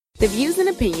The views and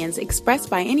opinions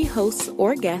expressed by any hosts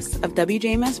or guests of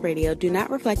WJMS Radio do not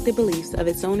reflect the beliefs of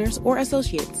its owners or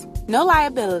associates. No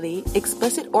liability,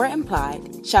 explicit or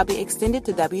implied, shall be extended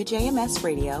to WJMS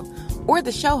Radio or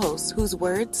the show hosts whose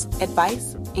words,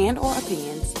 advice, and or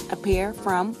opinions appear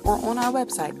from or on our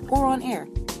website or on air.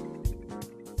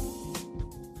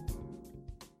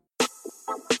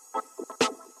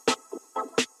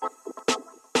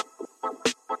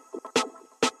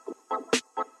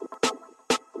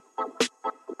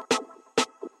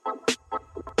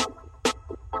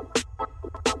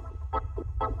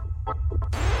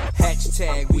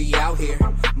 Hashtag we out here,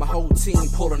 my whole team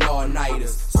pulling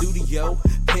all-nighters. Studio,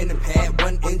 pen and pad,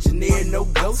 one engineer, no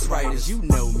ghostwriters. You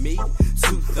know me, 2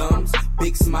 thumbs,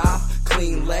 big smile,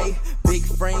 clean lay, big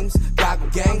frames, goggle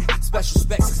gang, special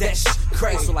specs, that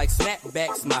crazy. So like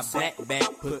snapbacks, my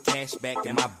backpack, put cash back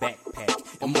in my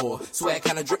backpack and more. Swag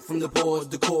kinda drip from the boards,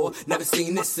 decor, never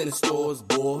seen this in the stores,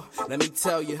 boy. Let me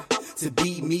tell you, to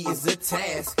be me is a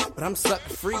task, but I'm sucker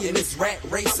free in this rat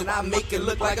race and I make it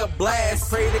look like a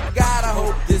blast. Pray to God, I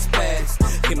hope this pass.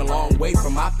 Came a long way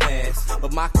from my past,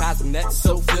 but my cosmic net's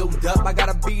so filled up, I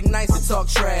gotta be nice to talk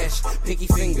trash. Pinky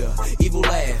finger, evil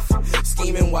laugh,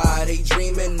 scheming while they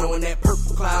dreaming, knowing that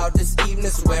purple cloud this evening.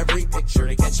 So every picture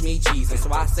they catch me cheesing,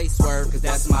 so I say swerve, cause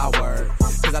that's my word.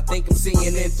 Cause I think I'm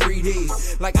seeing in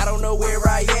 3D, like I don't know where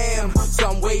I am, so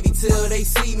I'm wavy till they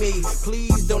see me.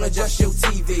 Please don't adjust your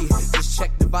TV, just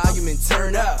check the volume and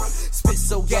turn up. Spit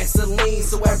so gasoline,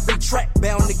 so every track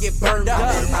bound to get burned up.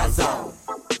 I'm in my zone,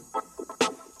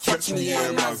 catch me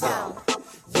in my zone.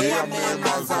 Yeah, I'm in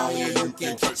my zone, yeah, you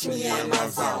can catch me in my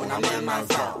zone. I'm in my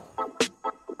zone,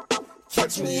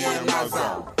 catch me in my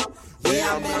zone.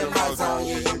 Yeah, I'm in my zone,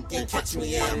 yeah, you can catch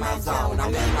me in my zone.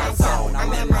 I'm in my zone,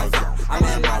 I'm in my zone, I'm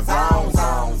in my zone,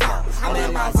 zone, zone. I'm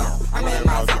in my zone, I'm in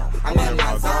my zone, I'm in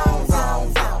my zone,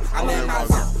 zone, zone. I'm in my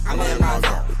zone, I'm in my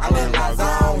zone, I'm in my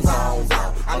zone, zone,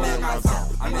 zone. I'm in my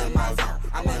zone, I'm in my zone,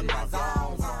 I'm in my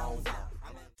zone, zone, zone.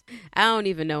 I don't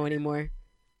even know anymore.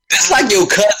 That's like your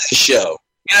cousin show.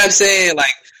 You know what I'm saying?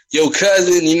 Like your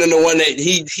cousin, you know, the one that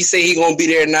he say he gonna be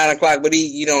there at 9 o'clock, but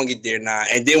he don't get there at 9.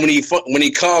 And then when he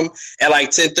come at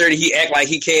like 10:30, he act like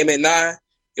he came at 9.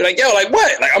 You're like, yo, like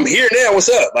what? Like I'm here now. What's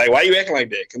up? Like why you acting like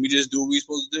that? Can we just do what we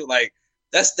supposed to do? Like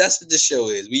that's what this show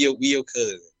is. We your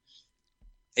cousin.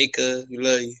 Hey, cuz, we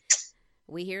love you.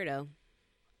 We here though.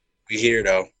 We here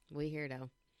though.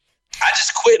 I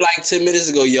just quit like 10 minutes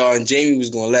ago, y'all, and Jamie was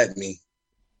gonna let me.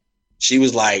 She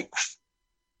was like,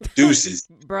 deuces.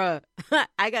 Bruh,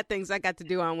 I got things I got to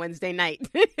do on Wednesday night.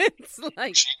 It's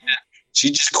like she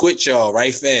just quit y'all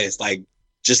right fast. Like,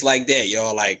 just like that,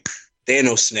 y'all. Like,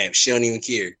 Thanos snap. She don't even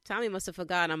care. Tommy must have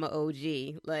forgot I'm an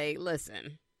OG. Like,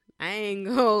 listen, I ain't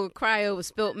gonna cry over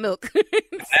spilt milk.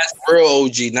 That's real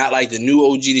OG, not like the new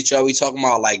OG that y'all be talking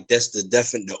about. Like, that's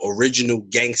the original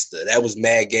gangster. That was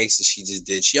mad gangster she just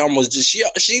did. She almost just, she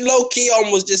low-key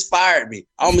almost just fired me.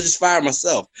 I almost just fired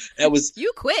myself. That was...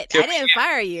 You quit. I didn't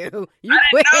fire you. You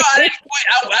quit. No, I didn't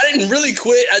quit. I didn't really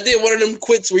quit. I did one of them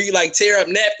quits where you, like, tear up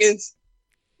napkins.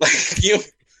 Like, you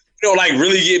don't, like,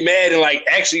 really get mad and, like,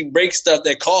 actually break stuff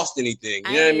that cost anything.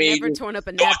 You know what I mean? I've never torn up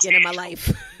a napkin in my life.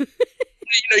 You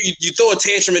know, you throw a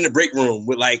tantrum in the break room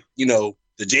with, like, you know,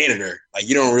 the janitor. Like,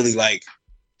 you don't really, like,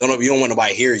 you don't want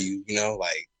nobody to hear you, you know?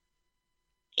 Like,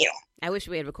 you know. I wish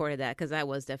we had recorded that because that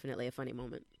was definitely a funny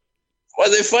moment.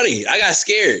 Was it funny? I got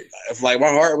scared. Like, my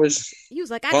heart was... He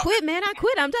was like, I quit, man. I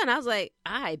quit. I'm done. I was like,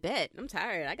 I bet. I'm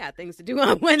tired. I got things to do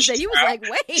on Wednesday. You was like,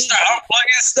 wait. Start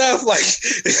unplugging stuff. Like,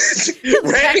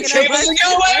 random cables. Wait.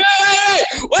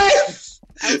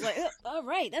 I was like, all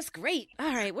right. That's great.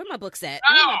 All right. Where my books at?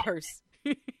 Where's my purse?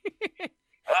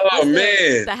 Oh,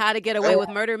 man. The How to Get Away with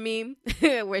Murder meme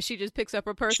where she just picks up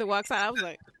her purse and walks out. I was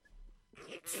like,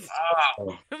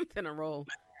 I'm finna roll.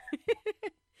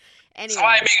 Anyway.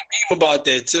 Somebody make a meme about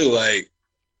that, too. Like,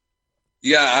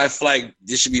 yeah, I feel like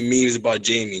there should be memes about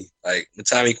Jamie. Like, the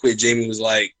time he quit, Jamie was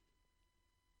like...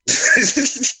 I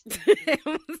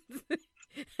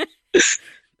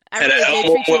really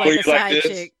did treat you like a side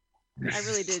chick. I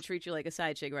really did treat you like a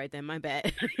side chick right then. My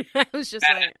bad. I was just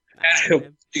like...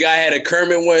 You guy had a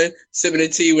Kermit one, sipping the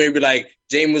tea, where he'd be like,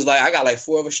 Jamie was like, I got like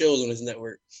 4 other shows on this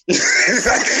network.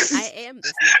 I am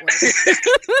this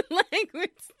network.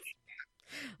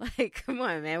 Like, come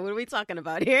on, man. What are we talking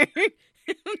about here?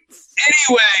 Anyway,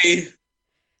 it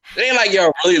ain't like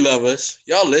y'all really love us.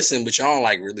 Y'all listen, but y'all don't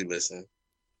like really listen.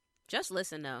 Just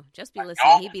listen, though. Just be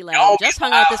listening. He'd be like, just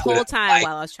hung out this whole time like,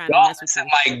 while I was trying to mess with you.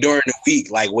 Like during the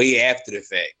week, like way after the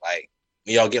fact. Like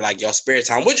when y'all get like y'all spare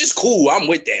time, which is cool. I'm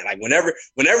with that. Like whenever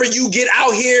you get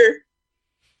out here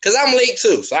Cause I'm late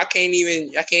too, so I can't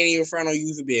even front on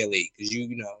you for being late. Cause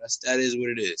you know that is what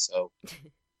it is. So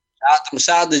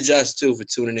shout out to Just too for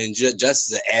tuning in.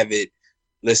 Just is an avid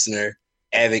listener,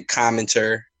 avid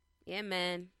commenter. Yeah,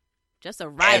 man, just a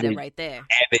rider right there.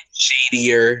 Avid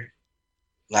shadier,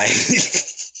 like.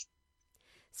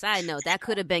 Side note, that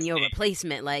could have been your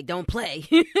replacement. Like, don't play.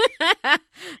 He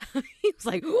was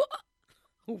like,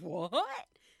 what?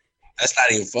 That's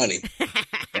not even funny.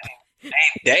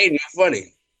 They ain't even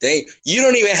funny. You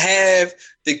don't even have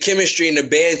the chemistry and the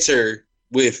banter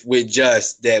with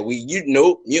Just that you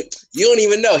don't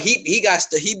even know. He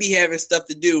be having stuff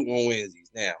to do on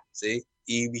Wednesdays now. See,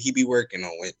 he be working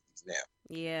on Wednesdays now.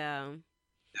 Yeah.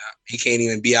 He can't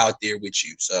even be out there with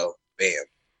you. So bam.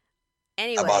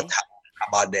 Anyway, how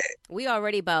about that? We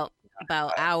already about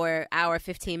hour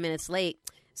 15 minutes late.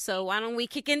 So why don't we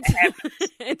kick into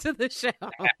the show?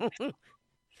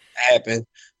 Happened.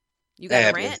 You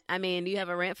got a rant? I mean, do you have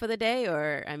a rant for the day,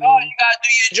 or I mean? Oh, you gotta do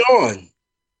your join.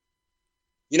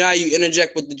 You know how you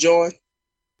interject with the join?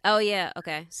 Oh yeah,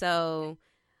 okay. So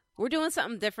we're doing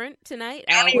something different tonight.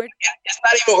 It's not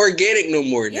even organic no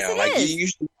more now.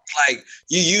 Yes, like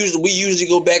we usually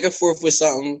go back and forth with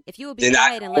something. If you would be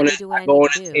quiet and let me do what I need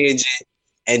to do. Tangent,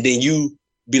 and then you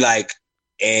be like,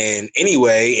 and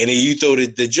anyway, and then you throw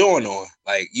the join on.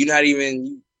 Like you're not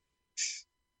even.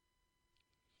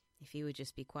 If you would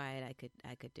just be quiet, I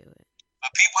could do it.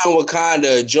 But people in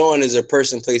Wakanda, join is a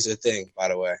person, place, or thing, by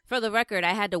the way. For the record,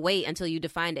 I had to wait until you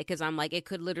defined it because I'm like, it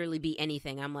could literally be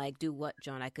anything. I'm like, do what,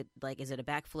 John? I could, like, is it a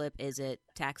backflip? Is it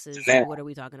taxes? Now, what are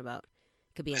we talking about?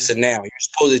 Could be anything. So now, you're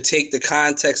supposed to take the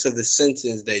context of the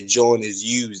sentence that join is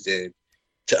used in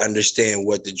to understand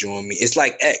what the join means. It's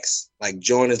like X. Like,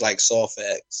 join is like solve for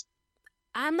X.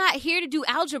 I'm not here to do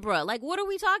algebra. Like, what are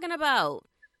we talking about?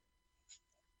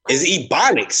 It's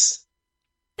ebonics.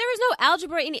 There is no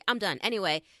algebra. I'm done.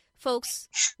 Anyway, folks,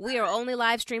 we are only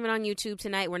live streaming on YouTube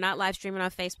tonight. We're not live streaming on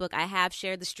Facebook. I have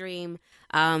shared the stream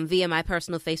via my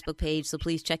personal Facebook page, so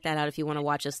please check that out if you want to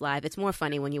watch us live. It's more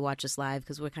funny when you watch us live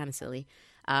because we're kind of silly.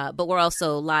 But we're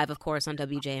also live, of course, on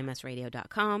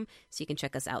WJMSradio.com, so you can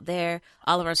check us out there.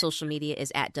 All of our social media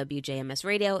is at WJMS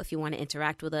Radio. If you want to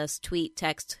interact with us, tweet,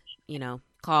 text,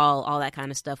 call, all that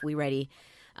kind of stuff, we ready.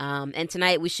 And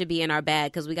tonight we should be in our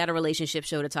bag because we got a relationship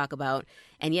show to talk about.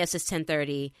 And yes, it's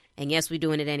 10:30. And yes, we're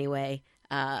doing it anyway.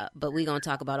 But we're going to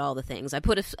talk about all the things. I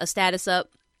put a status up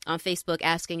on Facebook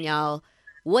asking y'all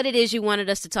what it is you wanted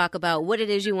us to talk about, what it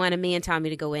is you wanted me and Tommy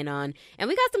to go in on. And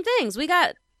we got some things. We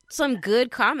got some good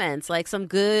comments, like some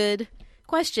good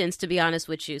questions, to be honest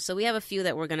with you. So we have a few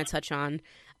that we're going to touch on.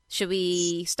 Should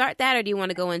we start that, or do you want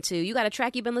to go into, you got a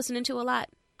track you've been listening to a lot?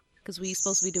 Because we're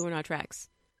supposed to be doing our tracks.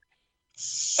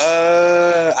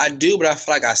 I do, but I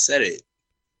feel like I said it.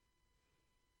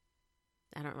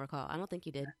 I don't recall. I don't think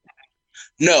you did.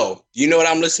 No, you know what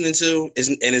I'm listening to?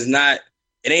 It's not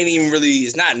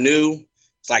new.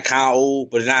 It's like kind of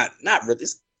old, but not really.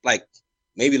 It's like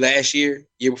maybe last year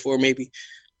before maybe.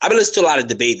 I've been listening to a lot of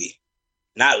DaBaby.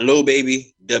 Not Lil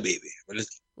Baby, DaBaby.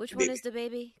 Which one is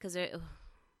DaBaby? Because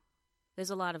there's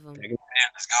a lot of them.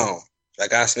 It's gone.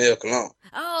 Like I smell cologne.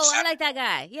 Oh, I like that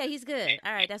guy. Yeah, he's good.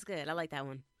 All right, that's good. I like that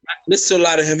one. Listen to a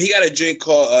lot of him. He got a drink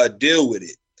called Deal With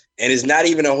It. And it's not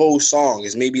even a whole song.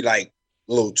 It's maybe like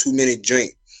a little 2-minute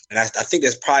drink. And I think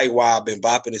that's probably why I've been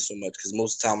bopping it so much. Because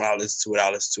most of the time when I listen to it,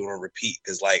 I listen to it on repeat.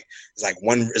 Because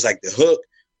it's like the hook,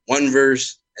 one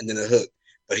verse, and then the hook.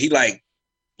 But he like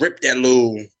ripped that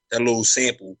little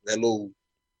sample, that little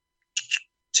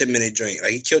 10-minute drink.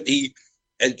 Like he killed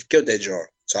that jar.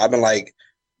 So I've been like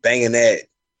banging that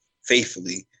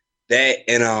faithfully. That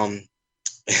and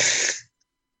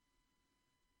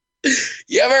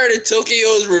you ever heard of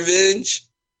Tokyo's Revenge?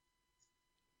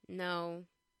 No.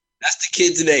 That's the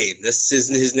kid's name. That's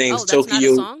his name's Tokyo.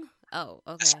 Tokyo. Not a song? Oh,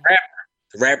 okay.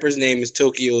 The rapper's name is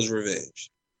Tokyo's Revenge.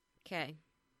 Okay.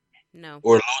 No.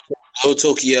 Or Lil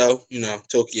Tokyo,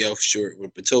 Tokyo for short.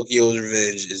 But Tokyo's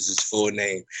Revenge is his full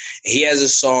name. And he has a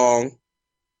song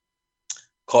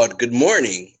called Good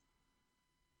Morning.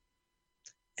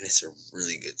 And it's a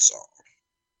really good song.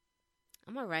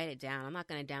 I'm going to write it down. I'm not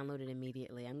going to download it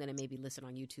immediately. I'm going to maybe listen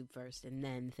on YouTube first and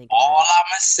then think All about it. I'm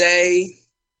going to say...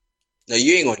 No,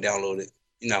 you ain't going to download it.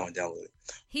 You're not going to download it.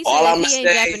 He said he ain't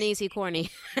Japanese, he corny.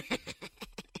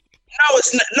 No,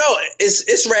 it's not. No,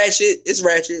 it's ratchet. It's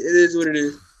ratchet. It is what it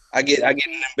is. I get in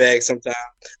the bag sometimes.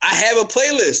 I have a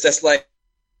playlist that's like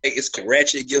it's called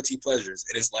Ratchet Guilty Pleasures.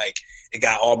 And it's like it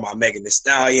got all my Megan Thee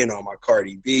Stallion, all my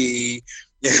Cardi B,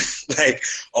 like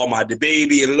all my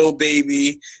DaBaby and Lil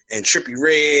Baby and Trippie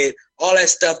Redd, all that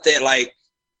stuff that like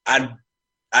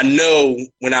I know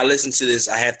when I listen to this,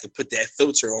 I have to put that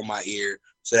filter on my ear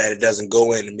so that it doesn't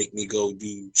go in and make me go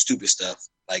do stupid stuff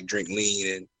like drink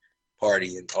lean and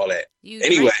party and all that. You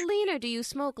Anyway, drink lean or do you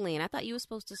smoke lean? I thought you were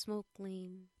supposed to smoke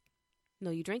lean.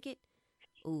 No, you drink it?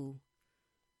 Ooh.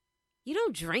 You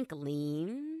don't drink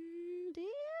lean, do you?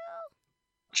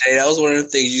 Jay, that was one of the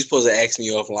things you're supposed to ask me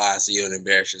offline so you don't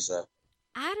embarrass yourself.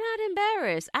 I'm not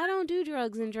embarrassed. I don't do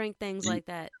drugs and drink things like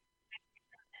that.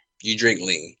 You drink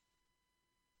lean.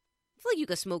 I feel like you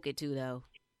could smoke it too, though.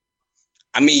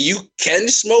 I mean, you can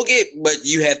smoke it, but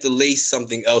you have to lace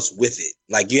something else with it.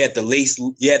 Like you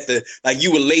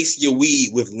would lace your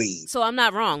weed with lean. So I'm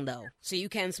not wrong, though. So you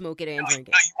can smoke it and drink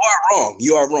it. No, you are wrong.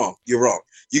 You are wrong. You're wrong.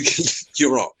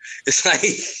 You're wrong. It's like,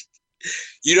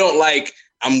 you don't like,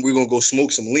 we're going to go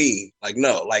smoke some lean. Like,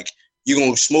 no, like you're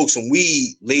going to smoke some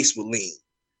weed laced with lean.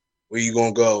 Where you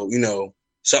going to go,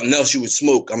 something else you would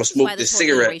smoke. I'm going to smoke this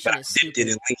cigarette, but I dipped it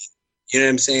in lean. You know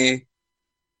what I'm saying?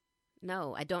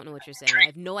 No, I don't know what you're saying. I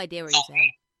have no idea what you're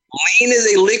saying. Lean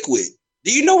is a liquid.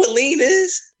 Do you know what lean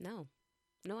is? No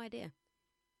idea.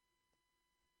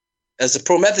 That's a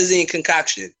promethazine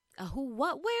concoction. Who,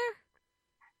 what, where?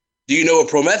 Do you know what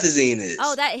promethazine is?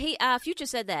 Oh, Future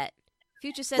said that.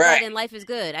 Future said Right. that in Life is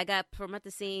Good. I got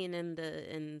promethazine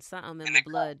and something in my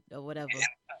blood or whatever.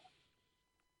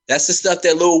 That's the stuff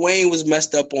that Lil Wayne was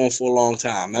messed up on for a long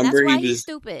time. Remember, That's why he's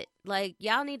stupid. Like,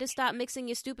 y'all need to stop mixing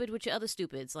your stupid with your other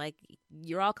stupids. Like,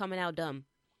 you're all coming out dumb.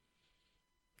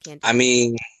 I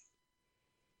mean,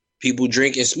 people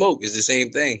drink and smoke is the same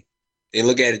thing. They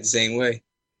look at it the same way.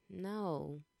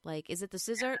 No. Like, is it the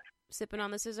scissor? Sipping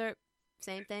on the scissor?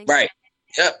 Same thing? Right.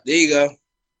 Yep. There you go.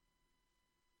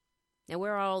 And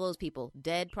where are all those people?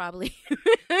 Dead, probably.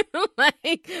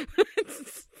 Like,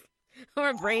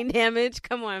 or brain damage.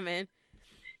 Come on, man.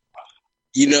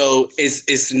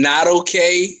 It's not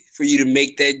okay for you to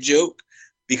make that joke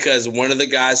because one of the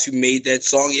guys who made that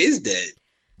song is dead.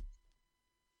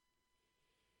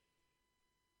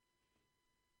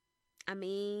 I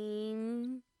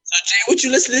mean, so Jay, what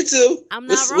you listening to? I'm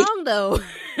not wrong though. So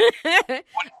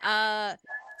I'm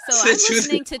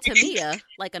listening to Tamia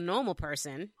like a normal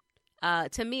person.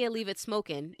 Tamia Leave It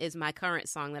Smoking is my current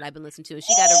song that I've been listening to. And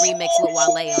she got a remix with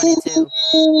Wale on it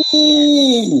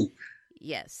too.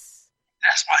 Yes.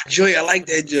 That's my joy. I like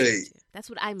that joy. That's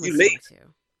what I'm listening to.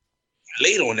 You're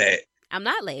late on that. I'm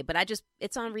not late, but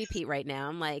it's on repeat right now.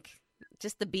 I'm like,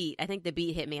 just the beat. I think the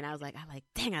beat hit me and I was like,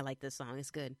 dang, I like this song.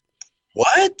 It's good.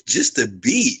 What? Just the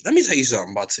beat? Let me tell you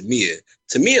something about Tamia.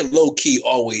 Tamia low key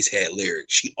always had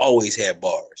lyrics. She always had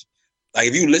bars. Like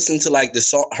if you listen to like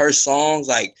her songs,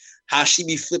 like how she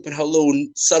be flipping her little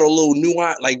subtle little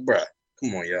nuance, like bruh,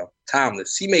 come on, y'all.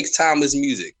 Timeless. She makes timeless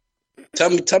music. Tell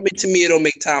me Tamia don't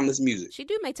make timeless music. She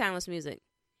do make timeless music.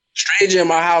 Stranger in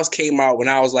My House came out when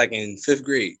I was like in 5th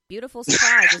grade. Beautiful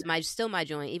Surprise is still my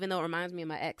joint, even though it reminds me of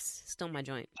my ex. Still my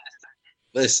joint.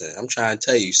 Listen, I'm trying to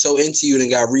tell you. So Into You and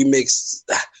got remixed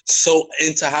so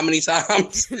into how many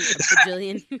times?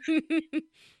 Bajillion.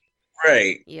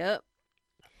 Right. Yep.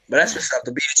 But that's what's up.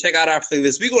 To be check out our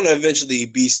playlist. We're gonna eventually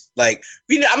be like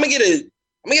I'm gonna get an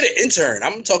intern.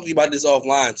 I'm gonna talk to you about this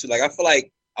offline too. Like I feel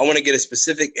like I want to get a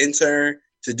specific intern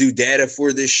to do data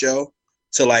for this show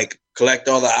to like collect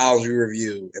all the albums we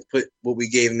review and put what we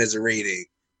gave them as a rating.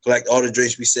 Collect all the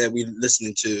drinks we said we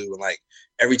listening to, and like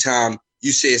every time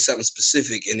you said something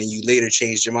specific and then you later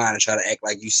changed your mind and try to act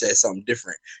like you said something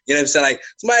different. You know what I'm saying? Like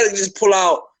somebody just pull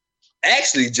out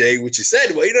actually, Jay, what you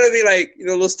said. Well, you know what I mean? Like,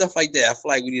 little stuff like that. I feel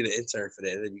like we need an intern for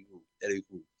that. That'd be cool.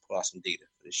 Pull out some data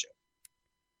for this show.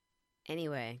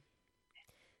 Anyway,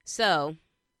 so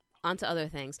on to other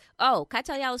things. Oh, can I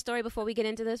tell y'all a story before we get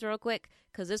into this real quick?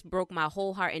 Because this broke my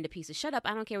whole heart into pieces. Shut up.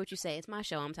 I don't care what you say. It's my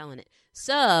show. I'm telling it.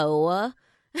 So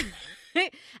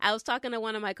I was talking to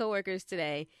one of my coworkers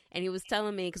today, and he was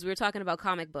telling me, because we were talking about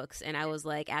comic books, and I was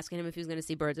like asking him if he was going to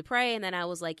see Birds of Prey, and then I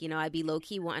was like, I'd be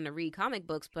low-key wanting to read comic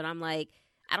books, but I'm like,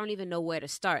 I don't even know where to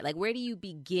start. Like, where do you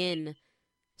begin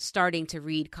starting to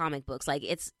read comic books? Like,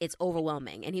 it's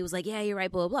overwhelming. And he was like, yeah, you're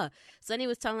right, blah, blah, blah. So then he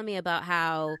was telling me about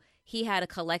how he had a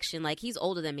collection, like, he's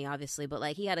older than me, obviously, but,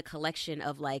 like, he had a collection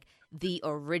of, like, the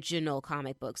original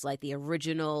comic books, like, the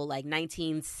original, like,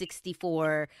 1964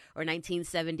 or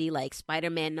 1970, like,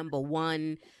 Spider-Man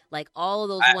 #1, like, all of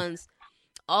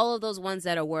those ones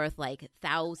that are worth, like,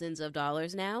 thousands of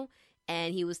dollars now.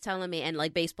 And he was telling me, and,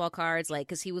 like, baseball cards, like,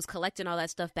 because he was collecting all that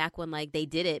stuff back when, like, they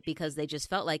did it because they just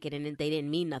felt like it and they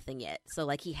didn't mean nothing yet. So,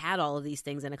 like, he had all of these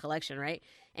things in a collection, right?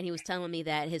 And he was telling me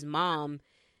that his mom,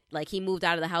 like, he moved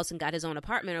out of the house and got his own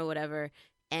apartment or whatever,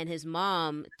 and his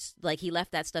mom, like, he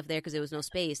left that stuff there because there was no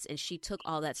space, and she took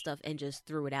all that stuff and just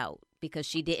threw it out because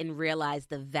she didn't realize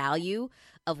the value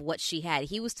of what she had.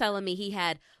 He was telling me he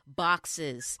had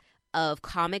boxes of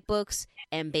comic books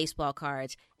and baseball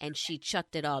cards, and she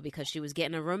chucked it all because she was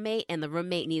getting a roommate, and the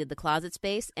roommate needed the closet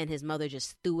space, and his mother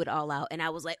just threw it all out. And I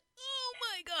was like, oh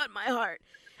my God, my heart.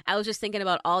 I was just thinking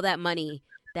about all that money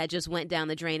that just went down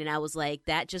the drain, and I was like,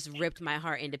 that just ripped my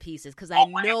heart into pieces because I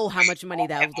know how much money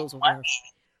those were worth.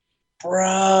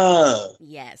 Bruh.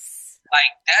 Yes. Like,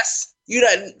 that's,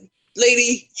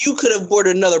 lady, you could have bought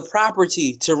another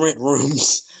property to rent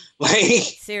rooms. Like,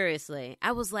 seriously.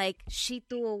 I was like, she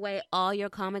threw away all your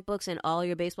comic books and all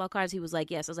your baseball cards. He was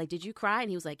like, yes. I was like, did you cry? And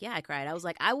he was like, yeah, I cried. I was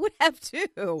like, I would have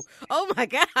too. Oh my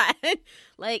God.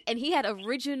 Like, and he had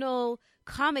original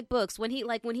comic books when he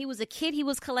was a kid. He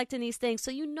was collecting these things,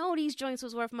 so these joints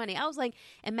was worth money. I was like,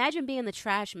 imagine being the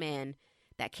trash man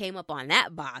that came up on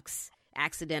that box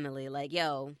accidentally. Like,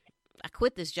 yo, I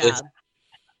quit this job.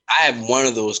 I have one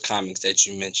of those comics that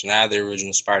you mentioned. I have the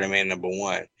original Spider-Man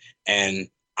 #1, and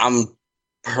I'm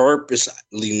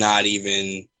purposely not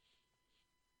even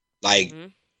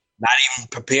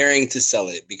preparing to sell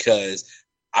it because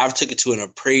I've took it to an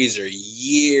appraiser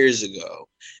years ago,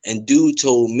 and dude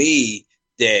told me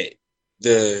that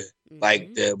the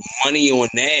money on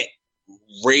that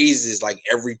raises like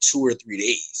every 2 or 3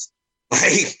 days,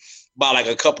 like by like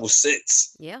a couple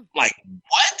cents. Yeah. I'm like,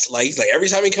 what? Like, he's like, every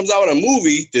time he comes out in a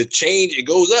movie, it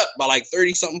goes up by like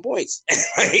 30 something points.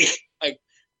 like,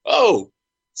 oh,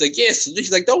 it's like, yes. Yeah, so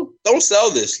he's like, don't sell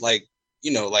this, like,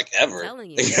 like ever. I'm telling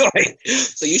you.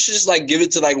 So you should just like give it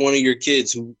to like one of your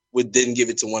kids who would then give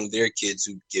it to one of their kids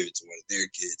who give it to one of their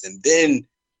kids, and then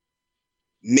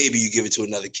maybe you give it to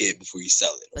another kid before you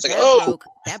sell it. It's like,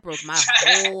 that broke my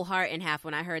whole heart in half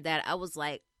when I heard that. I was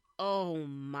like, oh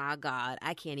my God,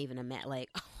 I can't even imagine. Like,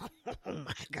 oh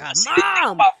my God,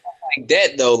 Mom. Like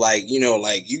that though, like,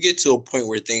 like you get to a point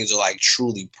where things are like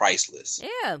truly priceless.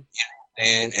 Yeah.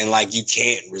 And like you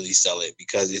can't really sell it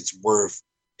because it's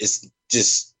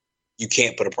just, you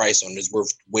can't put a price on it. It's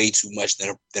worth way too much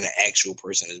than an actual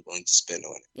person is willing to spend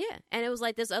on it. Yeah, and it was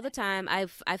like this other time I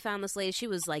found this lady. She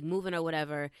was like moving or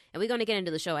whatever, and we're going to get into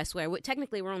the show, I swear.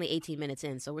 Technically, we're only 18 minutes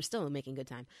in, so we're still making good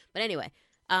time. But anyway,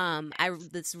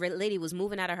 this lady was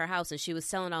moving out of her house, and she was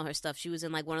selling all her stuff. She was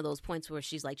in like one of those points where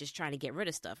she's like just trying to get rid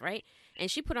of stuff, right?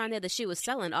 And she put on there that she was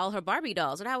selling all her Barbie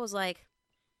dolls, and I was like,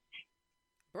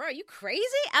 bro, are you crazy?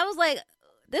 I was like,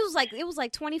 it was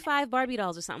like 25 Barbie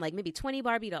dolls or something, like maybe 20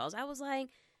 Barbie dolls. I was like,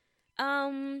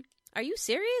 are you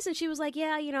serious? And she was like,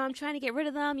 yeah, I'm trying to get rid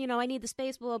of them. I need the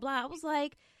space, blah, blah, blah. I was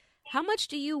like, how much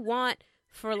do you want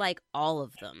for like all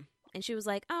of them? And she was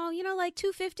like, oh, like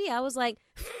 $250. I was like,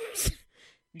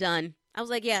 done. I was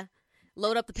like, yeah,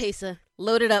 load up the pesa,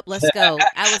 load it up, let's go.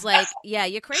 I was like, yeah,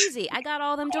 you're crazy. I got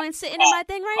all them joints sitting in my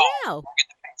thing right now.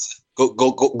 Go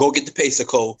get the pesa,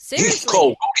 Cole. Seriously. Cole,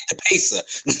 go get the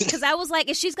pesa. Because I was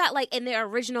like, if she's got like in their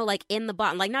original, like in the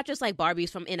bottom, like not just like Barbies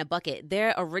from in a bucket,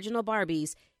 they're original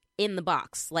Barbies in the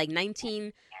box, like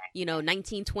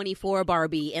 1924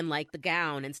 Barbie in like the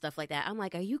gown and stuff like that. I'm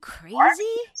like, are you crazy? Barbie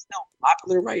is still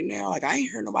popular right now. Like, I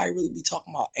ain't heard nobody really be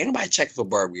talking about. Ain't nobody checking for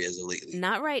Barbie as of lately.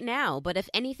 Not right now, but if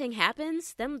anything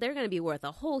happens, they're going to be worth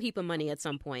a whole heap of money at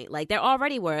some point. Like, they're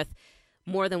already worth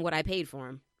more than what I paid for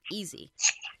them. Easy.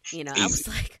 Easy. I was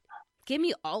like, give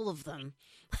me all of them.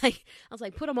 Like, I was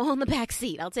like, put them all in the back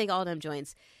seat. I'll take all them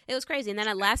joints. It was crazy. And then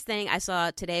the last thing I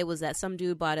saw today was that some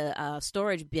dude bought a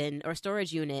storage bin or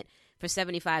storage unit for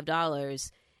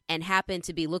 $75 and happened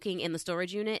to be looking in the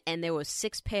storage unit, and there were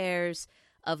 6 pairs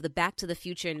of the Back to the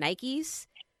Future Nikes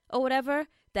or whatever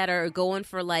that are going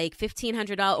for like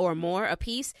 $1,500 or more a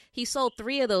piece. He sold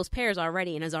 3 of those pairs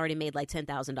already and has already made like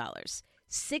 $10,000.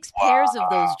 6 pairs of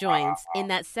those joints in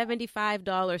that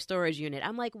 $75 storage unit.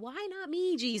 I'm like, why not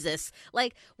me, Jesus?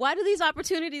 Like, why do these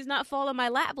opportunities not fall in my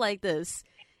lap like this?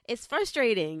 It's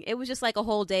frustrating. It was just like a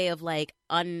whole day of like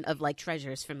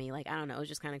treasures for me. Like, I don't know. It was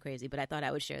just kind of crazy, but I thought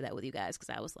I would share that with you guys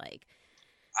because I was like,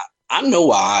 I know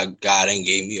why God ain't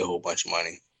gave me a whole bunch of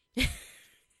money.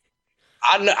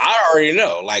 I already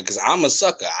know, like, because I'm a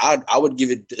sucker. I would give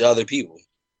it to other people.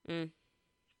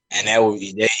 And that would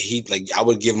be, I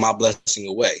would give my blessing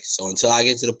away. So until I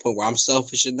get to the point where I'm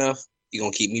selfish enough, you're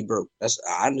going to keep me broke.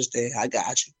 I understand. I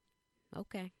got you.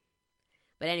 Okay.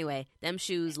 But anyway, them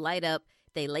shoes light up.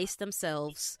 They lace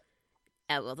themselves.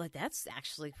 Well, like, that's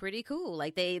actually pretty cool.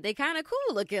 Like, they kind of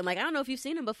cool looking. Like, I don't know if you've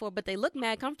seen them before, but they look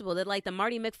mad comfortable. They're like the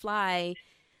Marty McFly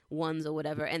ones or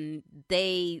whatever. And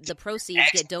the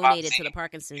proceeds get donated to the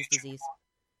Parkinson's disease.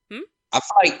 I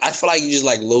feel like you just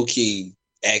like low key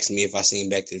asked me if I seen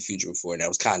Back to the Future before, and that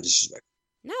was kind of disrespectful.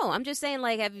 No, I'm just saying,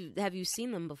 like, have you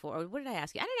seen them before? Or what did I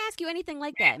ask you? I didn't ask you anything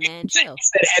like that, man. Chill. You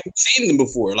said, have you seen them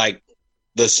before? Like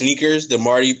the sneakers, the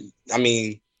Marty. I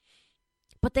mean,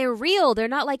 But they're real. They're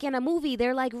not like in a movie.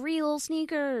 They're like real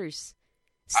sneakers.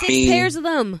 6 pairs of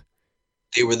them.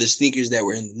 They were the sneakers that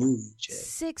were in the movie, Jay.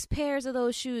 6 pairs of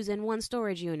those shoes in one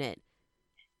storage unit.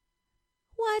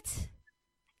 What?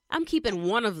 I'm keeping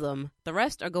one of them. The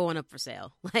rest are going up for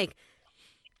sale. Like,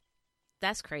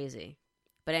 that's crazy.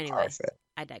 But anyway,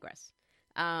 I digress.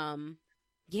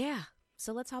 Yeah.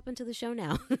 So let's hop into the show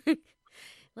now.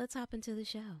 Let's hop into the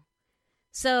show.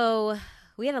 So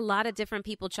we had a lot of different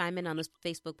people chime in on this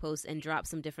Facebook post and drop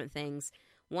some different things.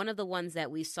 One of the ones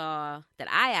that we saw that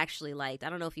I actually liked, I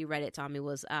don't know if you read it, Tommy,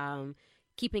 was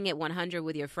keeping it 100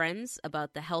 with your friends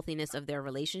about the healthiness of their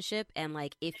relationship. And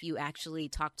like, if you actually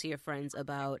talk to your friends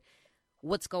about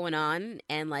what's going on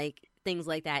and like things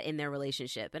like that in their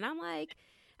relationship. And I'm like,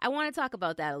 I want to talk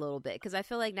about that a little bit because I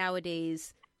feel like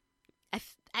nowadays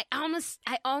I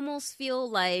almost feel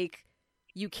like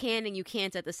you can and you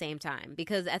can't at the same time,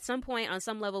 because at some point on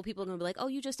some level people are going to be like, oh,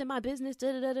 you just in my business,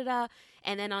 da da da da da.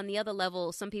 And then on the other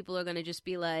level, some people are going to just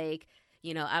be like,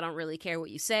 you know, I don't really care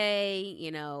what you say,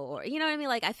 you know, or, you know what I mean?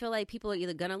 Like, I feel like people are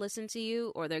either going to listen to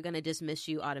you or they're going to dismiss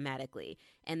you automatically.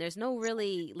 And there's no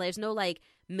like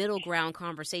middle ground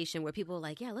conversation where people are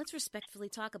like, yeah, let's respectfully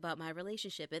talk about my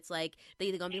relationship. It's like, they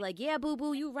either going to be like, yeah, boo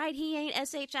boo, you right. He ain't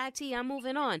SHIT. I'm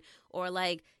moving on. Or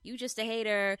like, you just a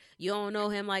hater. You don't know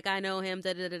him like I know him.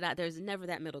 Da da da da. There's never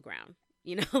that middle ground,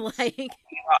 you know, like.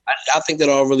 I think that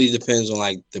all really depends on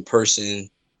like the person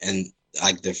and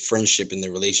like the friendship and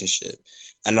the relationship.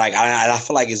 And like, I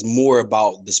feel like it's more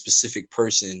about the specific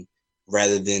person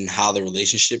rather than how the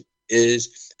relationship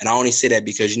is. And I only say that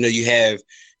because, you know, you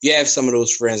have some of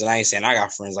those friends, and I ain't saying I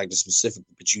got friends like this specifically,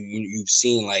 but you've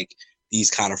seen like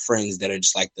these kind of friends that are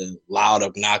just like the loud,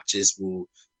 obnoxious, will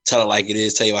tell it like it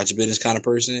is, tell you about your business kind of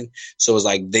person. So it's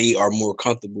like they are more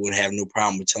comfortable and have no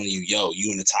problem with telling you, yo,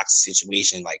 you in a toxic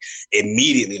situation, like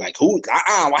immediately, like who,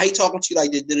 why he talking to you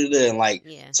like this, da, da, da. And like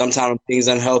sometimes things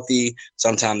unhealthy,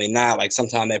 sometimes they not. Like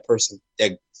sometimes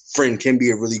that friend can be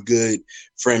a really good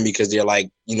friend because they're like,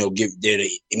 you know, they're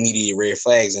the immediate red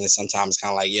flags, and then sometimes it's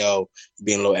kind of like, yo, you're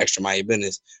being a little extra mind your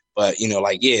business. But you know,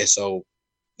 like, yeah, so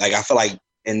like I feel like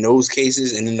in those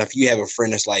cases, and then if you have a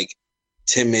friend that's like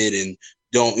timid and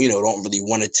don't really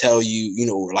want to tell you, you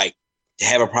know, like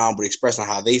have a problem with expressing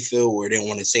how they feel, or they don't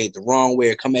want to say it the wrong way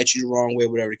or come at you the wrong way,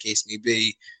 whatever the case may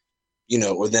be, you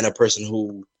know, or then a person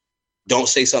who don't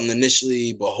say something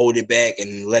initially but hold it back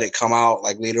and let it come out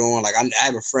like later on. Like I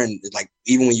have a friend, like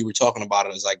even when you were talking about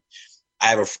it, it's like I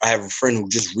have a friend who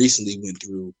just recently went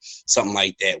through something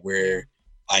like that, where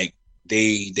like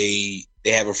they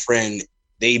have a friend,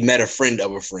 they met a friend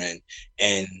of a friend,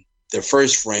 and the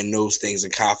first friend knows things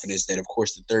in confidence that, of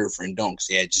course, the third friend don't, because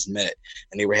they had just met,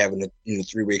 and they were having a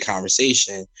three-way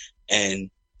conversation, and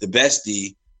the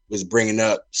bestie was bringing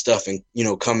up stuff and, you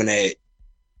know, coming at,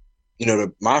 you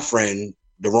know, my friend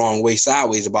the wrong way,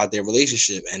 sideways about their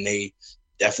relationship, and they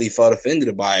definitely felt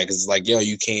offended by it, because it's like, yo,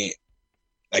 you can't,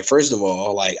 like, first of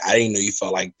all, like, I didn't know you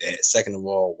felt like that. Second of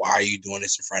all, why are you doing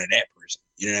this in front of that person?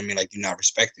 You know what I mean? Like, you're not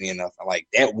respecting me enough. And like,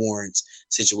 that warrants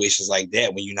situations like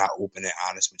that when you're not open and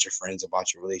honest with your friends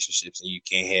about your relationships, and you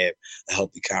can't have a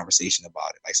healthy conversation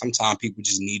about it. Like, sometimes people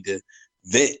just need to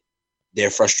vent their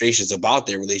frustrations about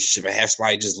their relationship and have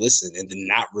somebody just listen and then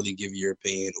not really give you your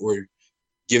opinion, or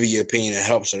give you your opinion and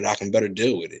help so that I can better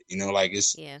deal with it. You know, like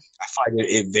I find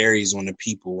it varies on the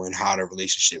people and how the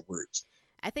relationship works.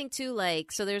 I think too,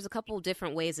 like, so there's a couple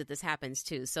different ways that this happens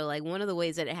too. So like one of the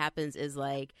ways that it happens is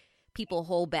like people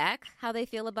hold back how they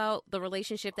feel about the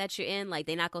relationship that you're in. Like,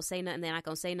 they're not going to say nothing. They're not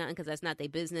going to say nothing because that's not their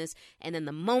business. And then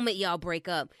the moment y'all break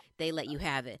up, they let you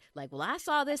have it. Like, well, I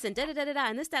saw this and da-da-da-da-da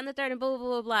and this, that, and the third and blah, blah,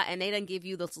 blah, blah. And they done give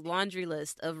you this laundry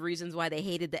list of reasons why they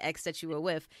hated the ex that you were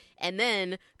with. And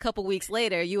then a couple weeks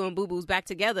later, you and Boo Boo's back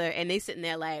together and they sitting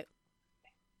there like,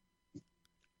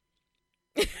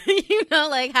 you know,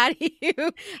 like, how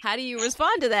do you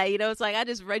respond to that? You know, it's like, I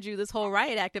just read you this whole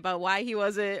riot act about why he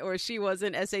wasn't or she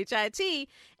wasn't SHIT,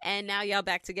 and now y'all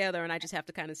back together, and I just have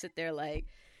to kind of sit there like,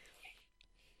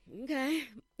 okay.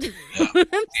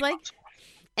 It's like,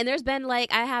 and there's been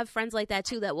like, I have friends like that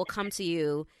too that will come to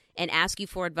you and ask you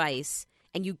for advice,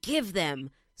 and you give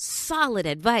them solid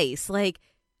advice, like,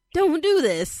 don't do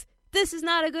this. This is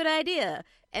not a good idea.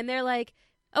 And they're like,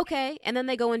 okay, and then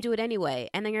they go and do it anyway,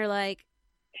 and then you're like,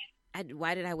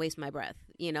 why did I waste my breath?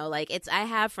 You know, like, I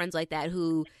have friends like that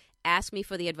who ask me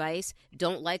for the advice,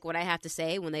 don't like what I have to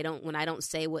say when I don't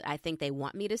say what I think they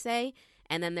want me to say.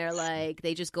 And then they're like,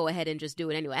 they just go ahead and just do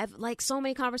it anyway. I have like so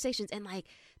many conversations, and like,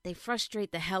 they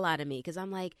frustrate the hell out of me because I'm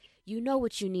like, you know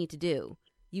what you need to do.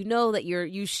 You know that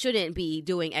you shouldn't be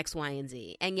doing X, Y, and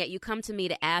Z. And yet you come to me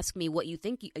to ask me what you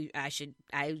think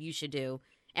you should do.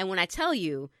 And when I tell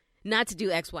you not to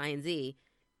do X, Y, and Z,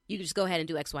 you can just go ahead and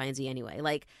do X, Y, and Z anyway.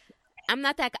 Like, I'm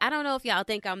not that, I don't know if y'all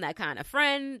think I'm that kind of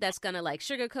friend that's going to, like,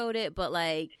 sugarcoat it, but,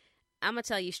 like, I'm going to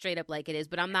tell you straight up like it is,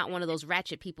 but I'm not one of those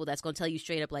ratchet people that's going to tell you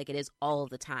straight up like it is all of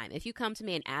the time. If you come to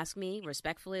me and ask me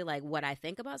respectfully, like, what I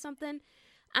think about something,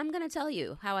 I'm going to tell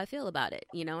you how I feel about it,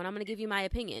 you know, and I'm going to give you my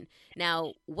opinion.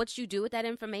 Now, what you do with that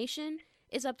information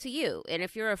is up to you. And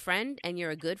if you're a friend and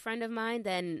you're a good friend of mine,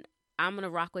 then I'm going to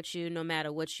rock with you no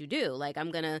matter what you do. Like,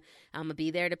 I'm going to be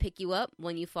there to pick you up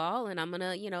when you fall, and I'm going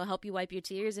to, you know, help you wipe your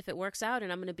tears if it works out,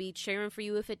 and I'm going to be cheering for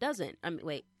you if it doesn't.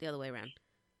 Wait, the other way around.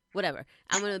 Whatever.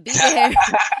 I'm going to be there.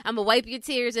 I'm going to wipe your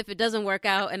tears if it doesn't work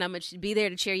out, and I'm going to be there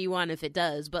to cheer you on if it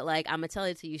does. But, like, I'm going to tell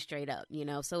it to you straight up, you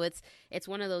know? So it's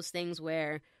one of those things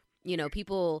where, you know,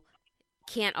 people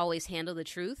can't always handle the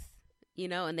truth, you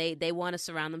know, and they want to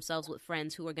surround themselves with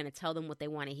friends who are going to tell them what they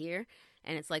want to hear.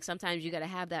 And it's like sometimes you got to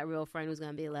have that real friend who's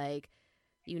going to be like,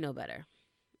 you know better.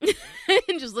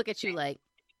 And just look at you like.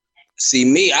 See,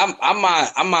 me, I'm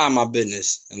mind my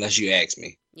business unless you ask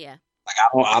me. Yeah.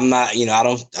 Like, I'm not, you know, I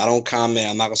don't comment.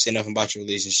 I'm not gonna say nothing about your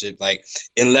relationship, like,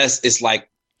 unless it's like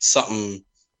something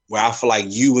where I feel like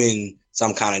you in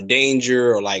some kind of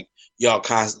danger, or like y'all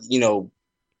you know,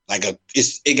 like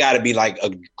it got to be like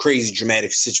a crazy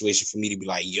dramatic situation for me to be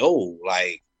like, yo,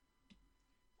 like,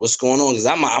 what's going on? Because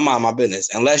I'm on my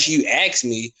business. Unless you ask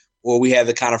me, or we have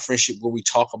the kind of friendship where we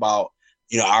talk about,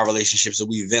 you know, our relationships, or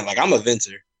we vent. Like, I'm a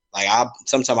venter. Like,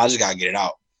 sometimes I just gotta get it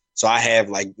out. So I have,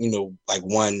 like, you know, like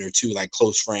one or two like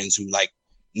close friends who, like,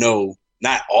 know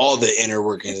not all the inner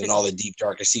workings and all the deep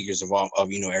darkest secrets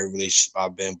of you know, every relationship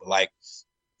I've been, but like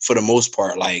for the most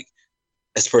part, like,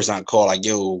 this person I call, like,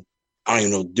 yo, I don't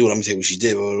even know, dude, let me tell you what she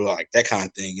did, blah, blah, blah, like that kind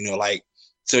of thing, you know, like.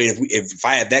 So if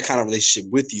I have that kind of relationship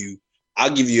with you,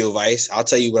 I'll give you advice. I'll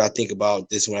tell you what I think about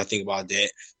this and what I think about that,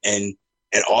 and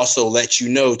also let you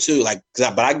know too, like,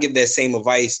 but I give that same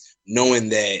advice knowing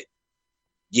that,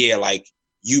 yeah, like,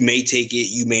 you may take it,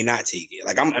 you may not take it.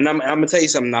 Like, I'm gonna tell you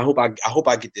something. I hope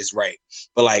I get this right.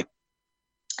 But like,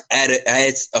 I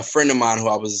had a friend of mine who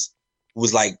was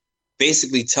like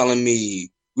basically telling me,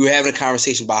 we were having a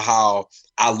conversation about how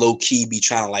I low key be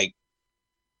trying to like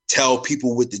tell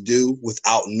people what to do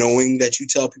without knowing that you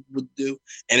tell people what to do,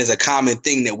 and it's a common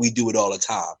thing that we do it all the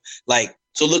time. Like,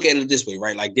 so look at it this way,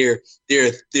 right? Like, there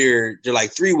are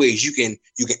like three ways you can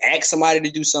ask somebody to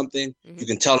do something, mm-hmm. You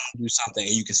can tell them to do something,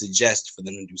 and you can suggest for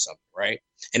them to do something, right?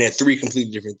 And they're three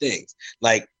completely different things.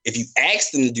 Like, if you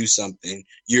ask them to do something,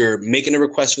 you're making a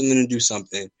request for them to do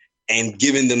something and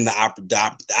giving them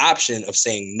the option of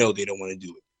saying no, they don't want to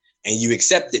do it, and you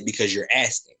accept it because you're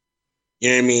asking. You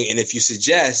know what I mean? And if you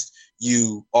suggest,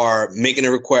 you are making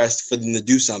a request for them to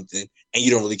do something, and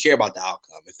you don't really care about the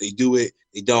outcome. If they do it,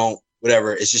 they don't.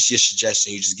 Whatever, it's just your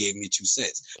suggestion. You just gave me 2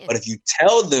 cents. Yeah. But if you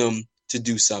tell them to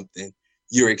do something,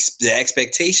 the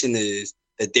expectation is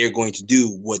that they're going to do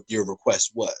what your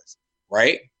request was,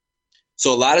 right?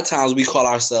 So a lot of times we call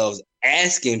ourselves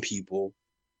asking people,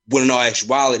 when in all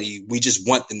actuality, we just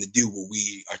want them to do what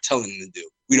we are telling them to do.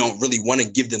 We don't really want to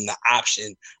give them the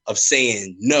option of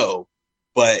saying no,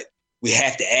 but we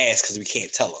have to ask because we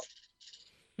can't tell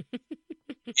them.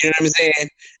 You know what I'm saying?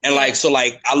 And like, so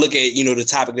like, I look at, you know, the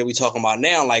topic that we're talking about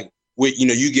now, like, with, you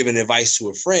know, you giving advice to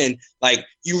a friend, like,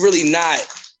 you really not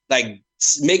like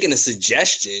making a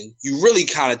suggestion. You really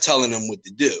kind of telling them what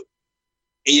to do.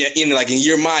 And you know, like, in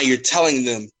your mind, you're telling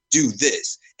them do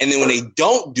this. And then when they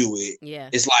don't do it, yeah,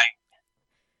 it's like,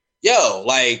 yo,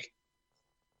 like,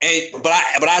 but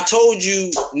I told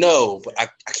you no, but I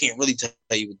can't really tell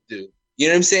you what to do. You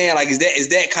know what I'm saying? Like, is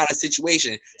that kind of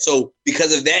situation. So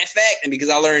because of that fact, and because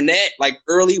I learned that like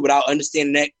early without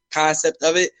understanding that concept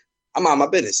of it, I'm on my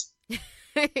business.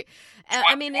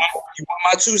 I mean, you want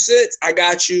my 2 cents? I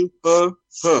got you.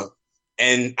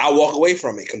 And I walk away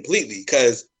from it completely,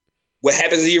 because what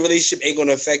happens in your relationship ain't going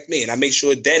to affect me. And I make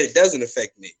sure that it doesn't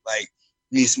affect me. Like,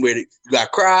 you need somewhere you got to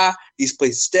cry, these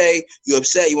places to stay, you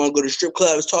upset, you want to go to the strip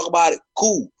club, let's talk about it.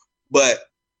 Cool. But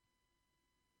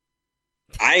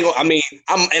I ain't gonna, I mean,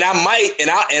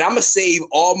 I'm gonna save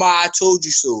all my I told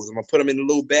you so's. I'm gonna put them in a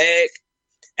little bag,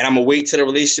 and I'm gonna wait till the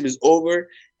relationship is over.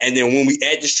 And then when we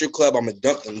at the strip club, I'm gonna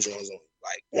dump them joints on you.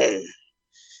 Like,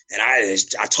 and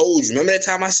I told you, remember that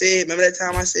time I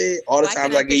said, all the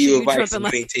times I gave you advice and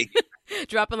you ain't take it.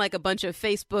 Dropping like a bunch of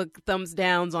Facebook thumbs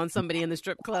downs on somebody in the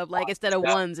strip club. Like, instead of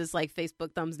ones, it's like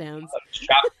Facebook thumbs downs.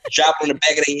 Drop on the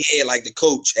back of their head like the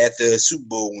coach at the Super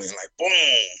Bowl win. Like,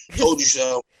 boom, told you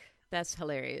so. That's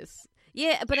hilarious.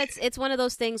 Yeah, but it's one of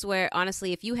those things where,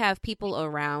 honestly, if you have people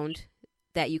around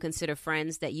that you consider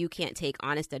friends that you can't take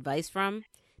honest advice from,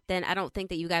 then I don't think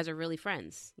that you guys are really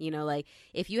friends. You know, like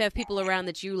if you have people around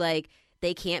that you like,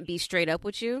 they can't be straight up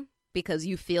with you because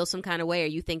you feel some kind of way or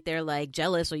you think they're like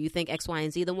jealous or you think X, Y,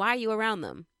 and Z, then why are you around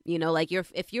them? You know, like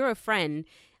if you're a friend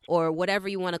or whatever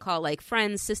you want to call, like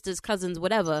friends, sisters, cousins,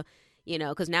 whatever, you know,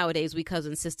 because nowadays we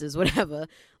cousins, sisters, whatever.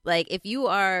 Like if you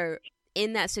are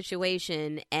in that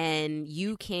situation and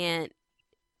you can't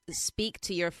speak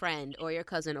to your friend or your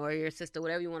cousin or your sister,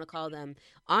 whatever you want to call them,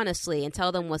 honestly, and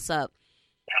tell them what's up,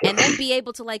 and then be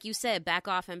able to, like you said, back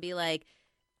off and be like,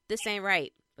 this ain't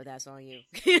right, but that's on you.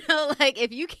 You know, like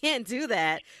if you can't do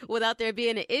that without there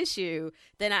being an issue,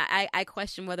 then I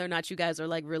question whether or not you guys are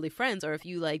like really friends or if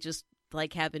you like just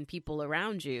like having people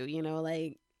around you, you know,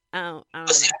 like I don't know.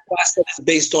 I said it's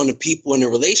based on the people in the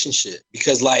relationship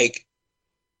because like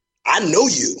I know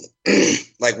you.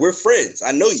 Like we're friends.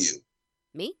 I know you.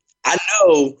 Me? I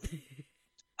know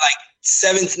like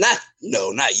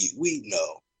not you. We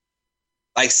know.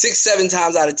 Like 6, 7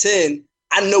 times out of 10,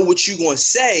 I know what you're gonna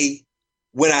say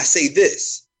when I say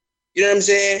this. You know what I'm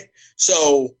saying?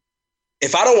 So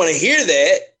if I don't want to hear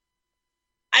that,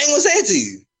 I ain't gonna say it to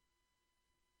you.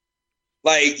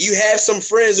 Like you have some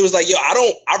friends who was like, yo, I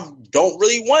don't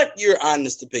really want your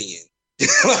honest opinion.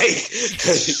 Like,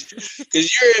 cause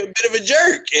you're a bit of a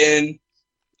jerk and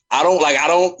I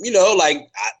don't, you know, like,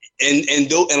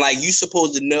 and like you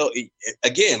supposed to know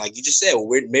again, like you just said,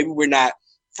 well, maybe we're not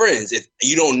friends. If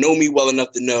you don't know me well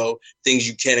enough to know things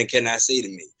you can and cannot say to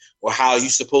me or how you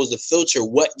supposed to filter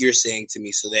what you're saying to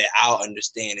me so that I'll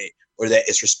understand it or that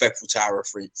it's respectful to our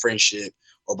friendship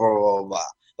or blah, blah, blah, blah.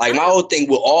 Like my whole thing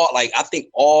with all, like, I think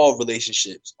all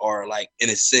relationships are like, in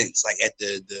a sense, like at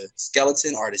the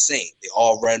skeleton are the same. They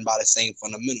all run by the same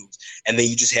fundamentals. And then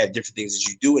you just have different things that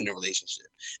you do in the relationship.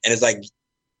 And it's like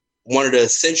one of the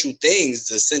essential things,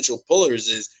 the essential pillars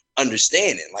is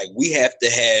understanding. Like we have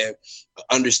to have an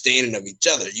understanding of each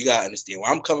other. You got to understand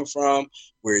where I'm coming from,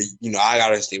 where, you know, I got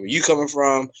to understand where you coming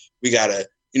from. We got to,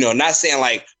 you know, not saying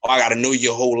like, oh, I got to know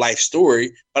your whole life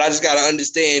story, but I just got to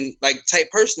understand like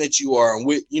type person that you are and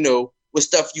what, you know, what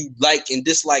stuff you like and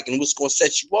dislike and what's going to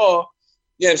set you off.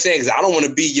 You know what I'm saying? Because I don't want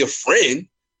to be your friend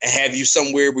and have you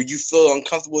somewhere where you feel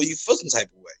uncomfortable, you feel some type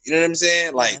of way. You know what I'm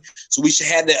saying? Like, so we should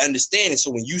have that understanding. So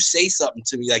when you say something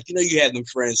to me, like, you know, you have them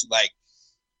friends who like,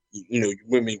 you know,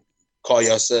 women call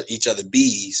each other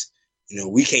bees. You know,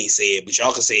 we can't say it, but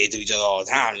y'all can say it to each other all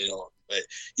the time, you know. But,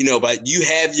 you know, but you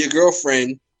have your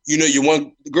girlfriend, you know, your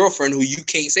one girlfriend who you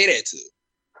can't say that to.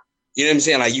 You know what I'm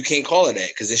saying? Like, you can't call her that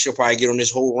because then she'll probably get on this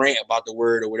whole rant about the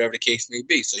word or whatever the case may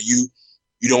be. So you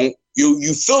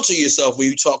filter yourself when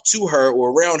you talk to her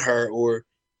or around her or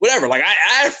whatever. Like,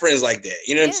 I have friends like that.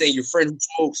 You know what I'm saying? Your friend who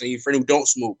smokes and your friend who don't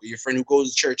smoke, or your friend who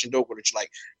goes to church and don't go to church.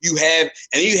 Like, you have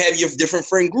your different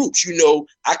friend groups. You know,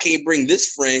 I can't bring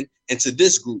this friend into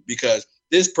this group because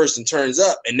this person turns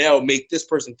up and that'll make this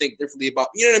person think differently about,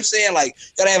 you know what I'm saying? Like,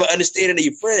 you gotta have an understanding of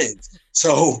your friends.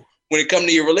 So when it comes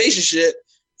to your relationship,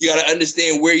 you gotta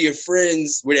understand where your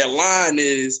friends, where that line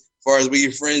is, as far as where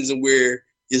your friends and where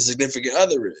your significant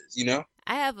other is, you know?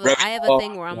 I have a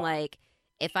thing where I'm like,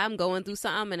 if I'm going through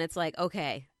something and it's like,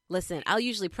 okay, listen, I'll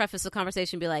usually preface the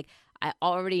conversation and be like, I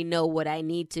already know what I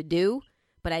need to do,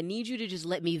 but I need you to just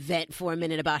let me vent for a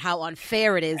minute about how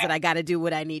unfair it is that I got to do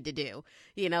what I need to do,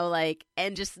 you know, like,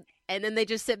 and then they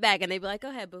just sit back and they be like, go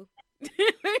ahead, boo.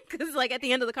 Because like at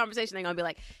the end of the conversation, they're going to be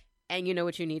like, and you know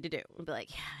what you need to do. I'll be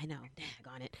like, yeah, I know,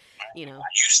 daggone it, you know.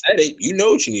 You said it, you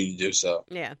know what you need to do, so.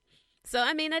 Yeah. So,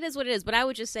 I mean, that is what it is. But I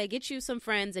would just say get you some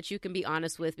friends that you can be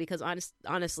honest with because,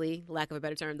 honestly, lack of a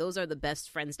better term, those are the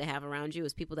best friends to have around you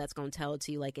is people that's going to tell it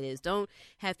to you like it is. Don't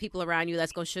have people around you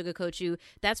that's going to sugarcoat you.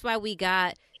 That's why we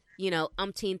got, you know,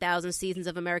 umpteen thousand seasons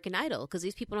of American Idol because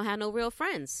these people don't have no real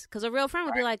friends. Because a real friend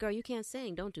would be like, girl, you can't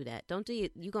sing. Don't do that. Don't do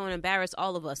it. You're going to embarrass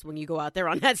all of us when you go out there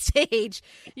on that stage.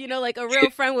 You know, like a real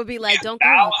friend would be like, don't go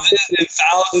out there. Thousands and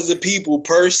thousands of people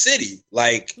per city.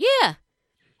 Like, yeah.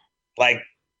 Like,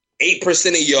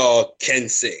 8% of y'all can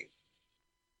sing.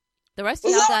 The rest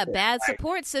of y'all got bad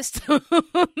support systems.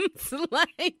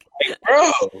 like,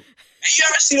 bro, you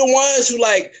ever see the ones who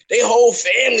like they whole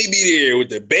family be there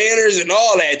with the banners and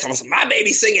all that? Talking about, my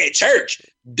baby sing at church.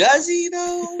 Does he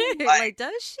though? Like,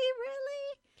 does she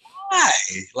really? Why?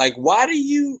 Like, why do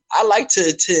you? I like to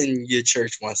attend your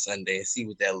church one Sunday and see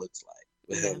what that looks like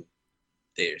with him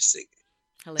there singing.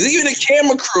 Even the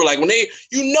camera crew, like when they,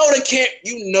 you know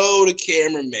the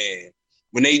cameraman,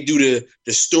 when they do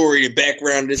the story, the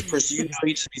background of this person, you know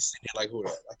he just be sitting there like, hold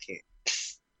up, I can't.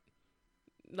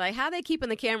 Like, how they keeping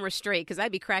the camera straight? Because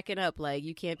I'd be cracking up like,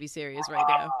 you can't be serious right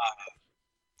now.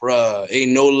 Bruh,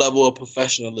 ain't no level of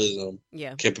professionalism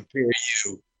can prepare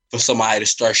you for somebody to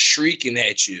start shrieking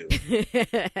at you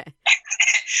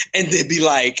and then be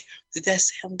like, did that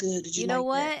sound good? Did you know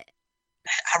like what? That?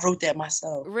 I wrote that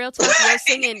myself. Real talk,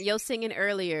 yo singing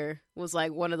earlier was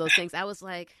like one of those things. I was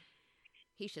like,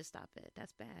 he should stop it.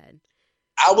 That's bad.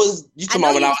 You talking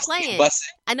about when I was playing.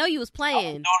 Busting? I know you was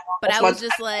playing, but I was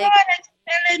just like,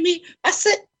 I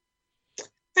said,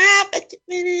 that's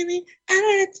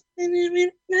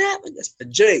the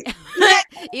drink.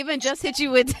 Even just hit you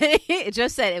with it.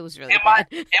 Just said it was really in bad.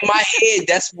 my head.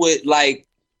 That's what like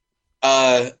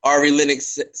Ari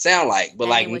Lennox sound like, but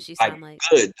like what she sound like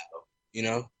good though, you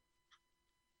know.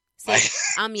 See,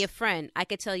 I'm your friend. I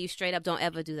could tell you straight up, don't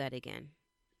ever do that again,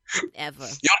 ever.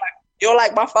 You don't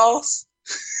like my false?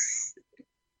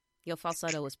 Your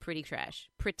falsetto was pretty trash.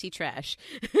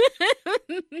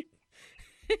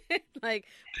 Like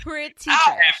pretty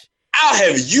trash. I'll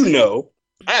have you know,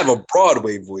 I have a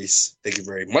Broadway voice. Thank you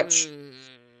very much. And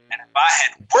if I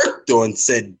had worked on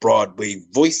said Broadway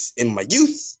voice in my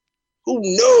youth, who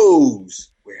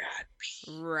knows where I'd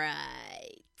be.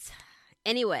 Right.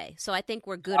 Anyway, so I think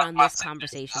we're good on this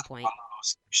conversation point.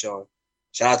 Sean,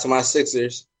 shout out to my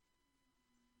Sixers.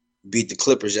 Beat the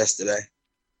Clippers yesterday.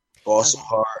 Ball so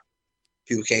hard.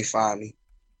 People can't find me.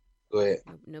 Go ahead.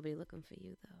 Nobody looking for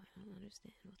you, though. I don't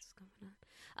understand what's going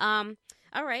on.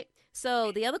 All right.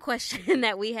 So the other question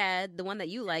that we had, the one that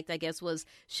you liked, I guess, was,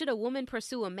 should a woman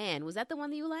pursue a man? Was that the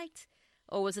one that you liked?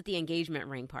 Or was it the engagement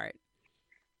ring part?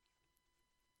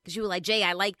 Because you were like, Jay,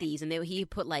 I like these. And he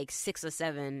put like 6 or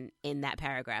 7 in that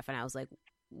paragraph. And I was like,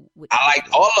 I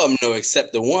liked all of them, though,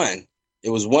 except the one.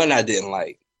 It was one I didn't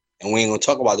like. And we ain't going to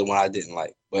talk about the one I didn't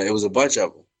like. But it was a bunch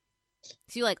of them.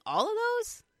 So you like all of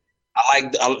those?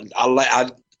 I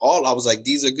was like,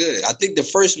 these are good. I think the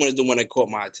first one is the one that caught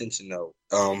my attention, though.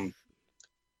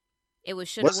 It was,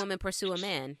 should a woman pursue a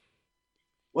man?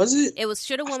 Was it? It was,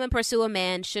 should a woman pursue a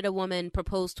man? Should a woman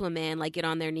propose to a man, like get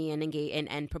on their knee and engage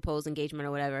and propose engagement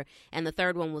or whatever? And the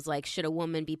third one was like, should a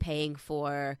woman be paying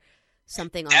for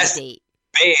something on a date?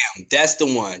 Bam! That's the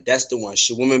one. That's the one.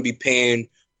 Should women be paying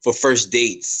for first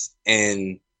dates?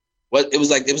 And what it was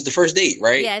like, it was the first date,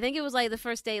 right? Yeah, I think it was like the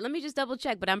first date. Let me just double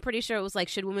check, but I'm pretty sure it was like,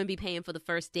 should women be paying for the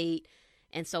first date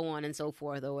and so on and so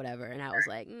forth or whatever? And I was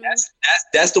like,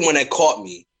 that's the one that caught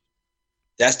me.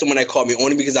 That's the one that caught me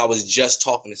only because I was just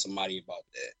talking to somebody about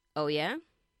that. Oh, yeah?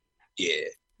 Yeah.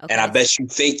 Okay. And I bet you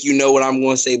think you know what I'm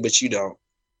going to say, but you don't.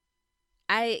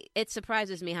 It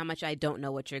surprises me how much I don't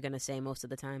know what you're going to say most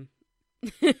of the time.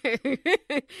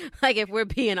 Like, if we're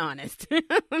being honest.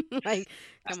 Like,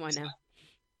 come on now.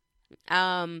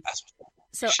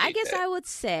 So I guess I would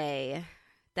say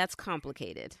that's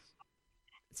complicated.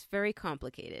 It's very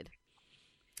complicated.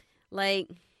 Like,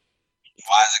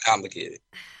 why is it complicated?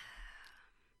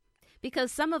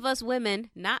 Because some of us women,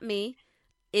 not me,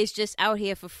 is just out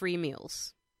here for free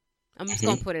meals. I'm just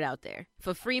going to put it out there.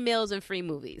 For free meals and free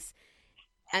movies.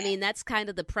 I mean, that's kind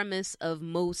of the premise of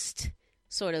most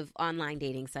sort of online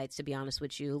dating sites, to be honest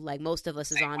with you. Like, most of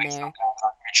us is on there.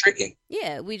 Tricking.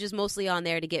 Yeah, we just mostly on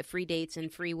there to get free dates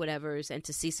and free whatevers and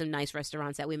to see some nice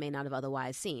restaurants that we may not have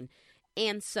otherwise seen.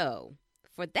 And so,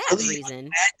 for that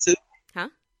reason... Huh?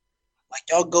 Like,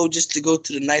 y'all go just to go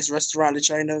to the nice restaurant that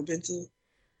y'all ain't never been to?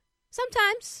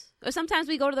 Sometimes. Or sometimes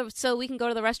we go so we can go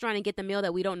to the restaurant and get the meal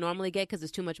that we don't normally get because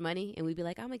it's too much money. And we'd be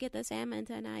like, I'm going to get the salmon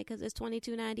tonight because it's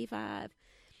 $22.95.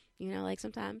 You know, like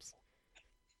sometimes.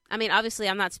 I mean, obviously,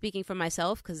 I'm not speaking for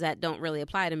myself because that don't really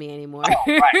apply to me anymore. Oh,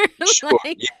 right. Sure.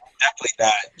 Like, yeah, definitely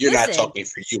not. You're not talking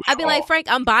for you. I'd be like, Frank,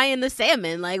 I'm buying the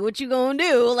salmon. Like, what you gonna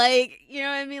do? Like, you know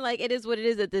what I mean? Like, it is what it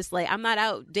is at this. Like, I'm not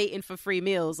out dating for free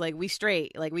meals. Like, we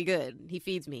straight. Like, we good. He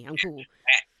feeds me. I'm cool.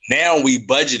 Now we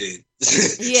budgeted.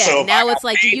 Yeah, so now it's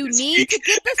like, do you need to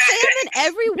get the salmon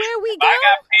everywhere we go?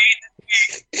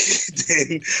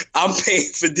 Then I'm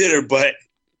paying for dinner, but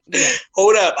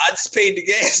hold up, I just paid the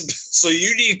gas bill, so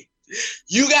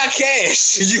you got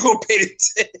cash, you gonna pay the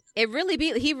tip.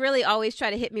 He really always try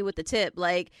to hit me with the tip.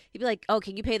 Like, he'd be like, oh,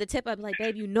 can you pay the tip? I'd be like,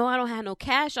 babe, you know I don't have no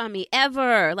cash on me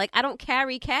ever. Like, I don't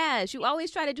carry cash. You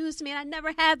always try to do this to me and I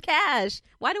never have cash.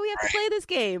 Why do we have to play this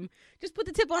game? Just put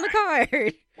the tip on the card.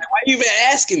 Why you even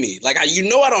asking me? Like, you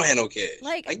know I don't have no cash.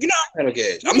 Like you know I don't have no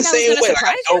cash. I'm the same way. Like,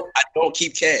 I don't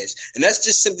keep cash. And that's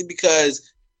just simply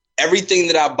because everything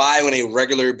that I buy on a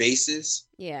regular basis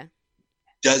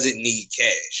doesn't need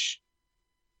cash.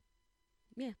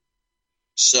 Yeah.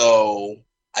 So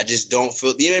I just don't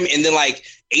feel, you know what I mean? And then like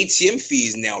ATM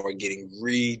fees now are getting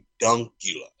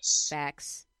redunculous.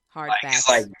 Facts. Hard like, facts. It's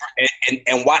like,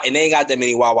 and why? And they ain't got that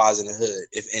many Wawas in the hood,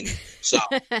 if any. So,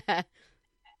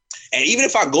 and even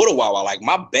if I go to Wawa, like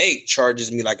my bank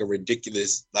charges me like a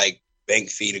ridiculous like bank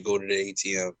fee to go to the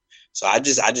ATM. So I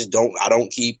just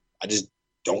don't keep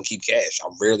cash. I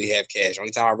rarely have cash.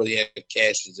 Only time I really have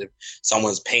cash is if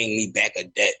someone's paying me back a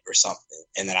debt or something,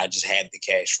 and then I just have the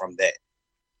cash from that.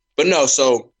 But no,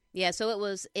 so yeah, so it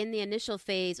was in the initial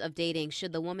phase of dating,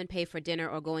 should the woman pay for dinner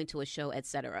or going to a show,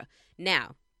 etc.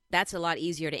 Now, that's a lot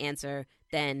easier to answer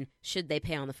than should they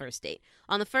pay on the first date.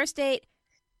 On the first date,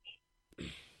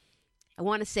 I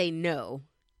want to say no.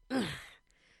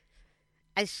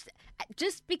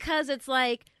 Just because it's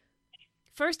like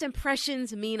first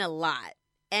impressions mean a lot.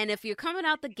 And if you're coming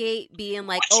out the gate being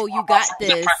like, oh, you got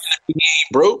this.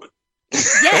 Broke?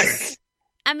 Yes.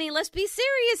 I mean, let's be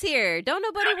serious here. Don't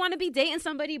nobody want to be dating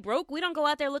somebody broke. We don't go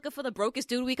out there looking for the brokest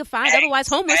dude we can find. Otherwise,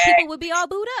 homeless people would be all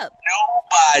booed up.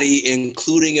 Nobody,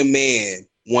 including a man,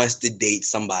 wants to date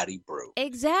somebody broke.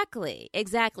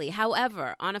 Exactly.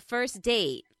 However, on a first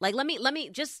date, like let me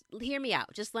just hear me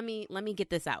out. Just let me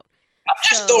get this out. I'm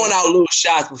just throwing out little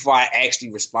shots before I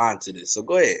actually respond to this. So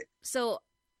go ahead. So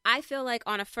I feel like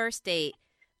on a first date,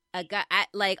 a guy,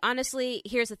 honestly,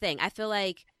 here's the thing. I feel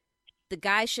like the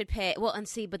guy should pay. Well, and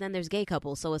see, but then there's gay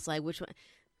couples. So it's like, which one?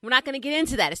 We're not going to get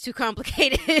into that. It's too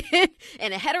complicated.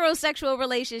 In a heterosexual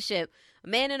relationship, a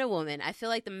man and a woman, I feel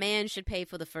like the man should pay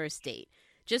for the first date.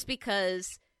 Just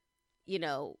because, you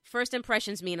know, first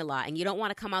impressions mean a lot. And you don't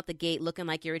want to come out the gate looking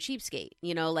like you're a cheapskate.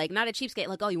 You know, like not a cheapskate,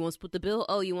 like, oh, you want to split the bill?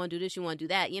 Oh, you want to do this? You want to do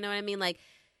that? You know what I mean? Like,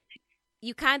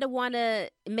 you kind of want to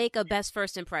make a best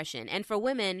first impression. And for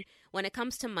women, when it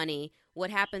comes to money,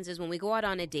 what happens is when we go out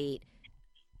on a date,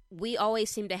 we always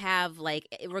seem to have, like,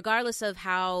 regardless of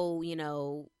how, you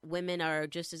know, women are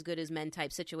just as good as men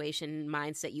type situation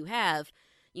mindset you have,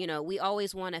 you know, we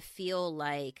always want to feel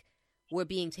like we're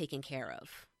being taken care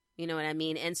of. You know what I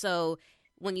mean? And so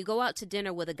when you go out to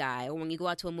dinner with a guy or when you go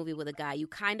out to a movie with a guy, you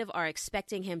kind of are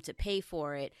expecting him to pay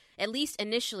for it, at least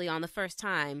initially on the first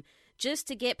time, just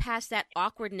to get past that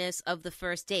awkwardness of the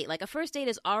first date. Like, a first date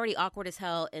is already awkward as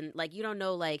hell, and, like, you don't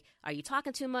know, like, are you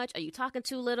talking too much? Are you talking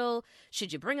too little?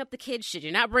 Should you bring up the kids? Should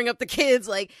you not bring up the kids?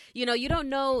 Like, you know, you don't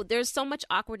know. There's so much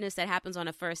awkwardness that happens on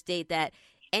a first date that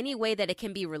any way that it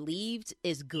can be relieved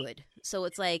is good. So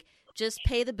it's like, just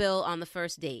pay the bill on the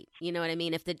first date. You know what I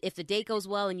mean? If the date goes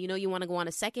well and you know you want to go on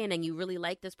a second and you really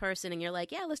like this person and you're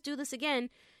like, yeah, let's do this again,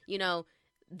 you know,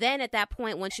 then at that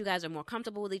point, once you guys are more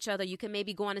comfortable with each other, you can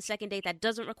maybe go on a second date that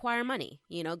doesn't require money.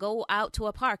 You know, go out to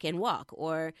a park and walk,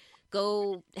 or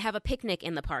go have a picnic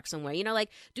in the park somewhere. You know, like,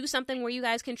 do something where you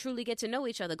guys can truly get to know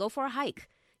each other. Go for a hike.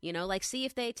 You know, like, see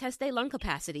if they test their lung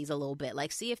capacities a little bit.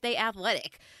 Like, see if they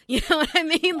athletic. You know what I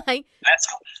mean? Like,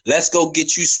 let's go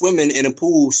get you swimming in a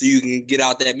pool so you can get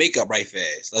out that makeup right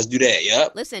fast. Let's do that.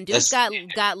 Yep. Listen, dudes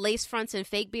got lace fronts and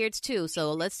fake beards too.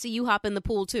 So let's see you hop in the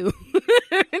pool too.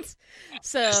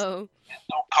 So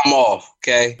don't come off,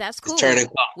 okay? That's cool. Turning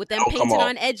with them painted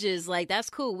on edges, like, that's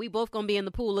cool. We both gonna be in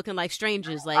the pool looking like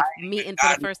strangers, like meeting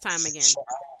for the first time again.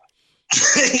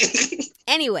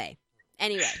 Anyway,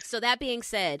 so that being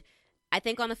said, I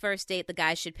think on the first date, the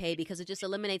guy should pay because it just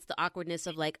eliminates the awkwardness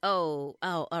of like,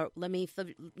 let me,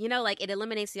 you know, like, it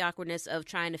eliminates the awkwardness of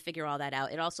trying to figure all that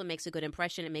out. It also makes a good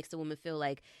impression. It makes the woman feel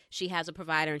like she has a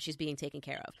provider and she's being taken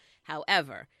care of.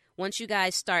 However, once you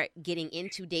guys start getting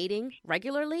into dating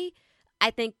regularly,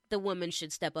 I think the woman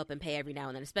should step up and pay every now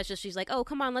and then, especially if she's like, oh,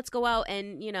 come on, let's go out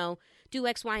and, you know, do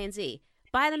X, Y, and Z.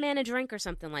 Buy the man a drink or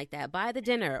something like that. Buy the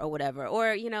dinner or whatever.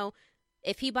 Or, you know,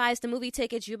 if he buys the movie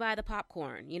tickets, you buy the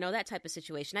popcorn, you know, that type of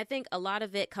situation. I think a lot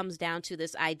of it comes down to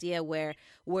this idea where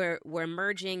we're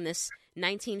merging this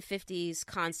 1950s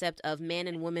concept of man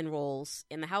and woman roles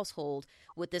in the household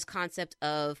with this concept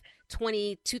of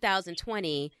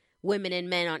 2020 women and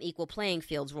men on equal playing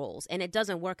fields roles. And it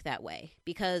doesn't work that way,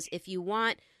 because if you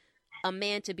want a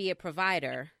man to be a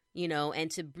provider, you know,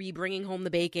 and to be bringing home the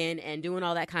bacon and doing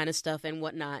all that kind of stuff and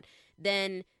whatnot,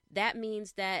 then that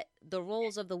means that the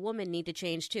roles of the woman need to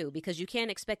change too, because you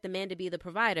can't expect the man to be the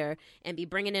provider and be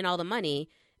bringing in all the money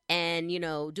and, you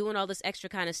know, doing all this extra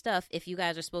kind of stuff if you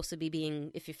guys are supposed to be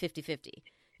if you're 50-50,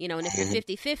 you know, and if you're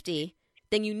 50-50,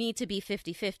 then you need to be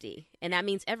 50-50. And that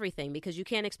means everything, because you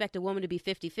can't expect a woman to be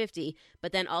 50-50,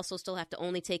 but then also still have to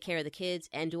only take care of the kids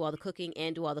and do all the cooking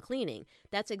and do all the cleaning.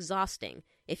 That's exhausting.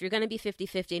 If you're going to be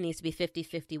 50-50, it needs to be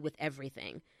 50-50 with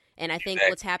everything. And I think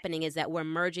what's happening is that we're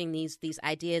merging these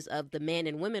ideas of the man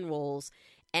and women roles,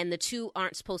 and the two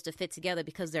aren't supposed to fit together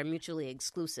because they're mutually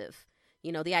exclusive.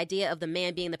 You know, the idea of the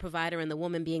man being the provider and the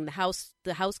woman being the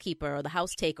housekeeper or the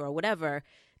house taker or whatever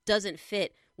doesn't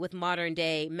fit with modern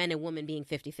day men and women being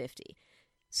 50-50.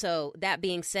 So that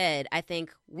being said, I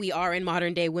think we are in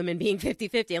modern day women being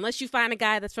 50-50. Unless you find a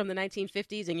guy that's from the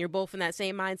 1950s and you're both in that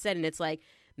same mindset and it's like,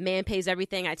 man pays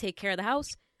everything, I take care of the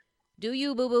house, do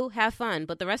you, boo-boo, have fun.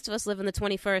 But the rest of us live in the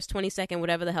 21st, 22nd,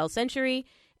 whatever the hell century,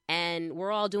 and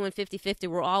we're all doing 50-50.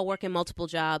 We're all working multiple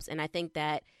jobs, and I think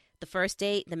that the first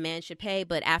date, the man should pay,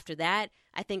 but after that,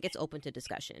 I think it's open to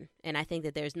discussion. And I think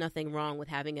that there's nothing wrong with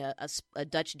having a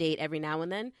Dutch date every now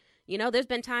and then. You know, there's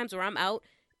been times where I'm out,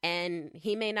 and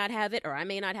he may not have it, or I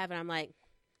may not have it. I'm like,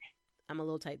 I'm a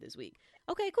little tight this week.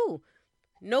 Okay, cool.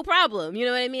 No problem. You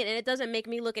know what I mean? And it doesn't make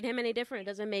me look at him any different. It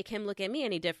doesn't make him look at me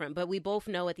any different. But we both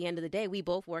know at the end of the day, we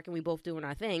both work and we both doing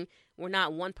our thing. We're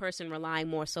not one person relying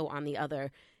more so on the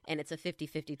other. And it's a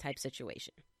 50-50 type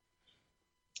situation.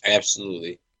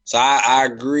 Absolutely. So I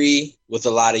agree with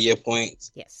a lot of your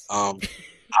points. Yes. I'm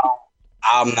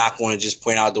not going to just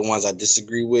point out the ones I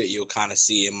disagree with. You'll kind of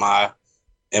see in my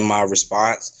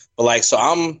response. But like, so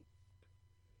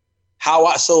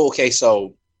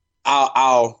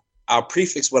I'll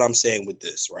prefix what I'm saying with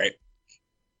this, right?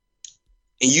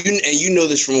 And you know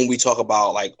this from when we talk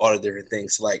about like all the different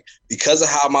things. So, like, because of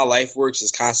how my life works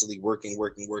is constantly working,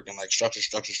 like structure.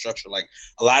 Like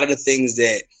a lot of the things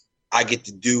that I get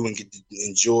to do and get to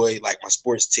enjoy, like my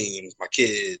sports teams, my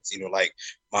kids, you know, like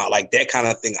that kind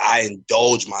of thing. I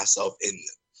indulge myself in them.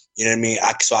 You know what I mean?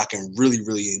 So I can really,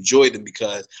 really enjoy them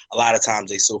because a lot of times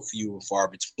they're so few and far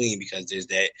between because there's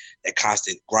that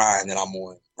constant grind that I'm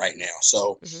on right now.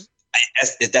 So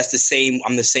that's the same.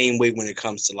 I'm the same way when it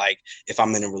comes to like if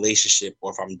I'm in a relationship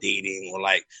or if I'm dating or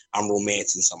like I'm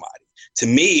romancing somebody. To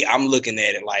me, I'm looking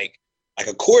at it like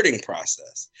a courting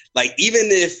process. Like even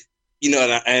if, you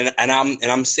know, and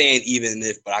I'm saying even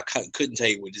if, but I couldn't tell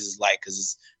you what this is like because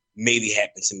it's maybe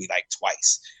happened to me like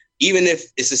twice. Even if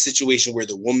it's a situation where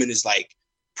the woman is like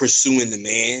pursuing the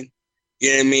man, you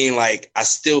know what I mean? Like I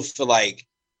still feel like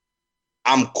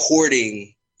I'm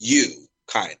courting you,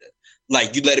 kind of.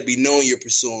 Like you let it be known you're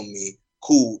pursuing me,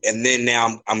 cool. And then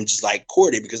now I'm just like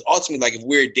courting because ultimately, like if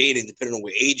we're dating, depending on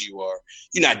what age you are,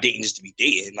 you're not dating just to be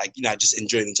dating. Like you're not just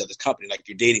enjoying each other's company. Like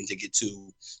you're dating to get to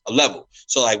a level.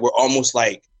 So like we're almost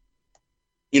like,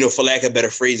 you know, for lack of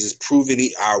better phrases, proving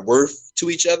our worth to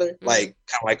each other. Mm-hmm. Like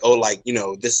kind of like, oh, like, you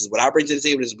know, this is what I bring to the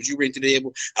table. This is what you bring to the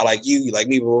table. I like you, you like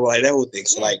me, blah, blah, blah, like that whole thing.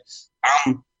 So like,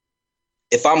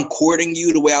 if I'm courting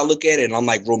you the way I look at it and I'm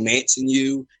like romancing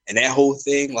you and that whole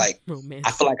thing, like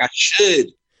I feel like I should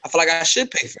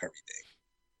pay for everything.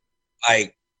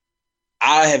 Like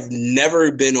I have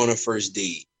never been on a first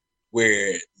date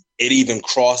where it even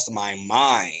crossed my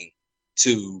mind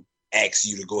to ask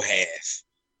you to go half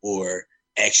or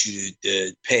ask you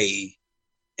to pay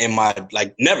in my,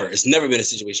 like, never. It's never been a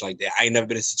situation like that. I ain't never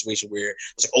been in a situation where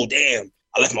it's like, oh, damn,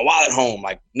 I left my wallet home.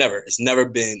 Like, never. I've never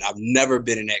been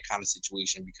in that kind of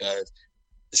situation because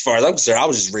as far as I'm concerned, I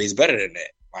was just raised better than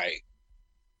that. Like,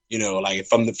 you know, like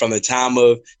from the time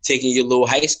of taking your little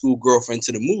high school girlfriend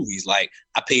to the movies, like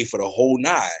I paid for the whole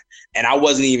 9. And I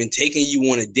wasn't even taking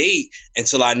you on a date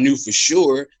until I knew for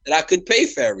sure that I could pay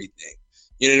for everything.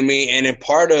 You know what I mean? And then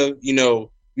part of, you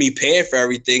know, me paying for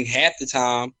everything, half the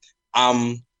time,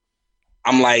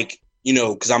 I'm like, you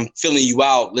know, because I'm filling you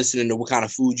out, listening to what kind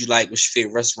of food you like, what's your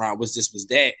favorite restaurant, what's this, what's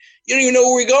that. You don't even know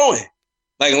where we're going.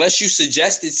 Like, unless you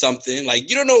suggested something, like,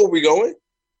 you don't know where we're going.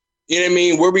 You know what I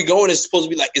mean? Where we going is supposed to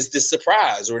be like, it's this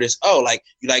surprise or this, oh, like,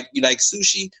 you like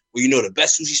sushi? Well, you know, the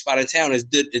best sushi spot in town is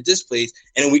at this place,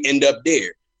 and then we end up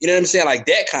there. You know what I'm saying? Like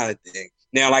that kind of thing.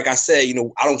 Now, like I said, you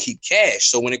know, I don't keep cash.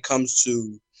 So when it comes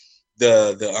to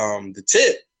the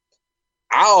tip,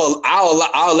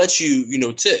 I'll let you, you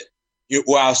know, tip.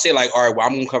 Or I'll say like, all right, well,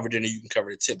 I'm gonna cover dinner, you can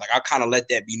cover the tip. Like I kind of let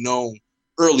that be known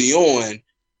early on,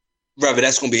 whether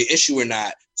that's gonna be an issue or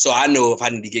not. So I know if I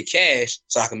need to get cash,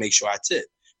 so I can make sure I tip.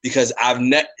 Because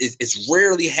it's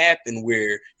rarely happened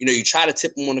where, you know, you try to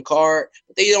tip them on the card,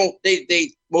 but they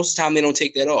most of the time they don't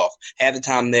take that off. Half the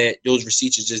time that those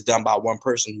receipts are just done by one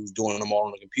person who's doing them all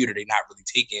on the computer. They're not really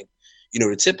taking, you know,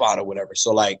 the tip out or whatever.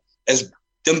 So like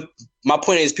my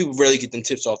point is people rarely get them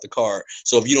tips off the card.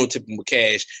 So if you don't tip them with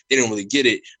cash, they don't really get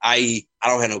it. I.e., I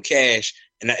don't have no cash.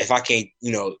 And if I can't,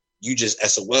 you know, you just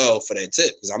SOL for that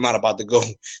tip because I'm not about to go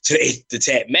to the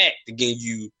Tap Mac to give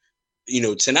you, you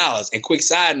know, $10. And quick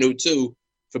side note too,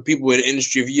 for people in the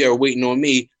industry, if you are waiting on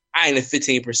me, I ain't a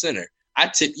 15%er. I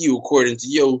tip you according to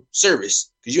your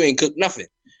service because you ain't cooked nothing.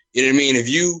 You know what I mean? If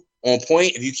you on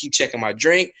point, if you keep checking my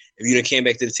drink, if you done came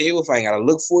back to the table, if I ain't got to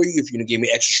look for you, if you done give me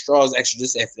extra straws, extra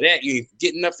this, after that, you ain't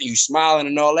forgetting nothing, you smiling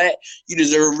and all that, you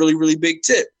deserve a really, really big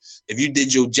tip. If you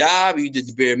did your job, you did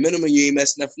the bare minimum, you ain't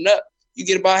messing nothing up, you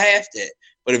get about half that.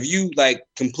 But if you like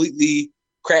completely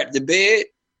crap the bed,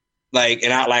 like,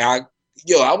 and I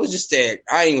was just at,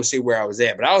 I ain't gonna say where I was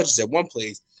at, but I was just at one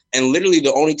place, and literally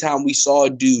the only time we saw a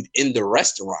dude in the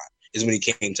restaurant is when he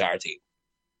came to our table.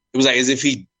 It was like as if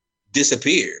he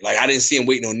disappeared. Like, I didn't see him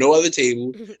waiting on no other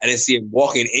table. I didn't see him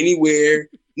walking anywhere.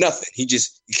 Nothing. He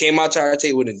came out to our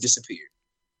table and disappeared.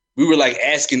 We were like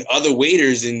asking other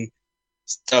waiters and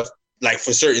stuff like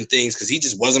for certain things because he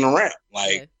just wasn't around.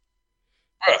 Like,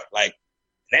 bruh, like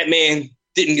that man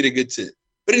didn't get a good tip.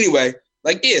 But anyway,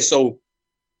 like, yeah, so,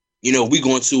 you know, we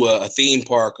going to a theme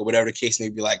park or whatever the case may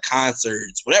be, like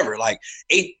concerts, whatever. Like,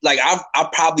 I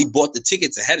probably bought the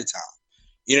tickets ahead of time.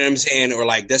 You know what I'm saying? Or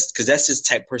like that's because that's just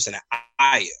the type of person that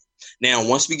I am. Now,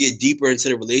 once we get deeper into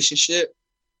the relationship,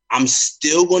 I'm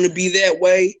still going to be that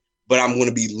way, but I'm going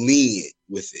to be lenient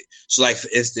with it. So, like, for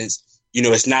instance, you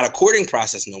know, it's not a courting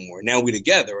process no more. Now we're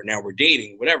together or now we're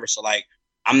dating, whatever. So, like,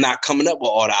 I'm not coming up with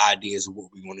all the ideas of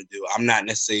what we want to do. I'm not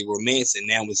necessarily romancing.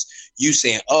 Now it's you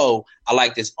saying, oh, I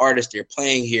like this artist. They're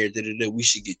playing here. We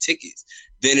should get tickets.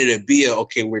 Then it'll be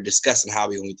okay, we're discussing how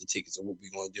we're going to get the tickets and what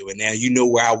we're going to do. And now you know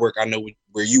where I work. I know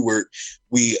where you work.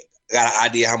 We got an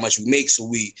idea how much we make. So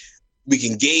we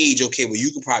can gauge, okay, well,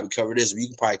 you can probably cover this or you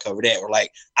can probably cover that. Or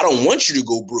like, I don't want you to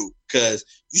go broke because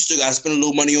you still got to spend a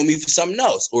little money on me for something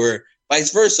else or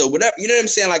vice versa, whatever. You know what I'm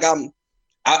saying? Like,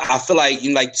 I feel like, you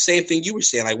know, like the same thing you were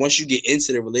saying, like once you get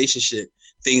into the relationship,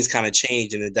 things kind of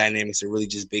change and the dynamics are really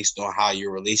just based on how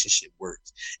your relationship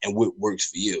works and what works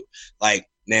for you. Like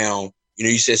now, you know,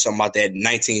 you said something about that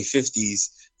 1950s,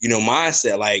 you know,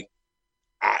 mindset. Like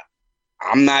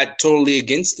I'm not totally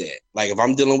against that. Like if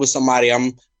I'm dealing with somebody,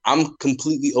 I'm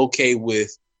completely okay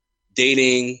with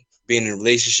dating, being in a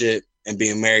relationship and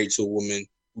being married to a woman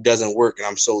who doesn't work and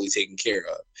I'm solely taken care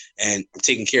of. And I'm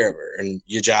taking care of her. And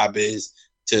your job is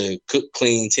to cook,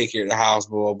 clean, take care of the house,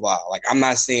 blah, blah, blah. Like, I'm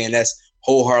not saying that's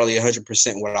wholeheartedly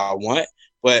 100% what I want,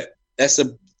 but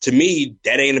to me,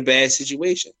 that ain't a bad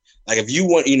situation. Like, if you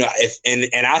want, you know,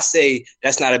 and I say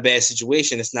that's not a bad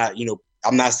situation. It's not, you know,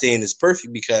 I'm not saying it's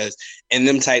perfect because in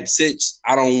them type sits,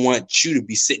 I don't want you to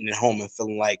be sitting at home and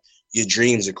feeling like your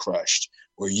dreams are crushed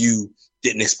or you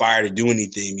didn't aspire to do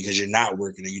anything because you're not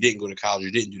working or you didn't go to college,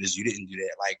 you didn't do this, you didn't do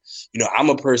that. Like, you know,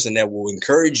 I'm a person that will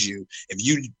encourage you. If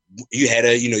you had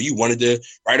you know, you wanted to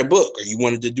write a book or you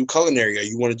wanted to do culinary or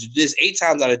you wanted to do this 8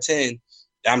 times out of 10,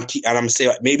 I'm going to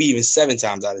say maybe even 7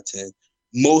 times out of 10,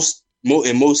 in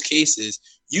most cases,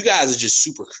 you guys are just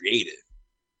super creative.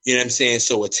 You know what I'm saying?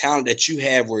 So a talent that you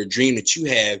have or a dream that you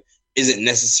have isn't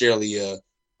necessarily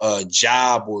a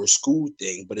job or a school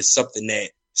thing, but it's something that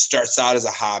starts out as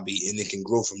a hobby and it can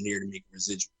grow from there to make a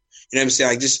residual. You know what I'm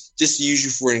saying? Like just to use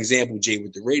you for an example, Jay,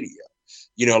 with the radio,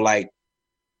 you know, like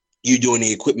you doing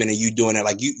the equipment and you doing it,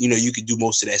 like you know, you could do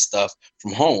most of that stuff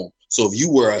from home. So if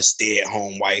you were a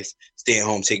stay-at-home wife, staying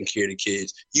home, taking care of the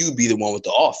kids, you would be the one with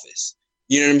the office.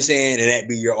 You know what I'm saying? And that'd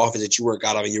be your office that you work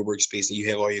out of in your workspace and you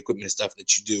have all your equipment and stuff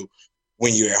that you do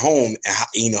when you're at home and how,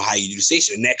 you know, how you do the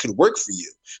station. And that could work for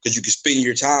you because you could spend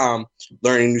your time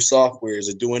learning new softwares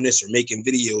or doing this or making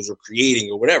videos or creating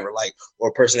or whatever, like, or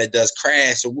a person that does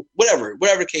crafts or whatever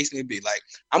the case may be. Like,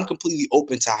 I'm completely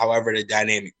open to however the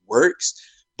dynamic works,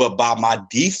 but by my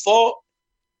default,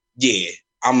 yeah,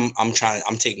 I'm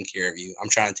taking care of you. I'm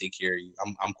trying to take care of you.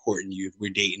 I'm courting you. If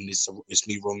we're dating, it's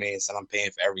me romance and I'm paying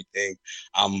for everything.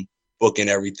 I'm booking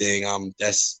everything.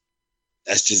 That's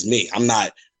just me.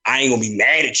 I ain't gonna be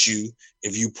mad at you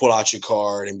if you pull out your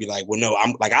card and be like, well, no,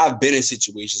 I've been in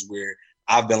situations where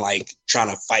I've been like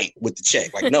trying to fight with the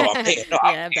check. Like, no, I'm paying. No,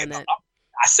 yeah, I've done that.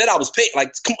 I said I was paying.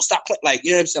 Like, come on, stop playing. Like, you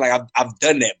know what I'm saying? Like, I've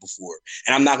done that before,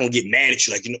 and I'm not gonna get mad at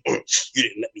you. Like, you know, you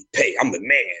didn't let me pay. I'm the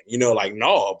man. You know, like,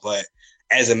 no. But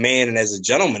as a man and as a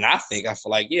gentleman, I feel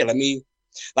like, yeah, let me.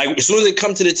 Like, as soon as they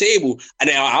come to the table, and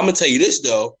now I'm gonna tell you this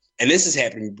though, and this has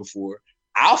happened to me before.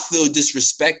 I'll feel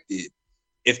disrespected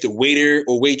if the waiter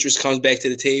or waitress comes back to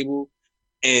the table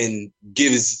and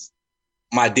gives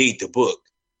my date the book,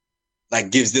 like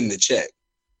gives them the check.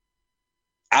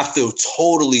 I feel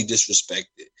totally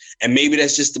disrespected. And maybe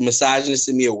that's just the misogynist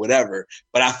in me or whatever.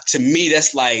 But to me,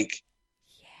 that's like,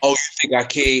 oh, you think I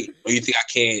can't? Or you think I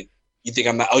can't? You think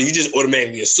I'm not? Oh, you just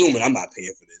automatically assuming I'm not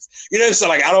paying for this. You know what I'm saying?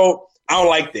 Like, I don't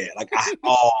like that. Like, that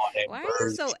why are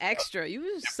you so extra? You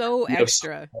were so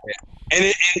extra.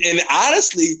 And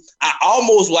honestly, I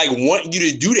almost like want you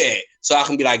to do that so I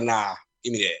can be like, nah,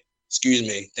 give me that. Excuse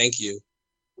me, thank you.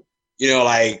 You know,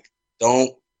 like,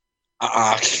 don't.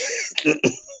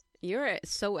 You're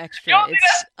so extra.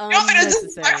 It's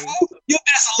unnecessary.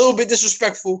 That's a little bit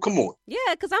disrespectful. Come on. Yeah,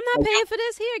 because I'm not paying for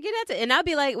this. Here, get that. And I'll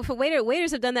be like, for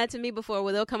waiters have done that to me before,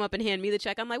 where they'll come up and hand me the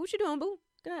check. I'm like, what you doing, boo?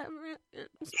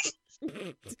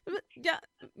 Yeah,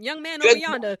 young man over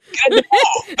yonder.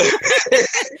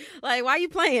 Like, why are you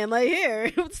playing? Like,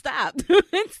 here, stop.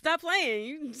 Stop playing.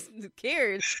 You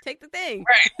scared. Take the thing.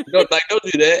 Right. Don't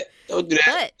do that. Don't do that.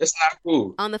 But that's not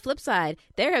cool. On the flip side,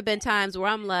 there have been times where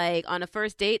I'm like, on a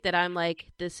first date that I'm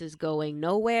like, this is going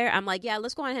nowhere. I'm like, yeah,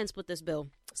 let's go ahead and split this bill.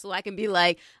 So I can be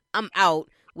like, I'm out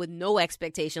with no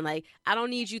expectation. Like, I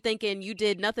don't need you thinking you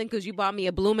did nothing because you bought me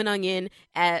a bloomin' onion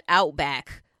at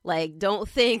Outback. Like, don't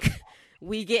think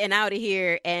we getting out of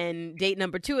here and date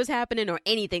number 2 is happening or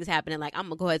anything's happening. Like, I'm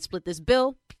going to go ahead and split this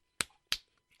bill.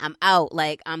 I'm out.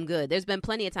 Like, I'm good. There's been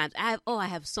plenty of times. I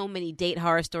have so many date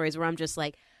horror stories where I'm just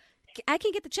like, I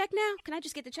can get the check now? Can I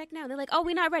just get the check now? And they're like, oh,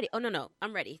 we're not ready. Oh, no,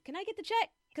 I'm ready. Can I get the check?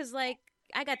 Because, like,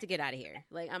 I got to get out of here.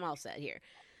 Like, I'm all set here.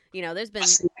 You know, there's been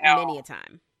many a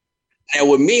time. Now,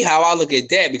 with me, how I look at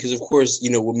that, because, of course, you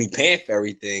know, with me paying for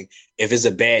everything, if it's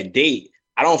a bad date,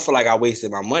 I don't feel like I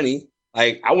wasted my money.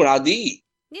 Like, I went out to eat.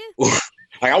 Yeah.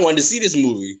 Like, I wanted to see this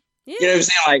movie. Yeah. You know what I'm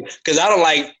saying? Like, because I don't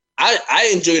like,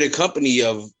 I enjoy the company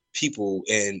of people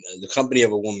and the company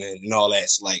of a woman and all that.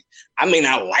 So, like, I may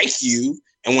not like you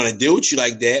and want to deal with you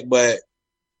like that, but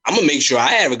I'm going to make sure I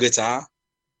have a good time.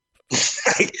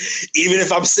 Like, even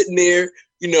if I'm sitting there,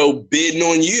 you know, bidding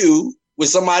on you with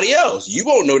somebody else, you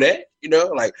won't know that, you know,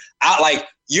 like,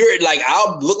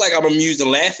 I'll look like I'm amused and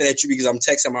laughing at you because I'm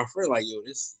texting my friend like, yo,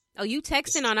 this. Oh, you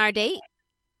texting on our date?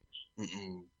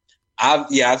 Mm-mm. I've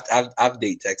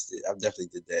date texted. I've definitely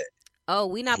did that. Oh,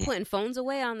 we not putting phones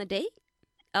away on the date?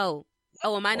 Oh,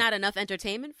 am I not enough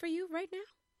entertainment for you right now?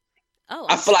 Oh,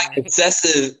 I feel like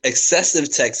excessive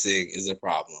texting is a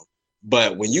problem.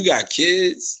 But when you got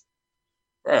kids,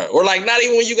 bro, or like not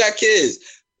even when you got kids,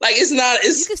 like you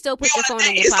can still put your phone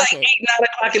in your pocket. It's like 8, 9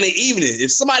 o'clock in the evening.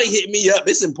 If somebody hit me up,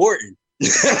 it's important.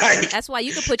 Like, that's why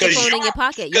you can put your phone in your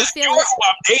pocket. You'll feel it.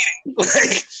 I'm dating.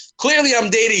 Like, clearly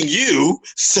I'm dating you.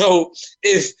 So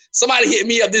if somebody hit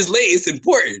me up this late, it's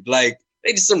important. Like,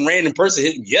 they just some random person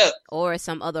hitting me up. Or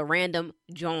some other random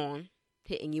John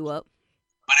hitting you up.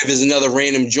 But if it's another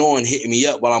random John hitting me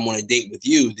up while I'm on a date with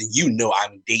you, then you know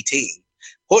I'm dating.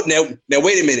 Now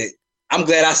wait a minute. I'm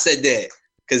glad I said that.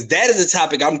 Because that is a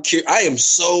topic I am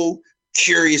so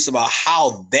curious about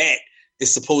how that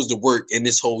is supposed to work in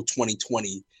this whole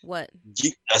 2020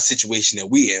 situation that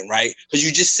we in, right? Because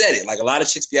you just said it. Like, a lot of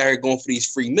chicks be out here going for these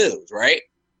free meals, right?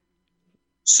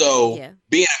 So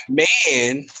being a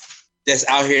man that's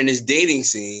out here in this dating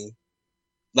scene,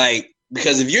 like,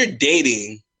 because if you're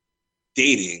dating,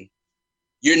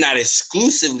 you're not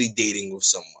exclusively dating with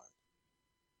someone.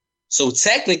 So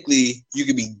technically, you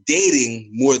could be dating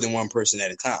more than one person at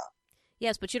a time.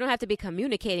 Yes, but you don't have to be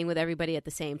communicating with everybody at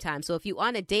the same time. So if you're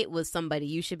on a date with somebody,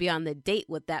 you should be on the date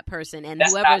with that person. And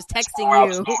whoever is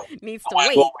texting you needs to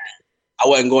wait. I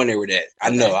wasn't going there with that. I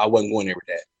know I wasn't going there with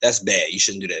that. That's bad. You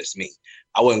shouldn't do that. It's me.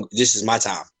 This is my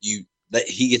time. He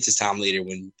gets his time later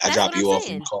when I drop you off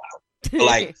and call. But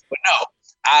no,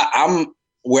 I'm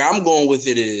where I'm going with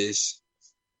it is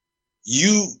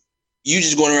you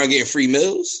just going around getting free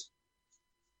meals.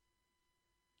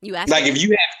 You ask like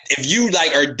if you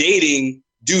like are dating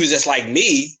dudes that's like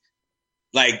me,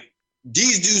 like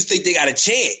these dudes think they got a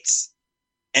chance,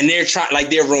 and they're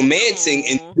they're romancing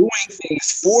and doing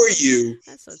things for you,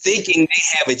 thinking they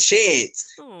have a chance.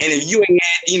 And if you ain't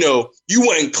had, you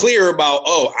weren't clear about,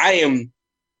 I am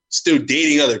still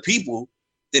dating other people,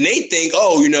 then they think, they're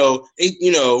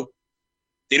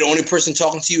the only person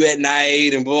talking to you at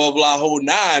night and blah, blah, blah, whole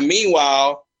nine.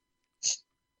 Meanwhile,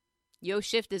 your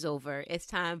shift is over. It's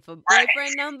time for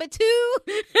boyfriend number 2.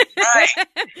 Right.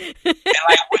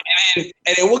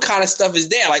 and then what kind of stuff is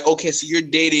that? Like, okay, so you're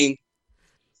dating,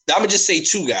 I'm going to just say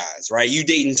 2 guys, right? You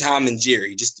dating Tom and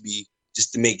Jerry just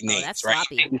to make names, that's right?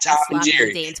 Sloppy. Tom and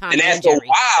Jerry. And after a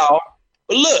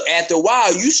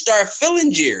while, you start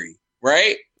feeling Jerry,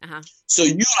 right? Uh-huh. So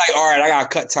you like, all right, I got to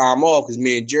cut Tom off because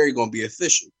me and Jerry going to be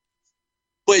official.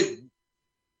 But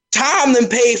Tom then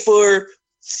paid for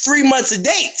 3 months of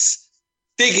dates,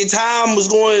 thinking Tom was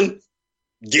going to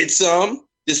get some.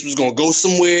 This was going to go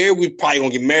somewhere. We probably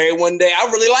going to get married one day. I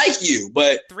really like you,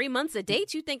 but 3 months of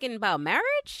dates? You thinking about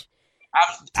marriage?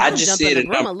 I just said the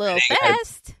room a little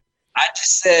fast. I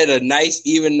just said a nice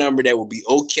even number that would be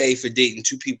okay for dating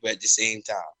 2 people at the same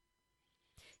time.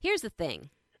 Here's the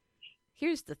thing.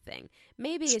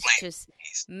 Maybe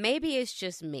it's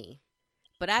just me,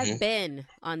 but I've been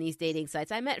on these dating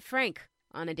sites. I met Frank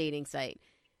on a dating site.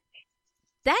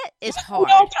 That is hard.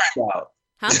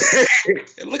 Huh?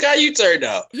 Look how you turned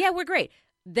out. Yeah, we're great.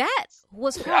 That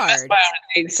was hard. I met on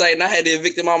a dating site and I had to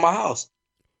evict him out of my house.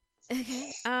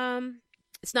 Okay.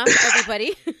 It's not for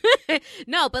everybody.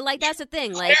 No, but like that's the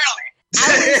thing. Like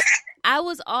I I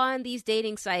was on these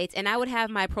dating sites and I would have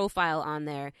my profile on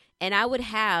there, and I would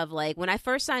have, like, when I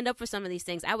first signed up for some of these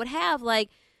things, I would have like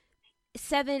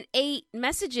 7-8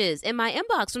 messages in my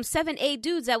inbox from 7-8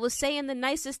 dudes that was saying the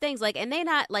nicest things. Like, and they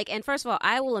not like, and first of all,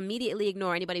 I will immediately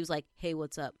ignore anybody who's like, hey,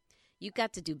 what's up? You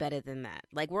got to do better than that.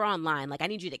 Like, we're online. Like, I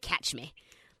need you to catch me.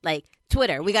 Like,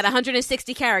 Twitter, we got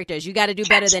 160 characters. You got to do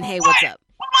better than, hey, what's up?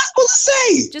 What am I supposed to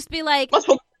say? Just be like,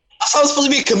 I was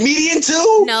supposed to be a comedian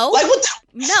too? No. Like, what the?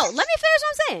 No, let me finish what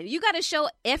I'm saying. You got to show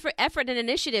effort and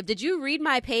initiative. Did you read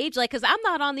my page? Like, because I'm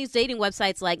not on these dating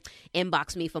websites like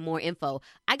inbox me for more info.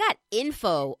 I got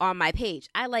info on my page.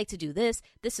 I like to do this.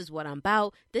 This is what I'm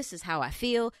about. This is how I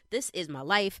feel. This is my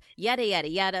life. Yada, yada,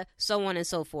 yada, so on and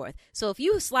so forth. So if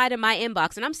you slide in my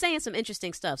inbox, and I'm saying some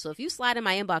interesting stuff. So if you slide in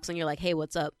my inbox and you're like, hey,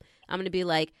 what's up? I'm going to be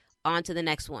like, on to the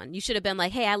next one. You should have been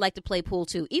like, hey, I like to play pool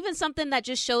too. Even something that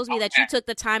just shows me that you took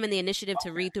the time and the initiative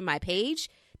to read through my page.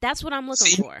 That's what I'm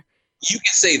looking for. You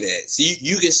can say that. See,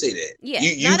 you can say that. Yeah,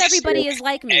 you not everybody is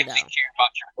like me, though. Care about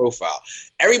your profile.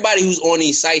 Everybody who's on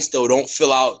these sites, though, don't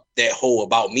fill out that whole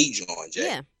about me, John.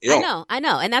 Jay. Yeah, I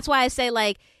know. And that's why I say,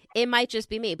 like, it might just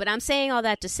be me. But I'm saying all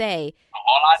that to say,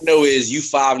 all I know is you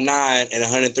 5'9" and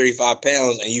 135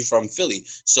 pounds, and you from Philly.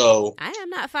 So I am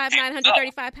not 5'9",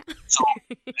 135 pounds. So,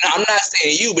 I'm not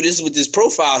saying you, but this is what this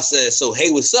profile says. So,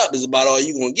 hey, what's up is about all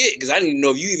you gonna get, because I didn't even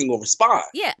know if you even gonna respond.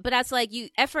 Yeah, but that's like,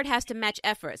 effort has to match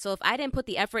effort. So if I didn't put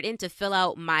the effort in to fill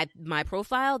out my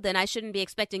profile, then I shouldn't be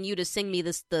expecting you to sing me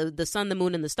the sun, the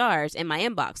moon, and the stars in my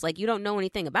inbox. Like, you don't know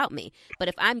anything about me. But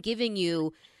if I'm giving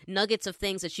you nuggets of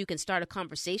things that you can start a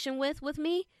conversation with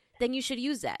me, then you should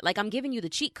use that. Like, I'm giving you the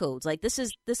cheat codes. Like, this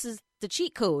is the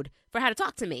cheat code for how to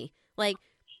talk to me. Like,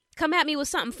 come at me with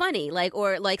something funny, like,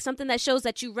 or like something that shows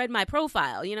that you read my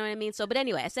profile. You know what I mean? So, but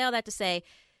anyway, I say all that to say,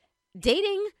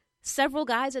 dating several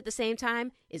guys at the same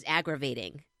time is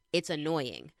aggravating. It's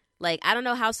annoying. Like, I don't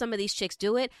know how some of these chicks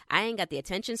do it. I ain't got the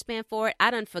attention span for it. I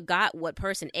done forgot what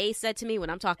person A said to me when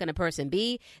I'm talking to person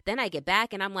B. Then I get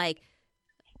back and I'm like,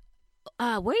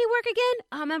 where do you work again?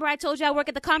 Oh, remember I told you I work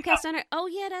at the Comcast Center? Oh,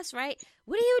 yeah, that's right.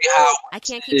 What do you do? I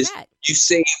can't keep track. You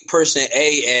save person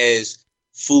A as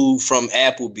food from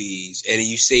Applebee's, and then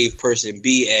you save person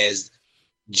B as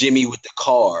Jimmy with the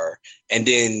car, and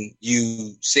then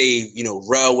you save,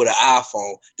 Rel with an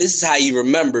iPhone. This is how you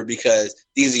remember, because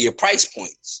these are your price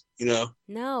points,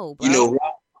 No, bro.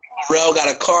 Rel got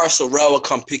a car, so Rel will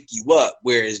come pick you up,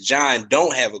 whereas John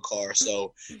don't have a car,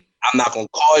 so I'm not gonna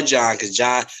call John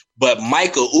but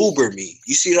Michael Uber me.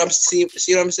 You see what I'm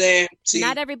saying? See?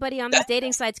 Not everybody on these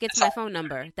dating sites gets my phone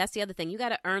number. That's the other thing. You got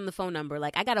to earn the phone number.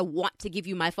 Like, I got to want to give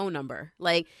you my phone number.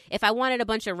 Like, if I wanted a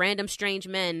bunch of random strange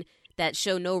men that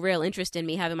show no real interest in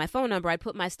me having my phone number, I'd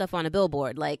put my stuff on a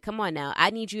billboard. Like, come on now. I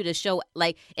need you to show,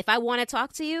 like, if I want to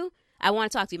talk to you, I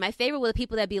want to talk to you. My favorite were the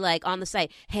people that be like on the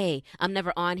site, hey, I'm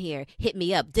never on here. Hit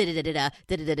me up. Da-da-da-da-da,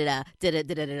 da-da-da-da-da,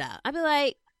 da-da-da-da-da. I'd be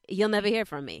like, you'll never hear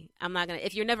from me. I'm not going to.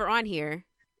 If you're never on here,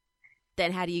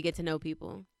 then how do you get to know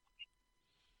people?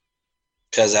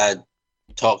 Because I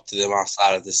talk to them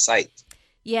outside of the site.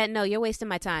 Yeah, no, you're wasting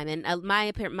my time. And my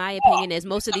opinion is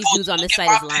most of these dudes on this site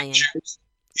is lying.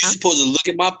 You're supposed to look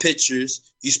at my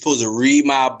pictures. You're supposed to read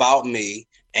my about me.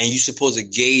 And you're supposed to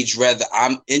gauge whether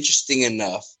I'm interesting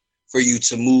enough for you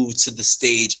to move to the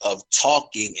stage of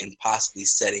talking and possibly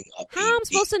setting up. How I'm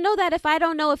supposed to know that if I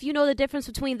don't know if you know the difference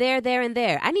between there, and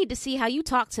there? I need to see how you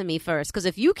talk to me first, because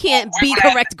if you can't be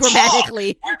correct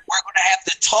grammatically, we're going to have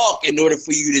to talk in order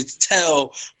for you to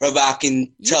tell whether I can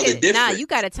tell the difference. Nah, you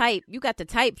got to type. You got to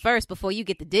type first before you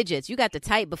get the digits. You got to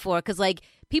type before, because like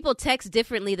people text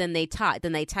differently than they type.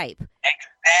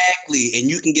 Exactly, and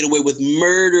you can get away with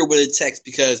murder with a text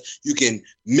because you can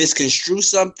misconstrue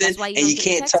something, and you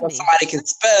can't tell if somebody can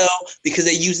spell because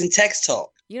they're using text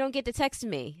talk. You don't get to text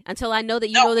me until I know that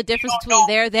you know the difference between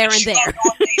there, and there.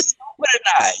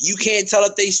 You can't tell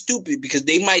if they stupid because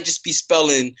they might just be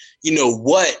spelling,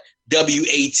 what,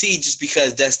 W-A-T, just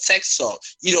because that's text talk.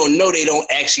 You don't know they don't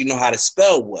actually know how to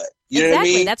spell what. You know what I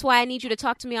mean? That's why I need you to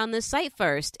talk to me on this site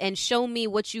first and show me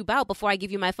what you about before I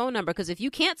give you my phone number. Because if you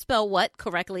can't spell what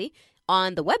correctly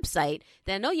on the website,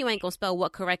 then I know you ain't going to spell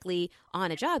what correctly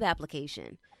on a job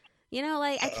application.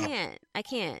 Like, I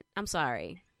can't. I'm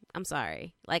sorry.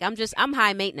 Like, I'm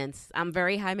high maintenance. I'm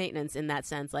very high maintenance in that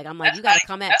sense. Like, I'm like, you got to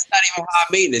come at. That's not even high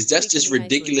maintenance. That's just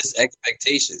ridiculous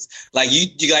expectations. Like, you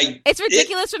like. It's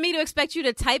ridiculous for me to expect you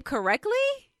to type correctly?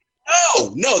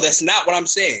 No, that's not what I'm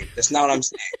saying.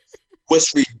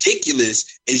 What's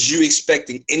ridiculous is you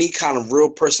expecting any kind of real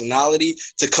personality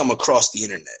to come across the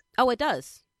internet. Oh, it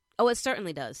does. Oh, it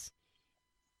certainly does.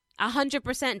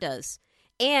 100% does.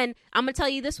 And I'm going to tell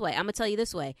you this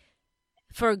way.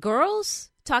 For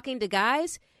girls talking to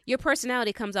guys, your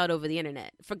personality comes out over the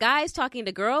internet. For guys talking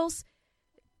to girls,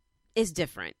 it's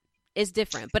different. It's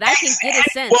different. But I can get a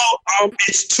sense. Well,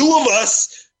 it's two of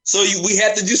us. So we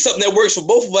have to do something that works for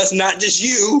both of us, not just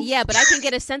you. Yeah, but I can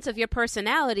get a sense of your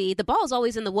personality. The ball's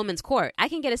always in the woman's court. I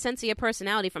can get a sense of your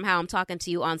personality from how I'm talking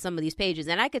to you on some of these pages.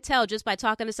 And I could tell just by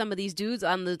talking to some of these dudes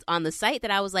on the site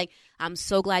that I was like, I'm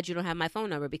so glad you don't have my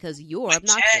phone number because you're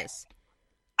obnoxious.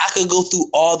 I could go through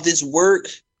all this work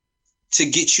to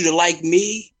get you to like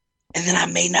me, and then I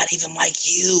may not even like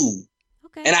you.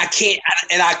 Okay. And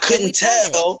I couldn't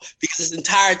tell because this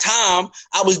entire time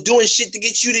I was doing shit to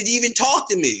get you to even talk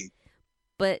to me.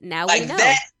 But now like we know.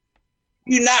 That,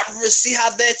 you not see how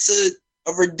that's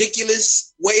a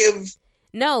ridiculous way of.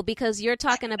 No, because you're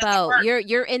talking about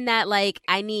you're in that like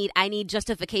I need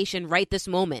justification right this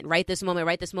moment.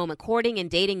 Courting and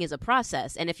dating is a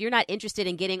process, and if you're not interested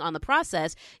in getting on the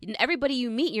process, everybody you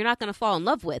meet you're not going to fall in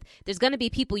love with. There's going to be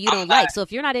people you don't like. So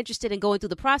if you're not interested in going through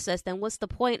the process, then what's the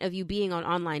point of you being on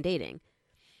online dating?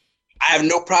 I have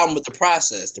no problem with the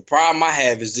process. The problem I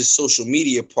have is this social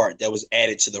media part that was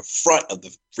added to the front of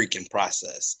the freaking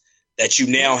process. That you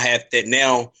now have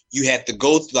you have to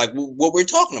go through like what we're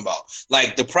talking about.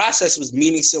 Like the process was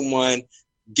meeting someone,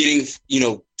 getting,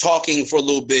 talking for a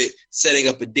little bit, setting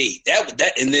up a date.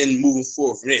 That and then moving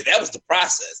forward from there. That was the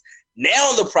process.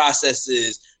 Now the process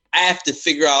is I have to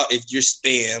figure out if you're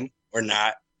spam or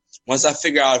not. Once I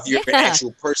figure out if you're an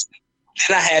actual person,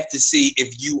 then I have to see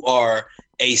if you are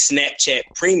a Snapchat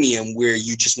premium where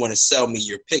you just want to sell me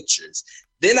your pictures.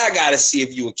 Then I got to see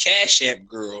if you a Cash App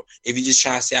girl, if you just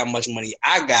trying to see how much money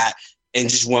I got and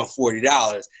just want $40.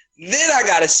 Then I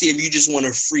got to see if you just want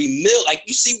a free meal. Like,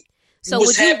 you see so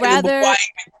what's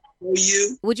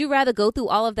would you rather go through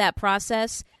all of that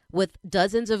process with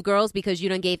dozens of girls because you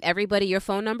done gave everybody your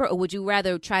phone number, or would you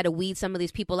rather try to weed some of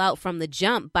these people out from the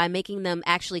jump by making them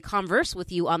actually converse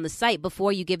with you on the site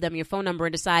before you give them your phone number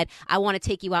and decide, I want to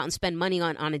take you out and spend money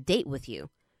on a date with you?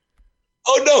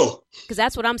 Oh, no. Because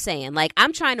that's what I'm saying. Like,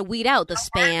 I'm trying to weed out the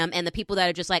spam and the people that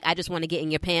are just like, I just want to get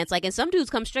in your pants. Like, and some dudes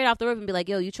come straight off the rip and be like,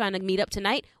 yo, you trying to meet up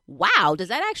tonight? Wow, does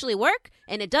that actually work?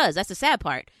 And it does. That's the sad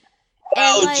part.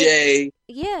 Well, like, Jay,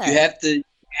 yeah. You have to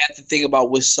think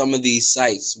about what some of these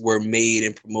sites were made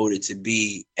and promoted to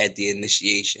be at the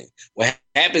initiation. What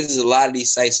happens is a lot of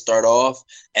these sites start off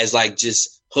as like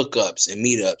just hookups and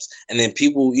meetups. And then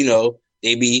people,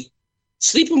 they be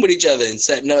sleeping with each other and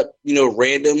setting up,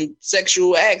 random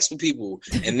sexual acts for people.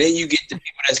 And then you get the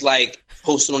people that's like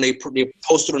posted on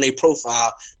their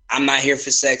profile, I'm not here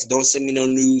for sex, don't send me no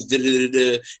news, and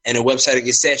the website will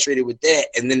get saturated with that.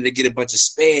 And then they get a bunch of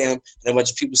spam and a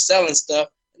bunch of people selling stuff.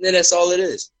 And then that's all it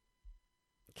is.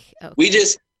 Okay. We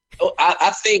just,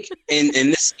 I think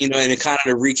in this, in kind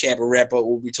of the recap and wrap up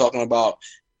what we're talking about,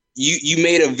 you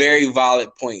made a very valid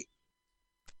point.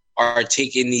 Are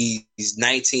taking these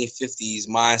 1950s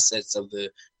mindsets of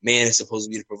the man is supposed to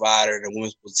be the provider and the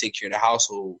woman's supposed to take care of the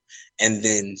household, and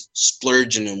then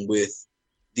splurging them with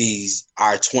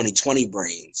our 2020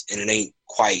 brains, and it ain't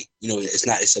quite,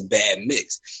 it's a bad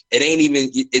mix. It ain't even,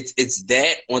 it's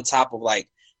that on top of like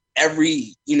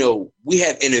we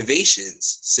have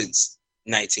innovations since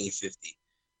 1950.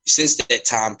 Since that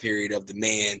time period of the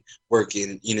man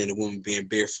working, the woman being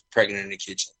barefoot, pregnant in the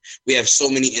kitchen. We have so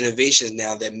many innovations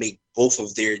now that make both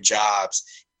of their jobs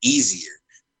easier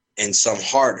and some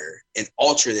harder, and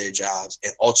alter their jobs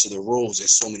and alter the roles in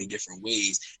so many different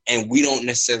ways. And we don't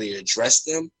necessarily address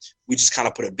them. We just kind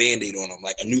of put a Band-Aid on them.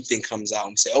 Like a new thing comes out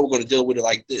and say, oh, we're going to deal with it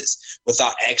like this,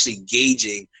 without actually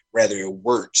gauging whether it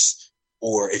works.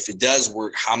 Or if it does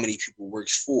work, how many people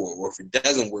works for? Or if it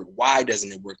doesn't work, why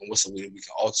doesn't it work? And what's the way that we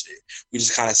can alter it? We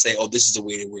just kind of say, oh, this is the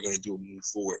way that we're going to do it moving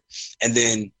forward. And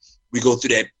then we go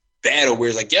through that battle where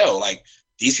it's like, yo, like,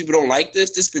 these people don't like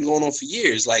this. This has been going on for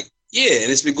years. Like, yeah,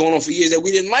 and it's been going on for years that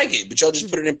we didn't like it. But y'all just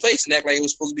put it in place and act like it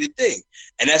was supposed to be the thing.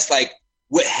 And that's like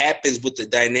what happens with the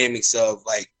dynamics of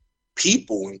like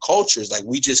people and cultures. Like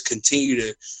we just continue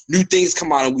to, new things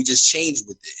come out and we just change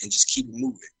with it and just keep it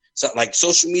moving. So like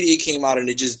social media came out and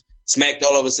it just smacked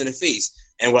all of us in the face.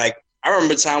 And like, I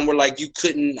remember a time where like you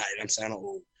couldn't, I'm saying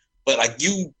old, but like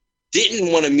you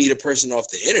didn't want to meet a person off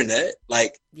the internet.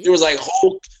 Like there was like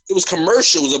there was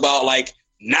commercials about like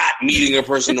not meeting a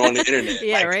person on the internet.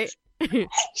 Yeah, like, right. You know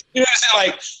what I'm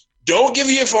saying? Like, don't give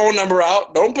your phone number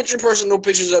out. Don't put your personal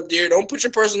pictures up there. Don't put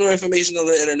your personal information on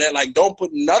the internet. Like, don't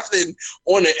put nothing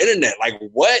on the internet. Like,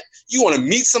 what? You want to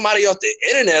meet somebody off the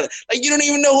internet? Like, you don't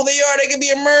even know who they are. They could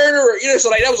be a murderer. So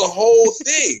like that was a whole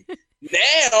thing.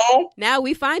 Now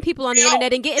we find people on the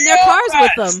internet and get in their cars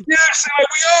with them. You know what I'm saying? Like,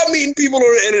 we all meeting people on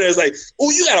the internet. It's like,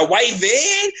 oh, you got a white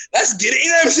van? Let's get it.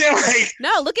 You know what I'm saying? Like,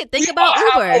 no, think about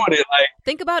Uber.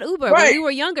 Think about Uber. Right. When we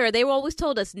were younger, they always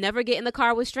told us never get in the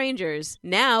car with strangers.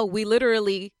 Now we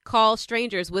literally call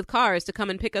strangers with cars to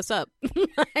come and pick us up. Right.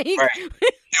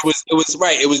 It was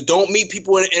right. It was don't meet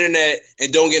people on the internet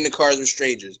and don't get in the cars with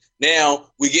strangers. Now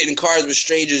we get in cars with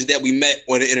strangers that we met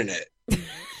on the internet.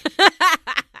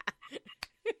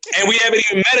 And we haven't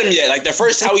even met them yet. Like, the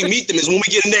first time we meet them is when we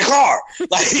get in their car.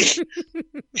 Like, you know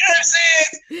what I'm saying?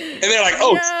 And they're like,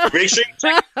 oh, no. make sure you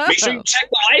check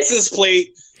the license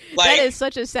plate. Like, that is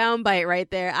such a soundbite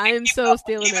right there. I am so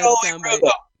stealing that soundbite.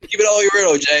 Keep it all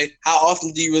real, Jay. How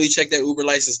often do you really check that Uber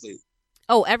license plate?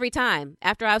 Oh, every time.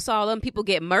 After I saw them people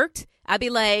get murked, I'd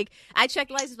be like, I checked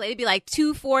the license plate. It'd be like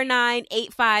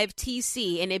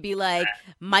 24985TC, and it'd be like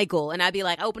Michael, and I'd be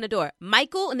like, open the door,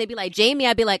 Michael, and they'd be like Jamie.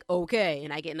 I'd be like, okay,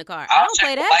 and I get in the car. I don't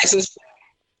play that. License plate.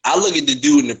 I look at the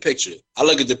dude in the picture.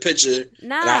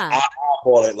 Nah. And I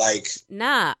eyeball it like.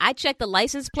 Nah, I check the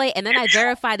license plate and then I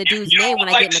verify the dude's name when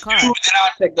I get in the car. Then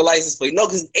I'll check the license plate. No,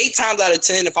 because 8 times out of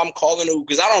 10, if I'm calling Uber,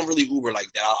 because I don't really Uber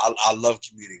like that. I love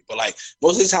commuting, but like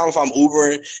most of the time, if I'm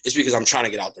Ubering, it's because I'm trying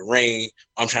to get out the rain,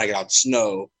 I'm trying to get out the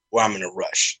snow, or I'm in a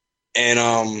rush. And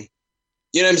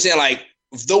you know what I'm saying? Like,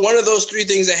 if one of those 3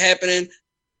 things are happening,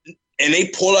 and they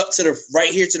pull up to the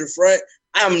right here to the front,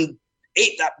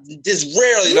 this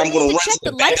rarely I'm going to run to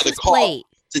the back of the car to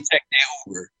check that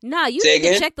Uber. Nah, you need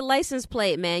to check the license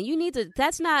plate, man. You need to.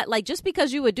 That's not like just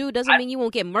because you a dude doesn't mean you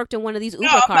won't get murked in one of these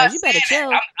Uber cars. You better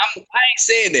chill. I ain't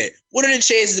saying that. What are the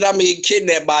chances that I'm going to get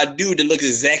kidnapped by a dude that looks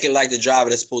exactly like the driver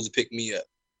that's supposed to pick me up?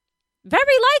 Very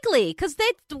likely, because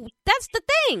that's the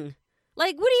thing.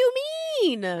 Like, what do you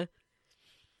mean?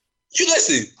 You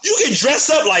listen. You can dress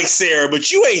up like Sarah, but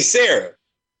you ain't Sarah.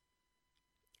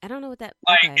 I don't know what that.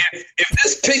 Like, okay. if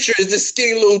this picture is this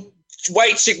skinny little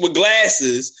white chick with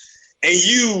glasses, and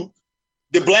you,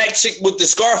 the black chick with the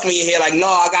scarf on your head, like, no,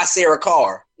 I got Sarah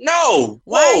Carr. No.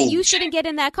 Why? Whoa. You shouldn't get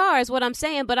in that car is what I'm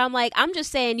saying. But I'm just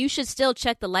saying you should still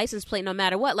check the license plate no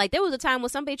matter what. Like, there was a time when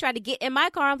somebody tried to get in my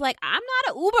car. I'm like, I'm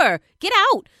not an Uber. Get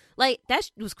out. Like,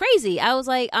 that was crazy. I was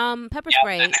like, pepper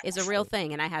spray is a real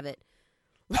thing, and I have it.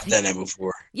 I've done that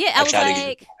before. Yeah, I was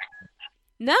like,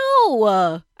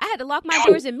 no. I had to lock my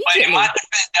doors immediately.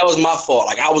 That was my fault.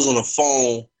 Like, I was on the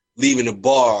phone leaving the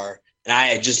bar, and I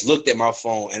had just looked at my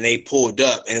phone, and they pulled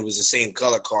up, and it was the same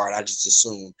color car, and I just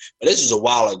assumed. But this was a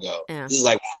while ago. Yeah. This is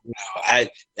like, you know,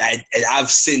 I've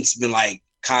since been like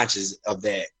conscious of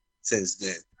that since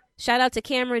then. Shout out to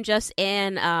Cameron, Just,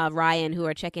 and Ryan, who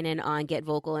are checking in on Get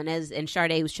Vocal, and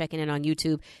Sade, who's checking in on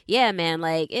YouTube. Yeah, man,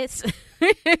 like, it's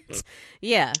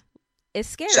yeah, it's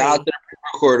scary. Shout out to the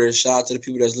recorders. Shout out to the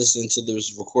people that's listening to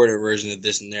this recorded version of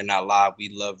this, and they're not live. We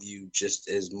love you just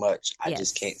as much. I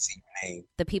just can't see your name.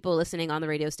 The people listening on the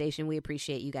radio station, we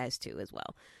appreciate you guys too as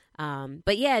well.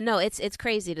 But yeah, no, it's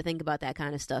crazy to think about that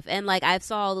kind of stuff. And like, I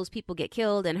saw all those people get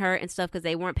killed and hurt and stuff because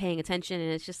they weren't paying attention.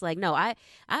 And it's just like, no, I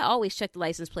always check the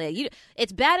license plate.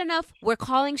 It's bad enough we're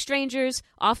calling strangers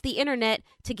off the internet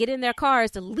to get in their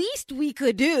cars. The least we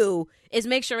could do is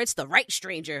make sure it's the right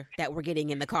stranger that we're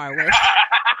getting in the car with.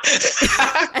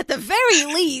 At the very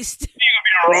least. You're going to be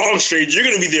the wrong stranger. You're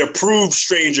going to be the approved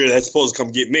stranger that's supposed to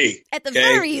come get me. At the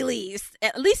very least.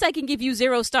 At least I can give you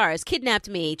 0 stars. Kidnapped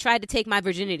me. Tried to take my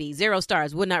virginity. 0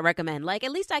 stars. Would not recommend. Like,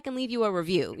 at least I can leave you a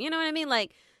review. You know what I mean?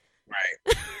 Like.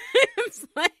 Right. It's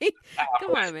like,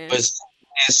 come on, man. But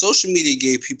social media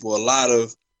gave people a lot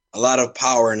of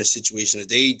power in the situation that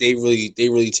they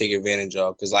really take advantage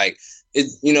of. Because, like, it,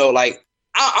 you know, like,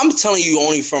 I'm telling you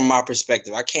only from my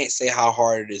perspective. I can't say how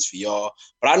hard it is for y'all,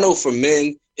 but I know for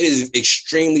men, it is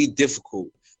extremely difficult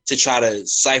to try to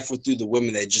cipher through the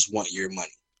women that just want your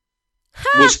money.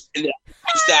 Which the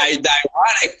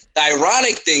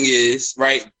ironic thing is,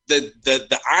 right?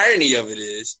 The irony of it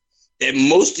is that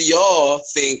most of y'all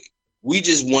think we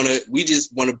just want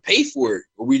to pay for it,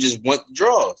 or we just want the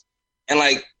draws, and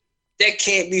like that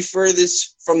can't be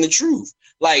furthest from the truth.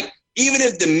 Like, even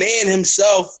if the man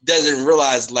himself doesn't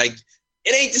realize, like,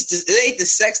 it ain't the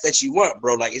sex that you want,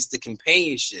 bro. Like, it's the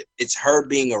companionship. It's her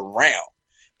being around.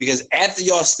 Because after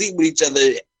y'all sleep with each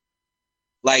other,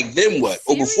 like, then what?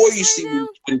 Or before you sleep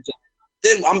with each other,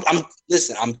 then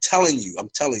I'm telling you,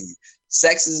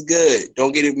 sex is good.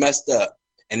 Don't get it messed up.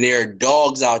 And there are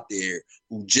dogs out there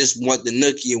who just want the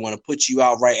nookie and want to put you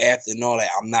out right after and all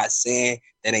that. I'm not saying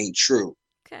that ain't true.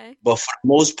 Okay. But for the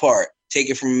most part, take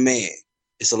it from a man.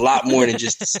 It's a lot more than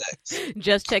just the sex.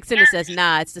 Just checks in and says,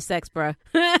 "Nah, it's the sex, bro."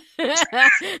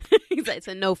 He's like, "It's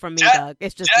a no from me, dog.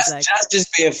 It's just the sex." Just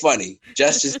being funny.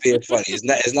 Just being funny.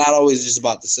 It's not always just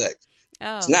about the sex.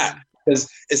 Oh, it's not.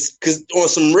 Because on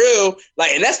some real,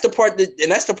 like, and that's the part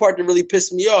that really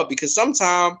pissed me off, because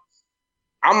sometimes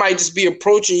I might just be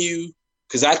approaching you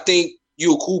because I think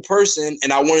you're a cool person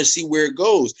and I want to see where it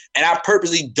goes, and I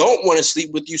purposely don't want to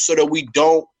sleep with you so that we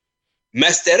don't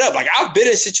mess that up. Like, I've been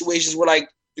in situations where, like,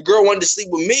 the girl wanted to sleep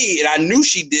with me and I knew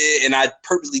she did, and I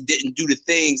purposely didn't do the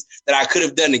things that I could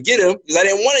have done to get him because I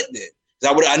didn't want it then.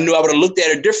 Because I knew I would have looked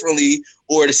at her differently,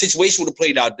 or the situation would have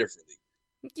played out differently.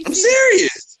 I'm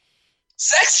serious.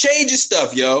 Sex changes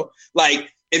stuff, yo.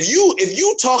 Like, if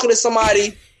you talking to somebody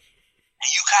and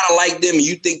you kind of like them and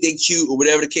you think they cute or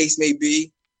whatever the case may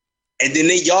be, and then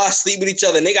y'all sleep with each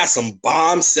other and they got some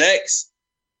bomb sex,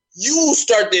 you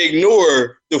start to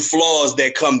ignore the flaws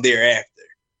that come thereafter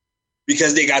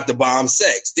because they got the bomb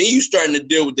sex. Then you starting to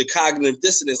deal with the cognitive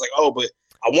dissonance, like, oh, but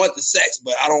I want the sex,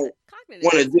 but I don't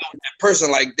want to deal with that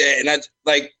person like that. And I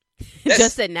like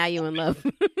just said, now you in love.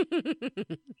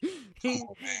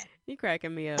 You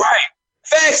cracking me up. Right.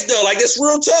 Facts though, like, that's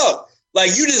real talk.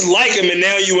 Like, you just like them and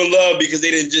now you in love because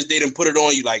they didn't put it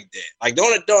on you like that. Like,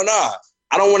 don't nah.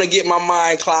 I don't want to get my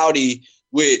mind cloudy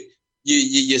with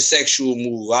your sexual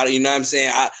move. You know what I'm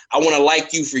saying? I want to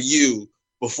like you for you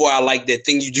before I like that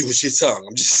thing you do with your tongue.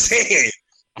 I'm just saying.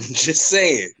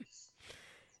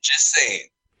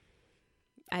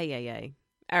 Ay.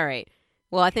 All right.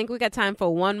 Well, I think we got time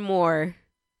for one more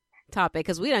topic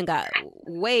because we done got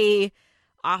way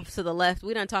off to the left.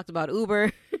 We done talked about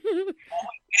Uber.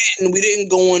 We didn't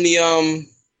go on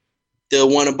the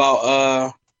one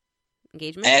about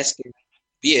engagement. Asking,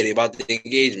 about the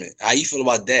engagement. How you feel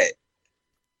about that?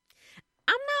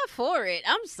 I'm not for it.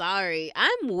 I'm sorry.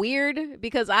 I'm weird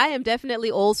because I am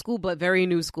definitely old school, but very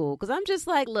new school. Because I'm just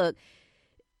like, look,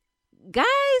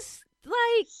 guys,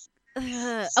 like,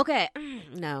 okay,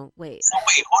 no, wait. So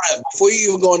wait, hold up. Before you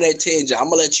even go on that tangent, I'm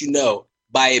gonna let you know,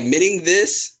 by admitting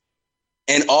this,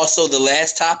 and also the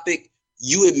last topic,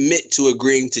 you admit to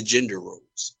agreeing to gender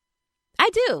roles. I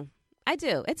do.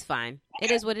 It's fine.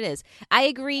 It is what it is. I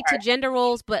agree to gender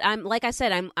roles, but I'm, like I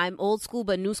said, I'm old school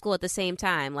but new school at the same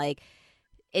time. Like,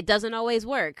 it doesn't always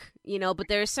work, you know, but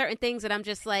there are certain things that I'm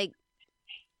just like,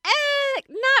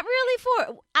 not really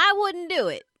for. I wouldn't do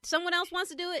it. Someone else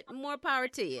wants to do it, more power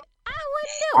to you. I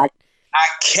wouldn't do it. I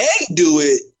can do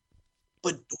it,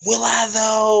 but will I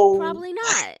though? Probably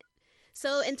not.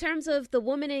 So in terms of the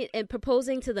woman and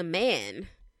proposing to the man,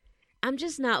 I'm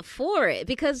just not for it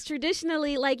because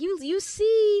traditionally, like, you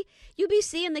be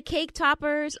seeing the cake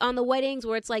toppers on the weddings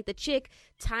where it's like the chick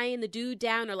tying the dude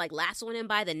down or like lassoing him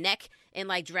by the neck and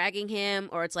like dragging him,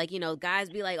 or it's like, you know, guys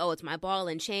be like, oh, it's my ball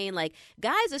and chain. Like,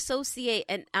 guys associate,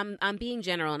 and I'm being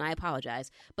general and I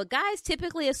apologize, but guys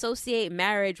typically associate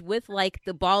marriage with like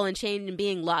the ball and chain and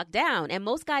being locked down, and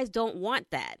most guys don't want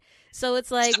that. So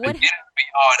it's like, what?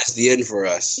 It's the end for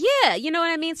us. Yeah, you know what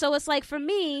I mean? So it's like, for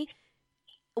me,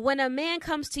 when a man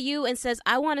comes to you and says,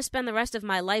 I want to spend the rest of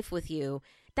my life with you,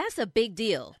 that's a big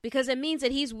deal because it means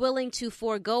that he's willing to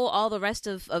forego all the rest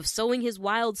of sowing his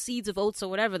wild seeds of oats or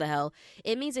whatever the hell.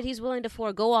 It means that he's willing to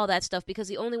forego all that stuff because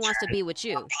he only wants to be with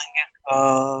you.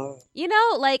 You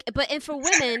know, like, and for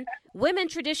women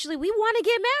traditionally, we want to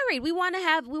get married. We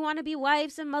want to be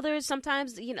wives and mothers.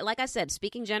 Sometimes, you know, like I said,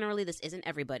 speaking generally, this isn't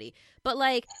everybody, but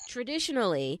like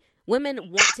traditionally,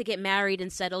 women want to get married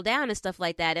and settle down and stuff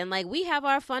like that. And like, we have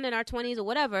our fun in our 20s or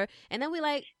whatever. And then we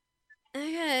like,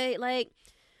 okay, like,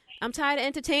 I'm tired of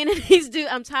entertaining these dudes.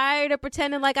 I'm tired of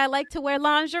pretending like I like to wear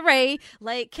lingerie.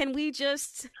 Like, can we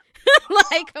just,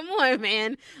 like, come on,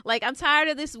 man. Like, I'm tired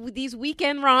of these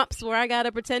weekend romps where I got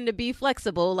to pretend to be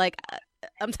flexible. Like,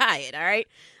 I'm tired, all right?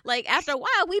 Like, after a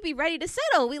while, we be ready to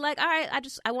settle. We like, all right,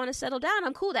 I want to settle down.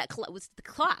 I'm cool. That was the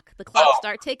clock. The clock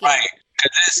start ticking. Right.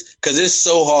 Because it's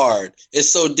so hard.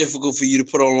 It's so difficult for you to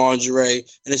put on lingerie.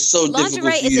 And it's so difficult for you.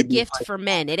 Lingerie is a gift for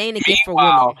men. It ain't a gift for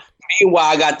women. Meanwhile,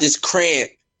 I got this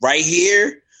cramp right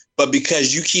here, but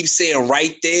because you keep saying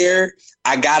right there,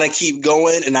 I gotta keep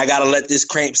going and I gotta let this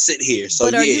cramp sit here. So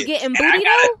but are you getting booty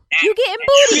though? You getting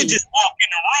booty? You can just walk in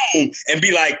the room and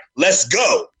be like, "Let's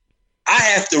go." I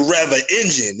have to rev an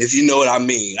engine, if you know what I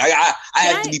mean. I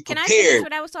have to be prepared.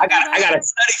 I gotta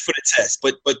study for the test,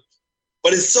 but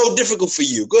it's so difficult for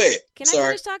you. Go ahead. Can I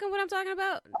finish talking what I'm talking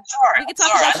about? I'm sorry. We can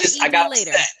talk about it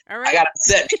later. All right. I got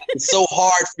upset. It's so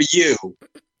hard for you.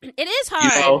 It is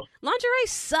hard. You know? Lingerie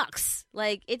sucks.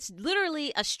 Like, it's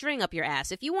literally a string up your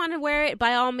ass. If you want to wear it,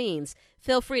 by all means,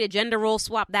 feel free to gender role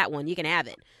swap that one. You can have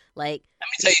it. Like, let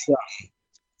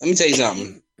me tell you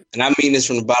something. And I mean this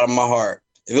from the bottom of my heart.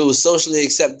 If it was socially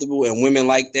acceptable and women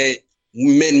like that,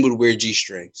 men would wear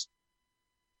G-strings.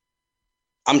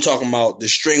 I'm talking about the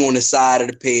string on the side of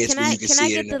the pants where you can see it.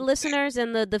 Can I get the listeners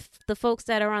and the folks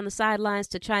that are on the sidelines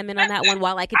to chime in on that one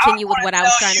while I continue with what I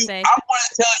was trying to say? I'm going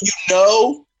to tell you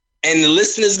no, and the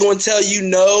listeners going to tell you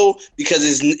no because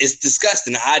it's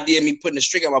disgusting. The idea of me putting a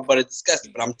string on my butt is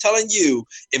disgusting. But I'm telling you,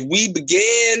 if we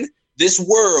began this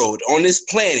world on this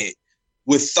planet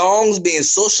with thongs being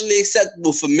socially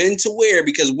acceptable for men to wear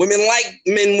because women like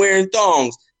men wearing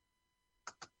thongs,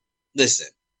 listen.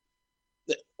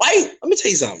 Why? Let me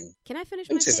tell you something. Can I finish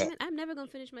my statement? I'm never going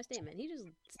to finish my statement. He just...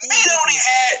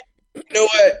 You know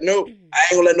what? No, I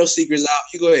ain't going to let no secrets out.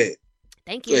 You go ahead.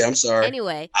 Thank you. Go ahead, I'm sorry.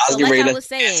 Anyway, I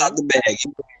was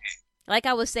like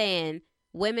I was saying,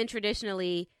 women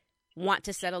traditionally want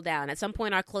to settle down. At some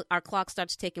point, our clock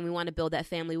starts ticking. We want to build that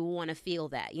family. We want to feel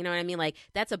that. You know what I mean? Like,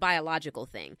 that's a biological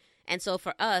thing. And so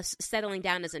for us, settling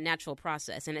down is a natural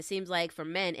process. And it seems like for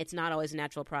men, it's not always a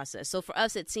natural process. So for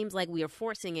us, it seems like we are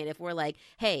forcing it if we're like,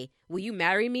 hey, will you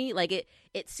marry me? Like,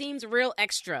 it seems real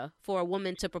extra for a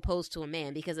woman to propose to a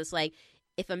man because it's like,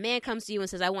 if a man comes to you and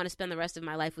says, I want to spend the rest of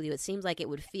my life with you, it seems like it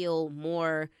would feel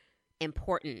more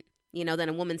important, you know, than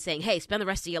a woman saying, hey, spend the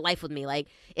rest of your life with me. Like,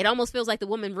 it almost feels like the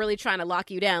woman really trying to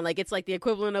lock you down. Like, it's like the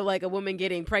equivalent of like a woman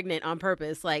getting pregnant on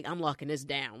purpose. Like, I'm locking this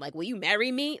down. Like, will you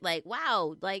marry me? Like,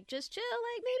 wow, like, just chill.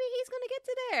 Like, maybe he's going to get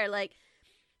to there. Like,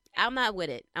 I'm not with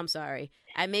it. I'm sorry.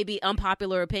 I may be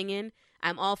unpopular opinion.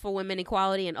 I'm all for women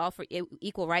equality and all for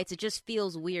equal rights. It just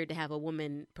feels weird to have a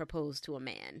woman propose to a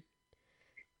man.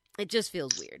 It just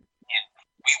feels weird.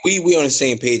 We on the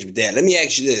same page with that. Let me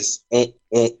ask you this,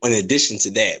 in addition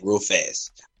to that, real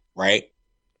fast, right?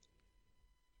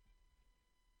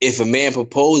 If a man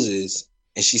proposes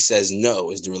and she says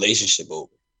no, is the relationship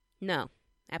over? No,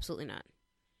 absolutely not.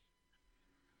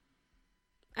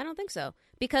 I don't think so.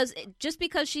 Because just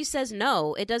because she says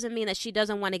no, it doesn't mean that she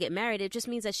doesn't want to get married. It just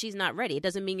means that she's not ready. It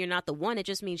doesn't mean you're not the one. It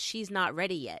just means she's not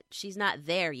ready yet. She's not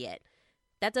there yet.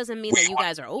 That doesn't mean that you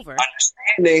guys are over.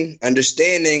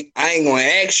 Understanding, I ain't going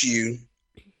to ask you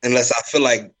unless I feel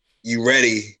like you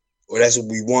ready or that's what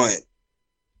we want.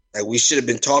 Like, we should have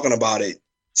been talking about it.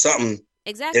 Something.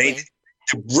 Exactly.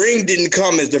 The ring didn't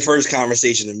come as the first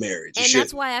conversation of marriage. And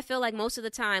that's why I feel like most of the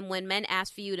time when men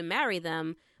ask for you to marry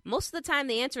them, most of the time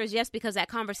the answer is yes, because that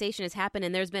conversation has happened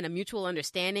and there's been a mutual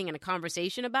understanding and a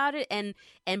conversation about it, and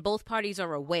both parties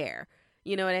are aware.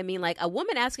 You know what I mean? Like, a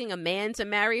woman asking a man to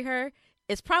marry her,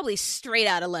 it's probably straight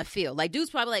out of left field. Like, dude's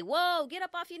probably like, whoa, get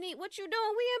up off your knee. What you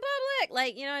doing? We in public.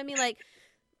 Like, you know what I mean? Like,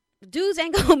 dudes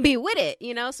ain't going to be with it,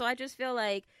 you know? So I just feel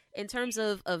like in terms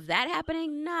of that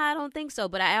happening, nah, I don't think so.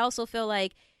 But I also feel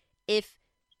like if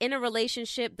in a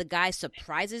relationship the guy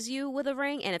surprises you with a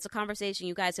ring and it's a conversation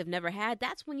you guys have never had,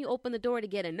 that's when you open the door to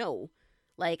get a no.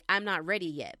 Like, I'm not ready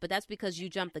yet. But that's because you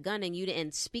jumped the gun and you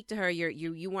didn't speak to her.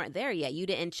 You weren't there yet. You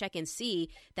didn't check and see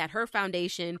that her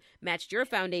foundation matched your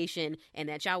foundation and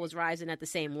that y'all was rising at the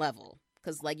same level.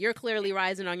 Because, like, you're clearly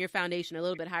rising on your foundation a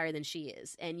little bit higher than she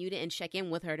is. And you didn't check in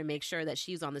with her to make sure that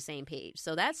she's on the same page.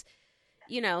 So that's,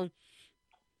 you know.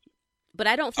 But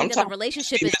I don't think that the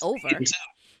relationship is over.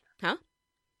 Huh?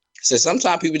 So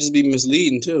sometimes people just be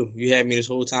misleading, too. You had me this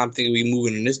whole time thinking we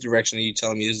moving in this direction and you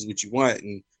telling me this is what you want.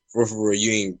 And for real,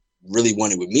 you ain't really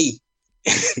want it with me.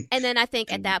 And then I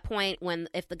think at that point,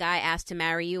 if the guy asks to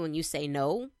marry you and you say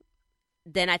no,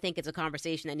 then I think it's a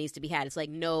conversation that needs to be had. It's like,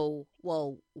 no,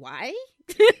 well, why?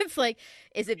 It's like,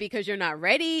 is it because you're not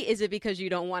ready? Is it because you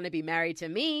don't want to be married to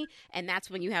me? And that's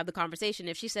when you have the conversation.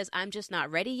 If she says, I'm just not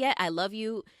ready yet, I love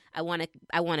you, I want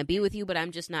to be with you, but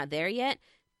I'm just not there yet,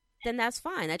 then that's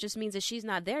fine. That just means that she's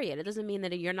not there yet. It doesn't mean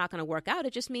that you're not going to work out.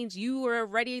 It just means you were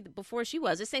ready before she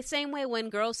was. It's the same way when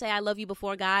girls say I love you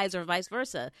before guys or vice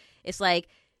versa. It's like,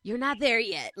 you're not there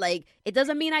yet. Like, it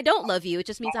doesn't mean I don't love you. It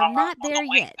just means I'm not there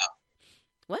yet.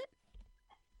 What?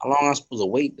 How long am I supposed to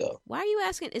wait, though? Why are you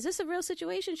asking? Is this a real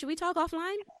situation? Should we talk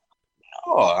offline?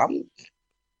 No,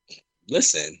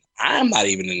 listen, I'm not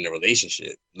even in a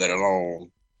relationship, let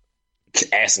alone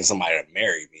asking somebody to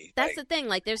marry me. That's the thing.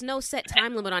 Like, there's no set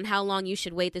time limit on how long you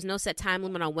should wait. There's no set time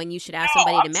limit on when you should ask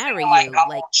somebody to marry you.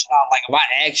 Like, if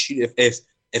I ask you,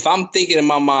 if I'm thinking in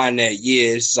my mind that,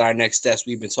 yeah, this is our next steps,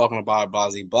 we've been talking about blah,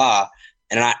 blah, blah,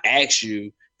 and I ask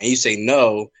you and you say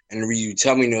no, and the reason you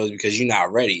tell me no is because you're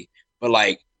not ready. But,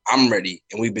 like, I'm ready,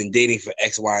 and we've been dating for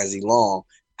X, Y, and Z long.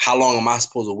 How long am I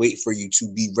supposed to wait for you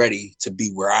to be ready to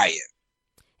be where I am?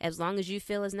 As long as you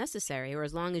feel is necessary, or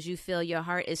as long as you feel your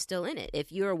heart is still in it.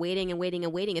 If you're waiting and waiting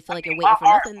and waiting and feel like you're waiting for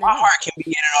nothing, then my heart can be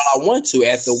in it all I want to.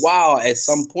 After a while, at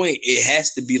some point, it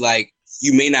has to be like,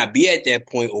 you may not be at that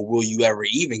point, or will you ever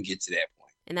even get to that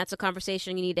point? And that's a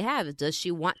conversation you need to have. Does she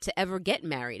want to ever get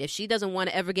married? If she doesn't want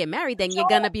to ever get married, then you're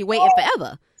going to be waiting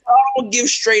forever. Y'all don't give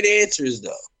straight answers,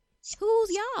 though. Who's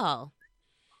y'all?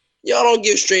 Y'all don't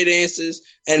give straight answers.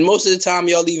 And most of the time,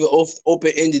 y'all leave it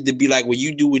open-ended to be like, well,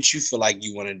 you do what you feel like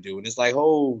you want to do. And it's like,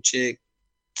 oh, chick,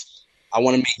 I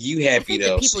want to make you happy,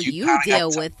 though. The people you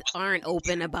deal with aren't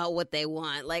open about what they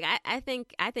want. Like, I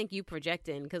think you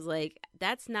projecting, because, like,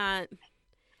 that's not...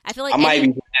 I feel like I might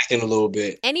be projecting a little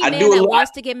bit. Any man that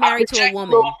wants to get married to a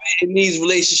woman in these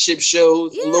relationship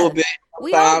shows, a little bit.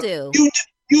 We all do.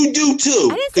 You do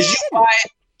too, because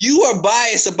you are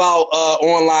biased about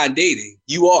online dating.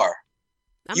 You are.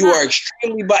 You are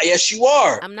extremely biased. Yes, you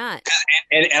are. I'm not.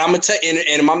 And I'm gonna tell you.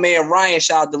 And my man Ryan,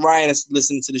 shout out to Ryan, that's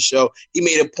listening to the show. He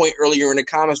made a point earlier in the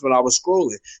comments when I was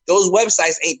scrolling. Those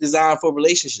websites ain't designed for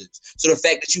relationships. So the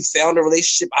fact that you found a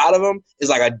relationship out of them is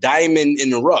like a diamond in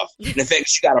the rough. And the fact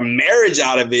that you got a marriage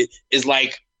out of it is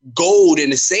like gold in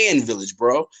the sand village,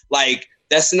 bro. Like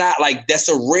that's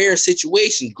a rare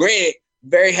situation. Granted,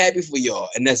 very happy for y'all,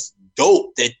 and that's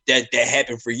dope that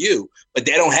happened for you, but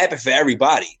that don't happen for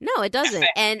everybody. No, it doesn't.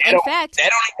 And in fact, that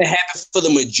don't even happen for the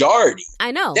majority.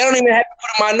 I know that don't even happen for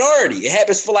the minority. It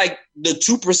happens for like the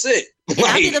 2%.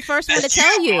 I'll be the first one to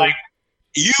tell you. Like,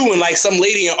 you and like some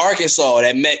lady in Arkansas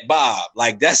that met Bob.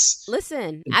 Like that's.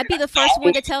 Listen, I'd be the first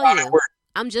one to tell you.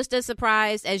 I'm just as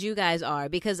surprised as you guys are,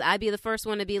 because I'd be the first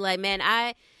one to be like, man,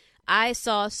 I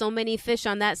saw so many fish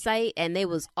on that site, and they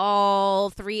was all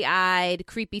three-eyed,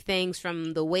 creepy things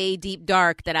from the way deep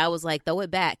dark that I was like, throw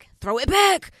it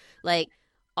back, like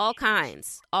all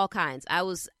kinds. I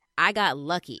got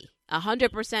lucky.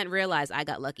 100% realized I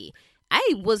got lucky.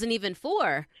 I wasn't even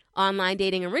for online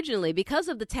dating originally because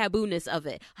of the tabooness of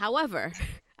it. However,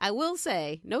 I will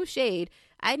say, no shade,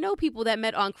 I know people that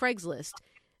met on Craigslist.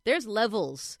 There's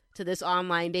levels to this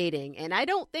online dating, and I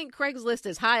don't think Craigslist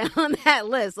is high on that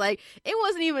list. Like, it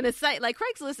wasn't even a site. Like,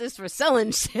 Craigslist is for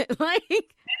selling shit.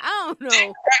 Like, I don't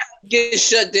know. Get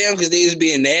shut down because they was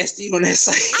being nasty on that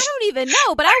site. I don't even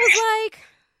know, but I was like,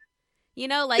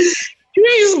 like, you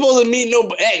ain't supposed to meet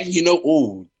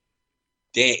ooh,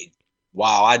 dang.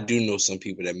 Wow, I do know some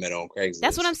people that met on Craigslist.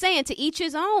 That's what I'm saying. To each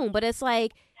his own, but it's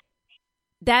like,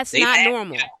 that's not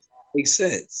normal. Makes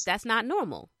sense. That's not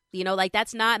normal. Like,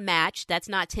 that's not Match. That's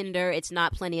not Tinder. It's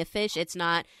not Plenty of Fish. It's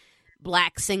not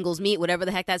Black Singles Meet, whatever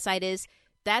the heck that site is.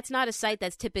 That's not a site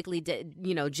that's typically,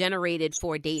 generated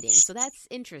for dating. So that's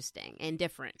interesting and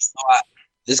different.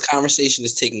 This conversation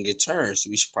is taking a turn, so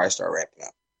we should probably start wrapping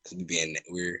up. Because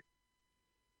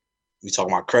we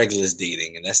talking about Craigslist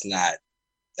dating, and that's not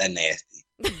that nasty.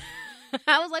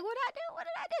 I was like, what did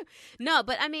I do? No,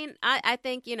 but I mean, I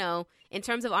think, in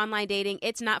terms of online dating,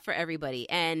 it's not for everybody.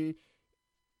 And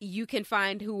you can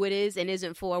find who it is and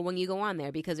isn't for when you go on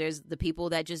there, because there's the people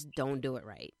that just don't do it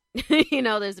right.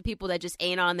 There's the people that just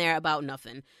ain't on there about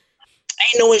nothing.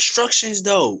 Ain't no instructions,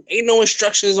 though. Ain't no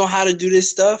instructions on how to do this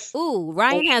stuff. Ooh,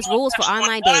 Ryan has rules for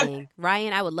online dating.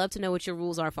 Ryan, I would love to know what your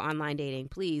rules are for online dating.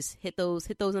 Please hit those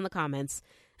in the comments.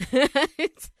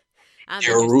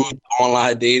 Your rules for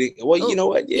online dating? Well, you know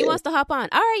what? Yeah. He wants to hop on.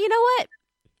 All right, you know what?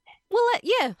 Well,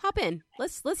 hop in.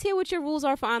 Let's hear what your rules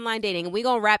are for online dating, and we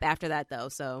gonna wrap after that though.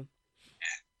 So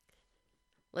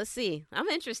let's see. I'm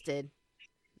interested.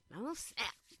 Oh,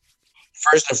 snap.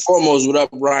 First and foremost, what up,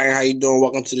 Ryan? How you doing?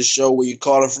 Welcome to the show. Where you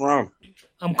calling from?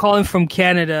 I'm calling from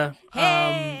Canada.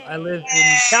 Hey. I live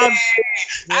in Calgary.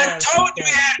 I told you we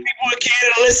had people in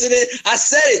Canada listening. I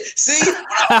said it. See,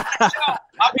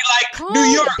 I'll be like Calm New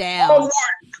York, down.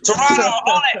 Toronto,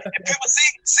 all that. And people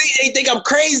see, they think I'm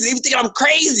crazy. They think I'm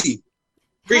crazy.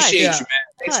 Appreciate you, man.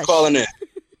 Thanks for calling in.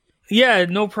 Yeah,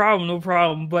 no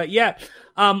problem. But yeah,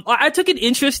 I took an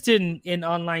interest in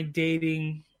online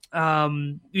dating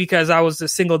because I was a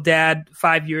single dad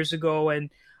 5 years ago, and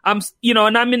I'm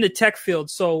in the tech field,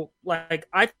 so like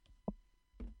I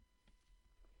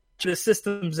the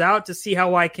systems out to see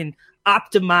how I can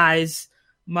optimize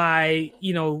my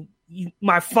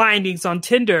findings on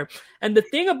Tinder. And the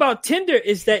thing about Tinder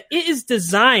is that it is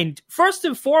designed, first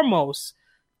and foremost,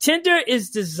 Tinder is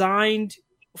designed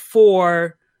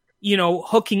for,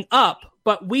 hooking up.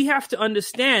 But we have to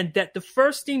understand that the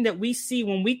first thing that we see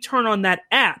when we turn on that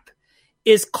app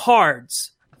is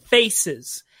cards,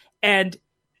 faces, and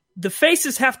the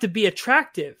faces have to be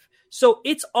attractive. So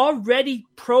it's already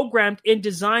programmed and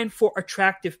designed for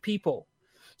attractive people.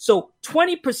 So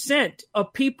 20%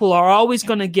 of people are always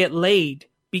going to get laid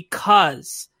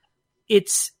because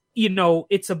it's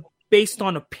based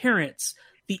on appearance.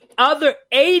 The other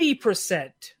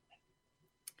 80%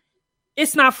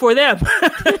 it's not for them.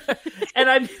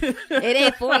 And it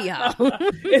ain't for y'all.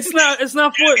 It's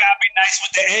not for. You gotta be nice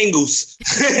with the angles.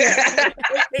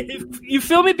 You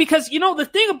feel me? Because the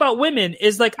thing about women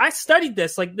is, like, I studied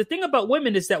this. Like, the thing about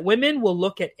women is that women will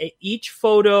look at each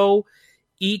photo,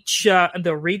 and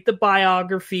they'll read the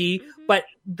biography, but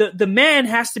the man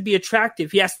has to be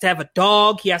attractive. He has to have a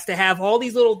dog. He has to have all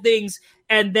these little things,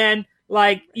 and then,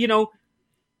 like,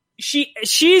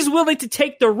 she's willing to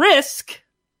take the risk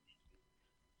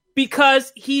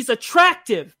because he's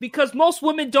attractive, because most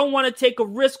women don't want to take a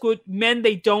risk with men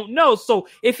they don't know. So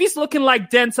if he's looking like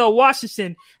Denzel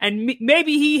Washington and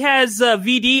maybe he has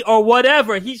VD or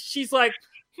whatever, she's like,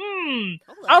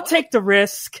 I'll take the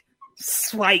risk.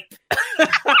 Swipe.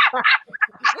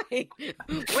 Wait. He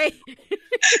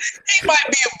might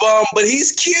be a bum, but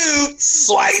he's cute.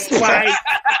 Swipe.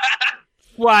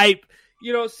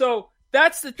 So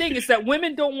that's the thing, is that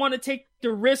women don't want to take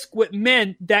the risk with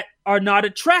men that are not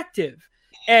attractive.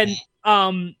 And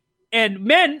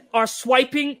men are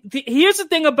swiping. Here's the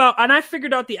thing about, and I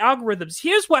figured out the algorithms.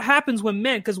 Here's what happens when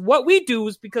men, because what we do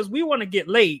is because we want to get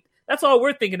laid. That's all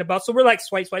we're thinking about. So we're like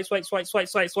swipe. And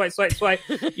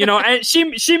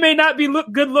she may not be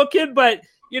good looking, but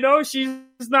she's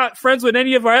not friends with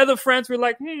any of our other friends. We're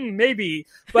like, maybe,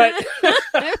 but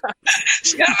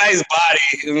she got a nice body.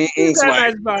 She's got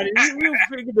a nice body. We'll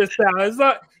figure this out. It's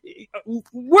not.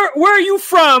 Where are you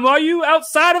from? Are you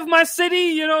outside of my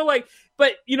city?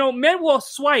 But men will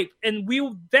swipe, and we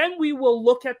will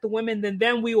look at the women, and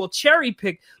then we will cherry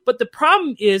pick. But the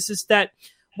problem is that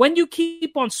when you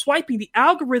keep on swiping, the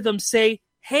algorithms say,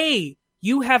 "Hey,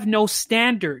 you have no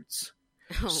standards."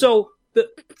 Oh.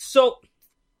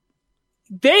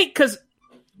 Because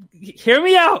hear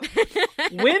me out,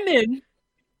 women,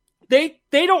 they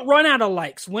don't run out of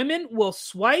likes. Women will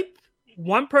swipe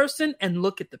one person and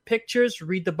look at the pictures,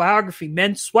 read the biography.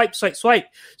 Men swipe.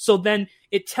 So then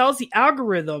it tells the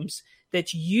algorithms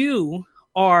that you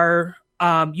are.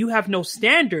 You have no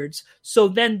standards, so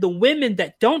then the women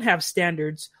that don't have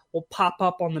standards will pop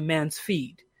up on the man's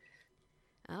feed.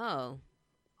 Oh,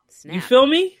 snap. You feel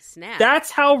me? Snap. That's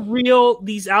how real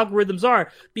these algorithms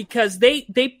are, because they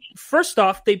first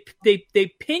off, they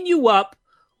pin you up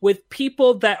with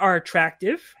people that are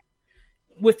attractive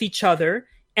with each other,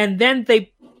 and then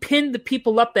they pin the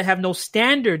people up that have no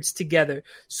standards together.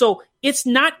 So it's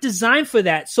not designed for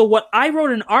that. So what I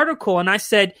wrote an article, and I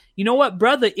said, you know what,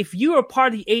 brother, if you are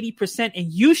part of the 80%,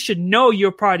 and you should know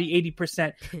you're part of the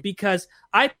 80%, because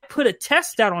I put a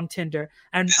test out on Tinder,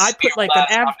 and I put like an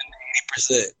average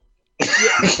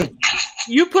 80%.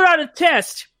 You put out a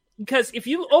test, because if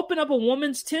you open up a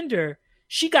woman's Tinder,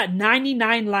 she got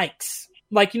 99 likes.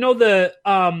 Like,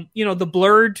 the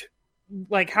blurred,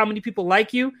 like how many people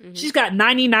like you. Mm-hmm. She's got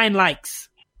 99 likes.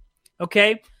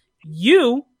 Okay.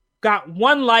 You got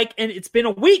 1 like, and it's been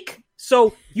a week.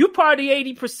 So you part of the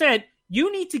 80%. You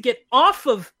need to get off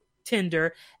of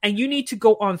Tinder, and you need to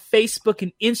go on Facebook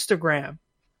and Instagram,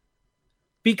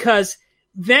 because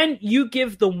then you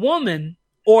give the woman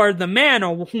or the man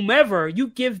or whomever, you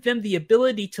give them the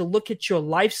ability to look at your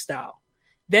lifestyle.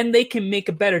 Then they can make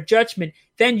a better judgment.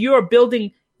 Then you're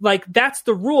building, like, that's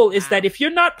the rule, is that if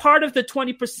you're not part of the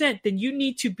 20%, then you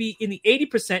need to be in the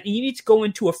 80%, and you need to go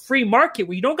into a free market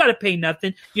where you don't got to pay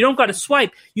nothing. You don't got to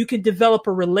swipe. You can develop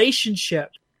a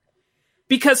relationship.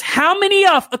 Because how many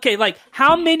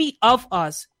of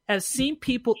us have seen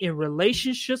people in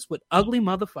relationships with ugly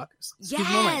motherfuckers?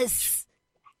 Yes.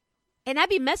 And I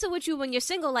be messing with you when you're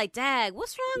single, like, dag,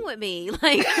 what's wrong with me? Like,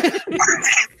 I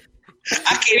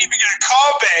can't even get a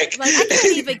call back. Like, I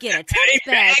can't even get a text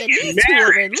back. And these two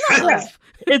are in love.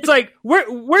 It's like,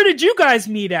 where did you guys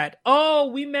meet at? Oh,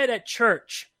 we met at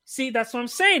church. See, that's what I'm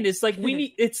saying. It's like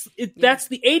that's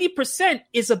the 80%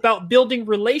 is about building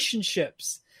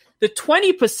relationships. The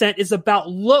 20% is about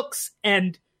looks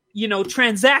and,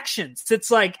 transactions. It's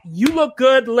like, you look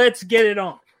good, let's get it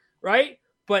on, right?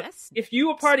 But if you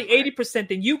are part of 80%,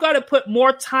 then you got to put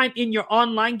more time in your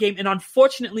online game. And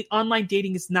unfortunately, online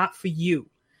dating is not for you.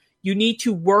 You need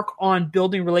to work on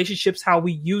building relationships how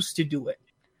we used to do it.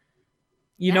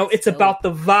 It's dope. About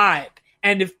the vibe.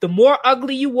 And if the more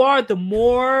ugly you are, the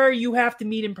more you have to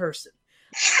meet in person.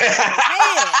 Man.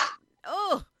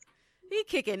 Oh, he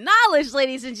kicking knowledge,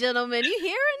 ladies and gentlemen. You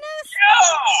hearing this?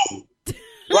 Yo!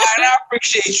 Ryan, I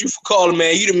appreciate you for calling,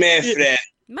 man. You the man for that.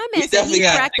 My man said he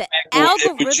cracked the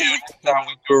algorithm. We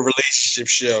do a relationship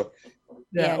show.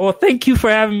 Yeah. Well, thank you for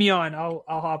having me on. I'll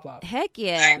hop up. Heck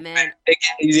yeah, man.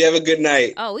 You have a good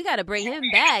night. Oh, we got to bring him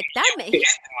back. He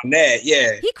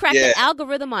cracked the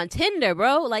algorithm on Tinder,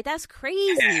 bro. Like, that's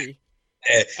crazy.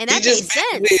 And he that just makes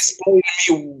sense. explained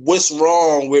to me what's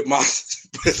wrong with my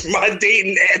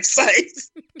dating app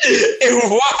sites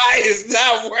and why it's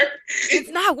not working. It's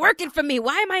not working for me.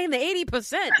 Why am I in the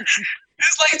 80%?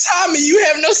 It's like, Tommy, you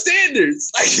have no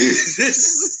standards. Like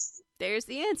this. There's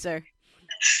the answer.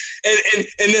 And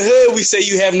in the hood, we say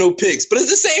you have no picks, but it's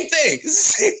the same thing. It's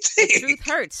the same thing. The truth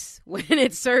hurts when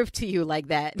it's served to you like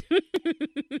that.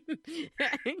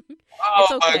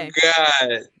 Oh my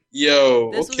God.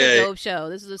 Yo, this okay. was a dope show.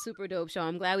 This was a super dope show.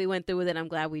 I'm glad we went through with it. I'm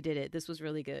glad we did it. This was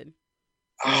really good.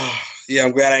 Yeah,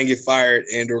 I'm glad I didn't get fired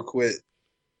and or quit.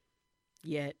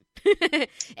 Yet.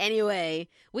 Anyway,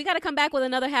 we got to come back with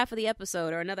another half of the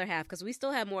episode, or another half, because we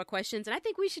still have more questions. And I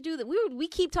think we should do that. We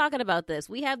keep talking about this.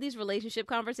 We have these relationship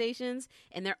conversations,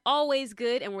 and they're always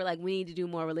good. And we're like, we need to do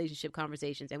more relationship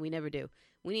conversations, and we never do.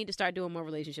 We need to start doing more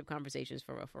relationship conversations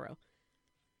for real, for real.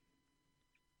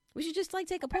 We should just like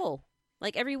take a poll,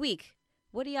 like every week.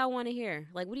 What do y'all want to hear?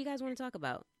 Like, what do you guys want to talk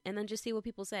about? And then just see what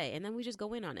people say, and then we just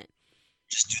go in on it.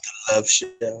 Just do the love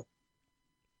show.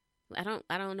 I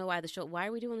don't know why why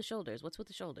are we doing the shoulders? What's with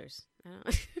the shoulders? I don't.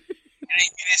 The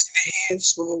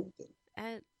hands.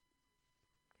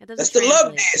 That's the love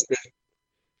dance.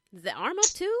 Is the arm up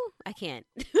too? I can't.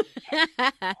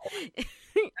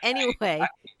 Anyway,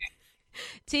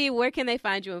 T, where can they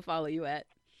find you and follow you at?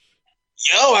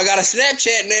 Yo, I got a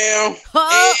Snapchat now.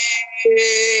 Oh!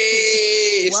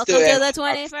 Hey, welcome to the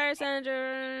 21st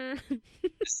century.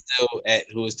 It's still at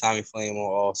Who Is Tommy Flame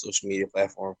on all social media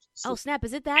platforms. Oh, snap.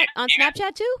 Is it that on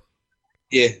Snapchat too?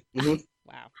 Yeah. Mm-hmm.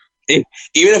 Wow.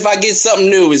 Even if I get something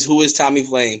new, it's Who Is Tommy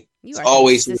Flame. It's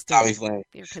always Who Is Tommy Flame.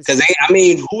 Because, I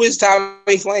mean, Who Is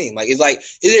Tommy Flame? Like, it's like,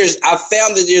 I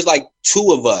found that there's like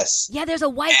two of us. Yeah, there's a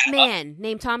white man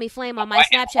named Tommy Flame on my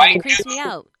Snapchat. It creeps me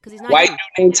out because he's not white dude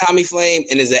named Tommy Flame,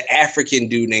 and there's an African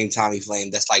dude named Tommy Flame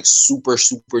that's like super,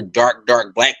 super dark,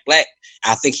 black.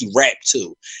 I think he rapped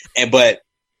too. But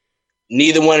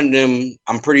neither one of them,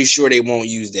 I'm pretty sure they won't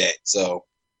use that. So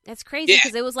that's crazy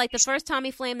because it was like the first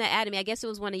Tommy Flame that added me. I guess it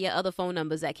was one of your other phone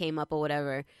numbers that came up or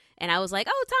whatever. And I was like,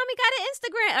 oh, Tommy got an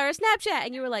Instagram or a Snapchat.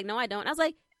 And you were like, no, I don't. And I was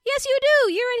like, yes, you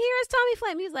do. You're in here as Tommy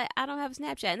Flame. He was like, I don't have a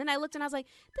Snapchat. And then I looked and I was like,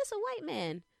 this is a white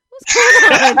man. What's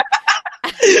going on?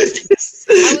 This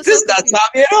is not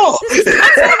Tommy at all. This is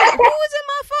not Tommy. Who is in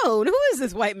my phone? Who is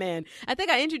this white man? I think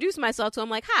I introduced myself to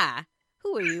him like, hi,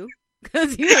 who are you?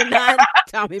 Because you are not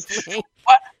Tommy Flame.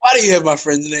 Why do you have my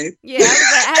friend's name? Yeah, I was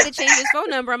like, I had to change his phone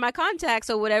number on my contacts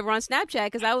or whatever on Snapchat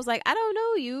because I was like, I don't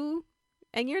know you,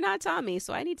 and you're not Tommy,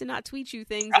 so I need to not tweet you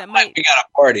things that might. We got a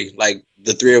party. Like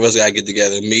the three of us got to get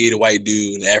together. Me, the white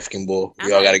dude, and the African bull.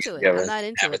 We all got to get together. I'm not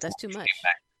into it. That's too much.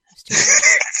 That's too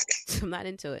much. I'm not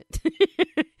into it.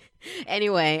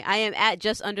 Anyway, I am at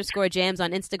 @just_jams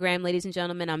on Instagram, ladies and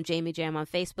gentlemen. I'm Jamie Jam on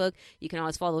Facebook. You can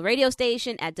always follow the radio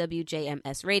station at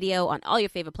WJMS Radio on all your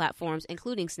favorite platforms,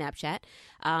 including Snapchat.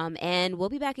 And we'll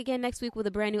be back again next week with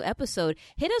a brand new episode.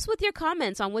 Hit us with your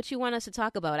comments on what you want us to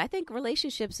talk about. I think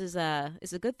relationships is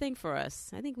a good thing for us.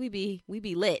 I think we be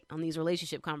lit on these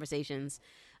relationship conversations.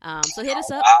 So hit us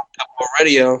up. Odd Couple of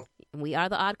Radio. We are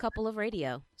the Odd Couple of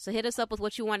Radio. So hit us up with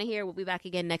what you want to hear. We'll be back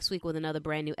again next week with another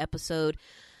brand new episode.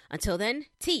 Until then,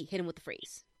 T, hit him with the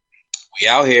freeze. We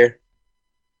out here.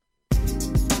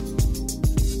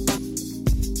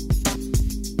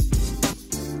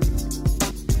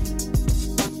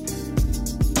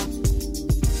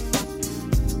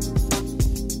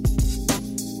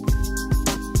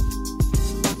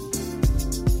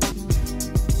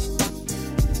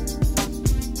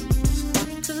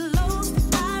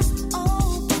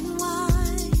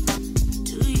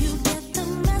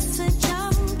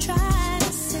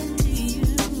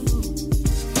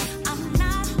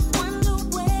 One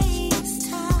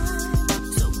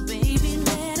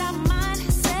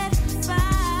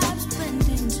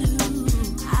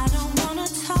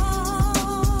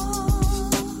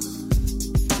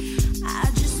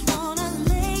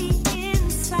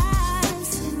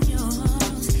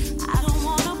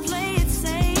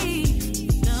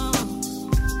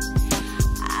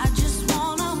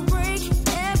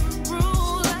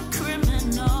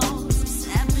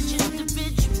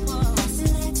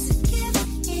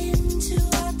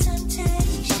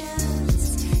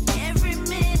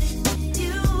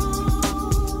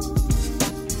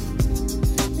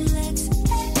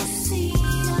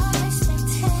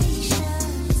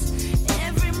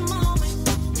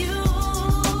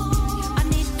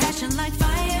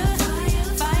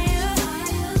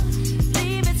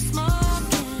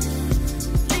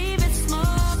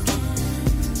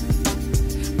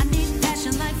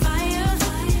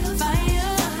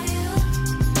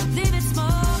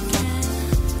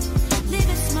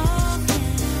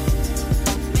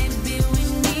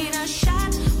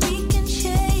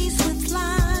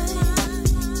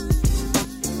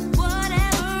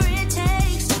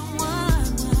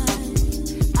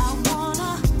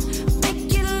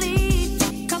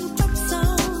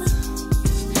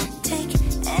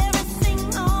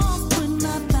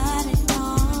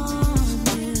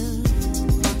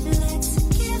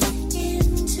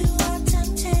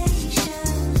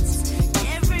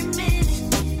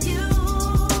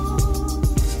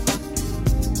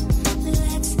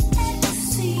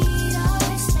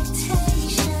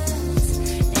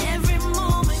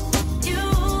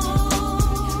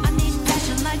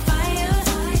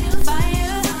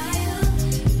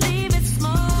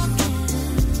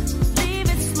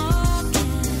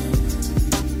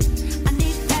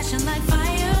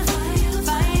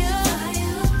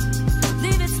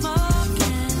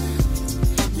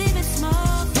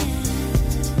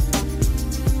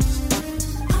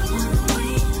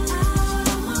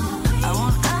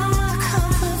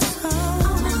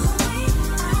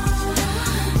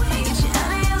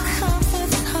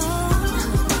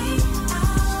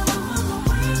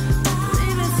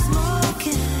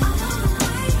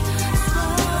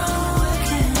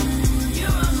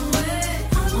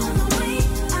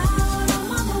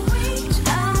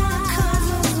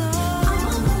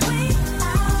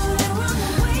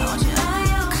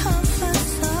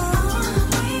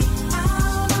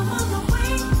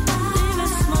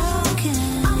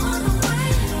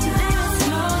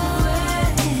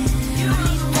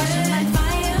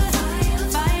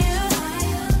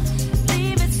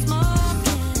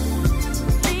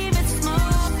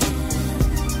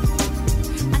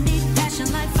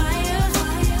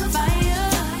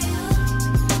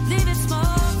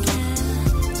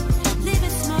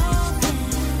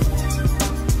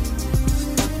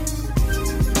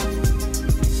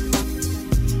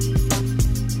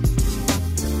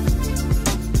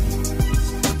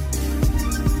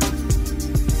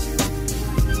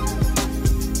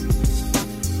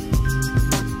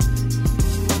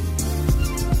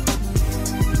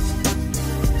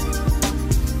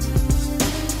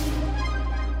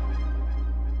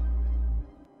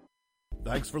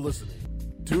Thanks for listening.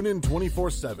 Tune in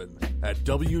 24/7 at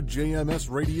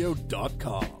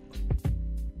WJMSradio.com.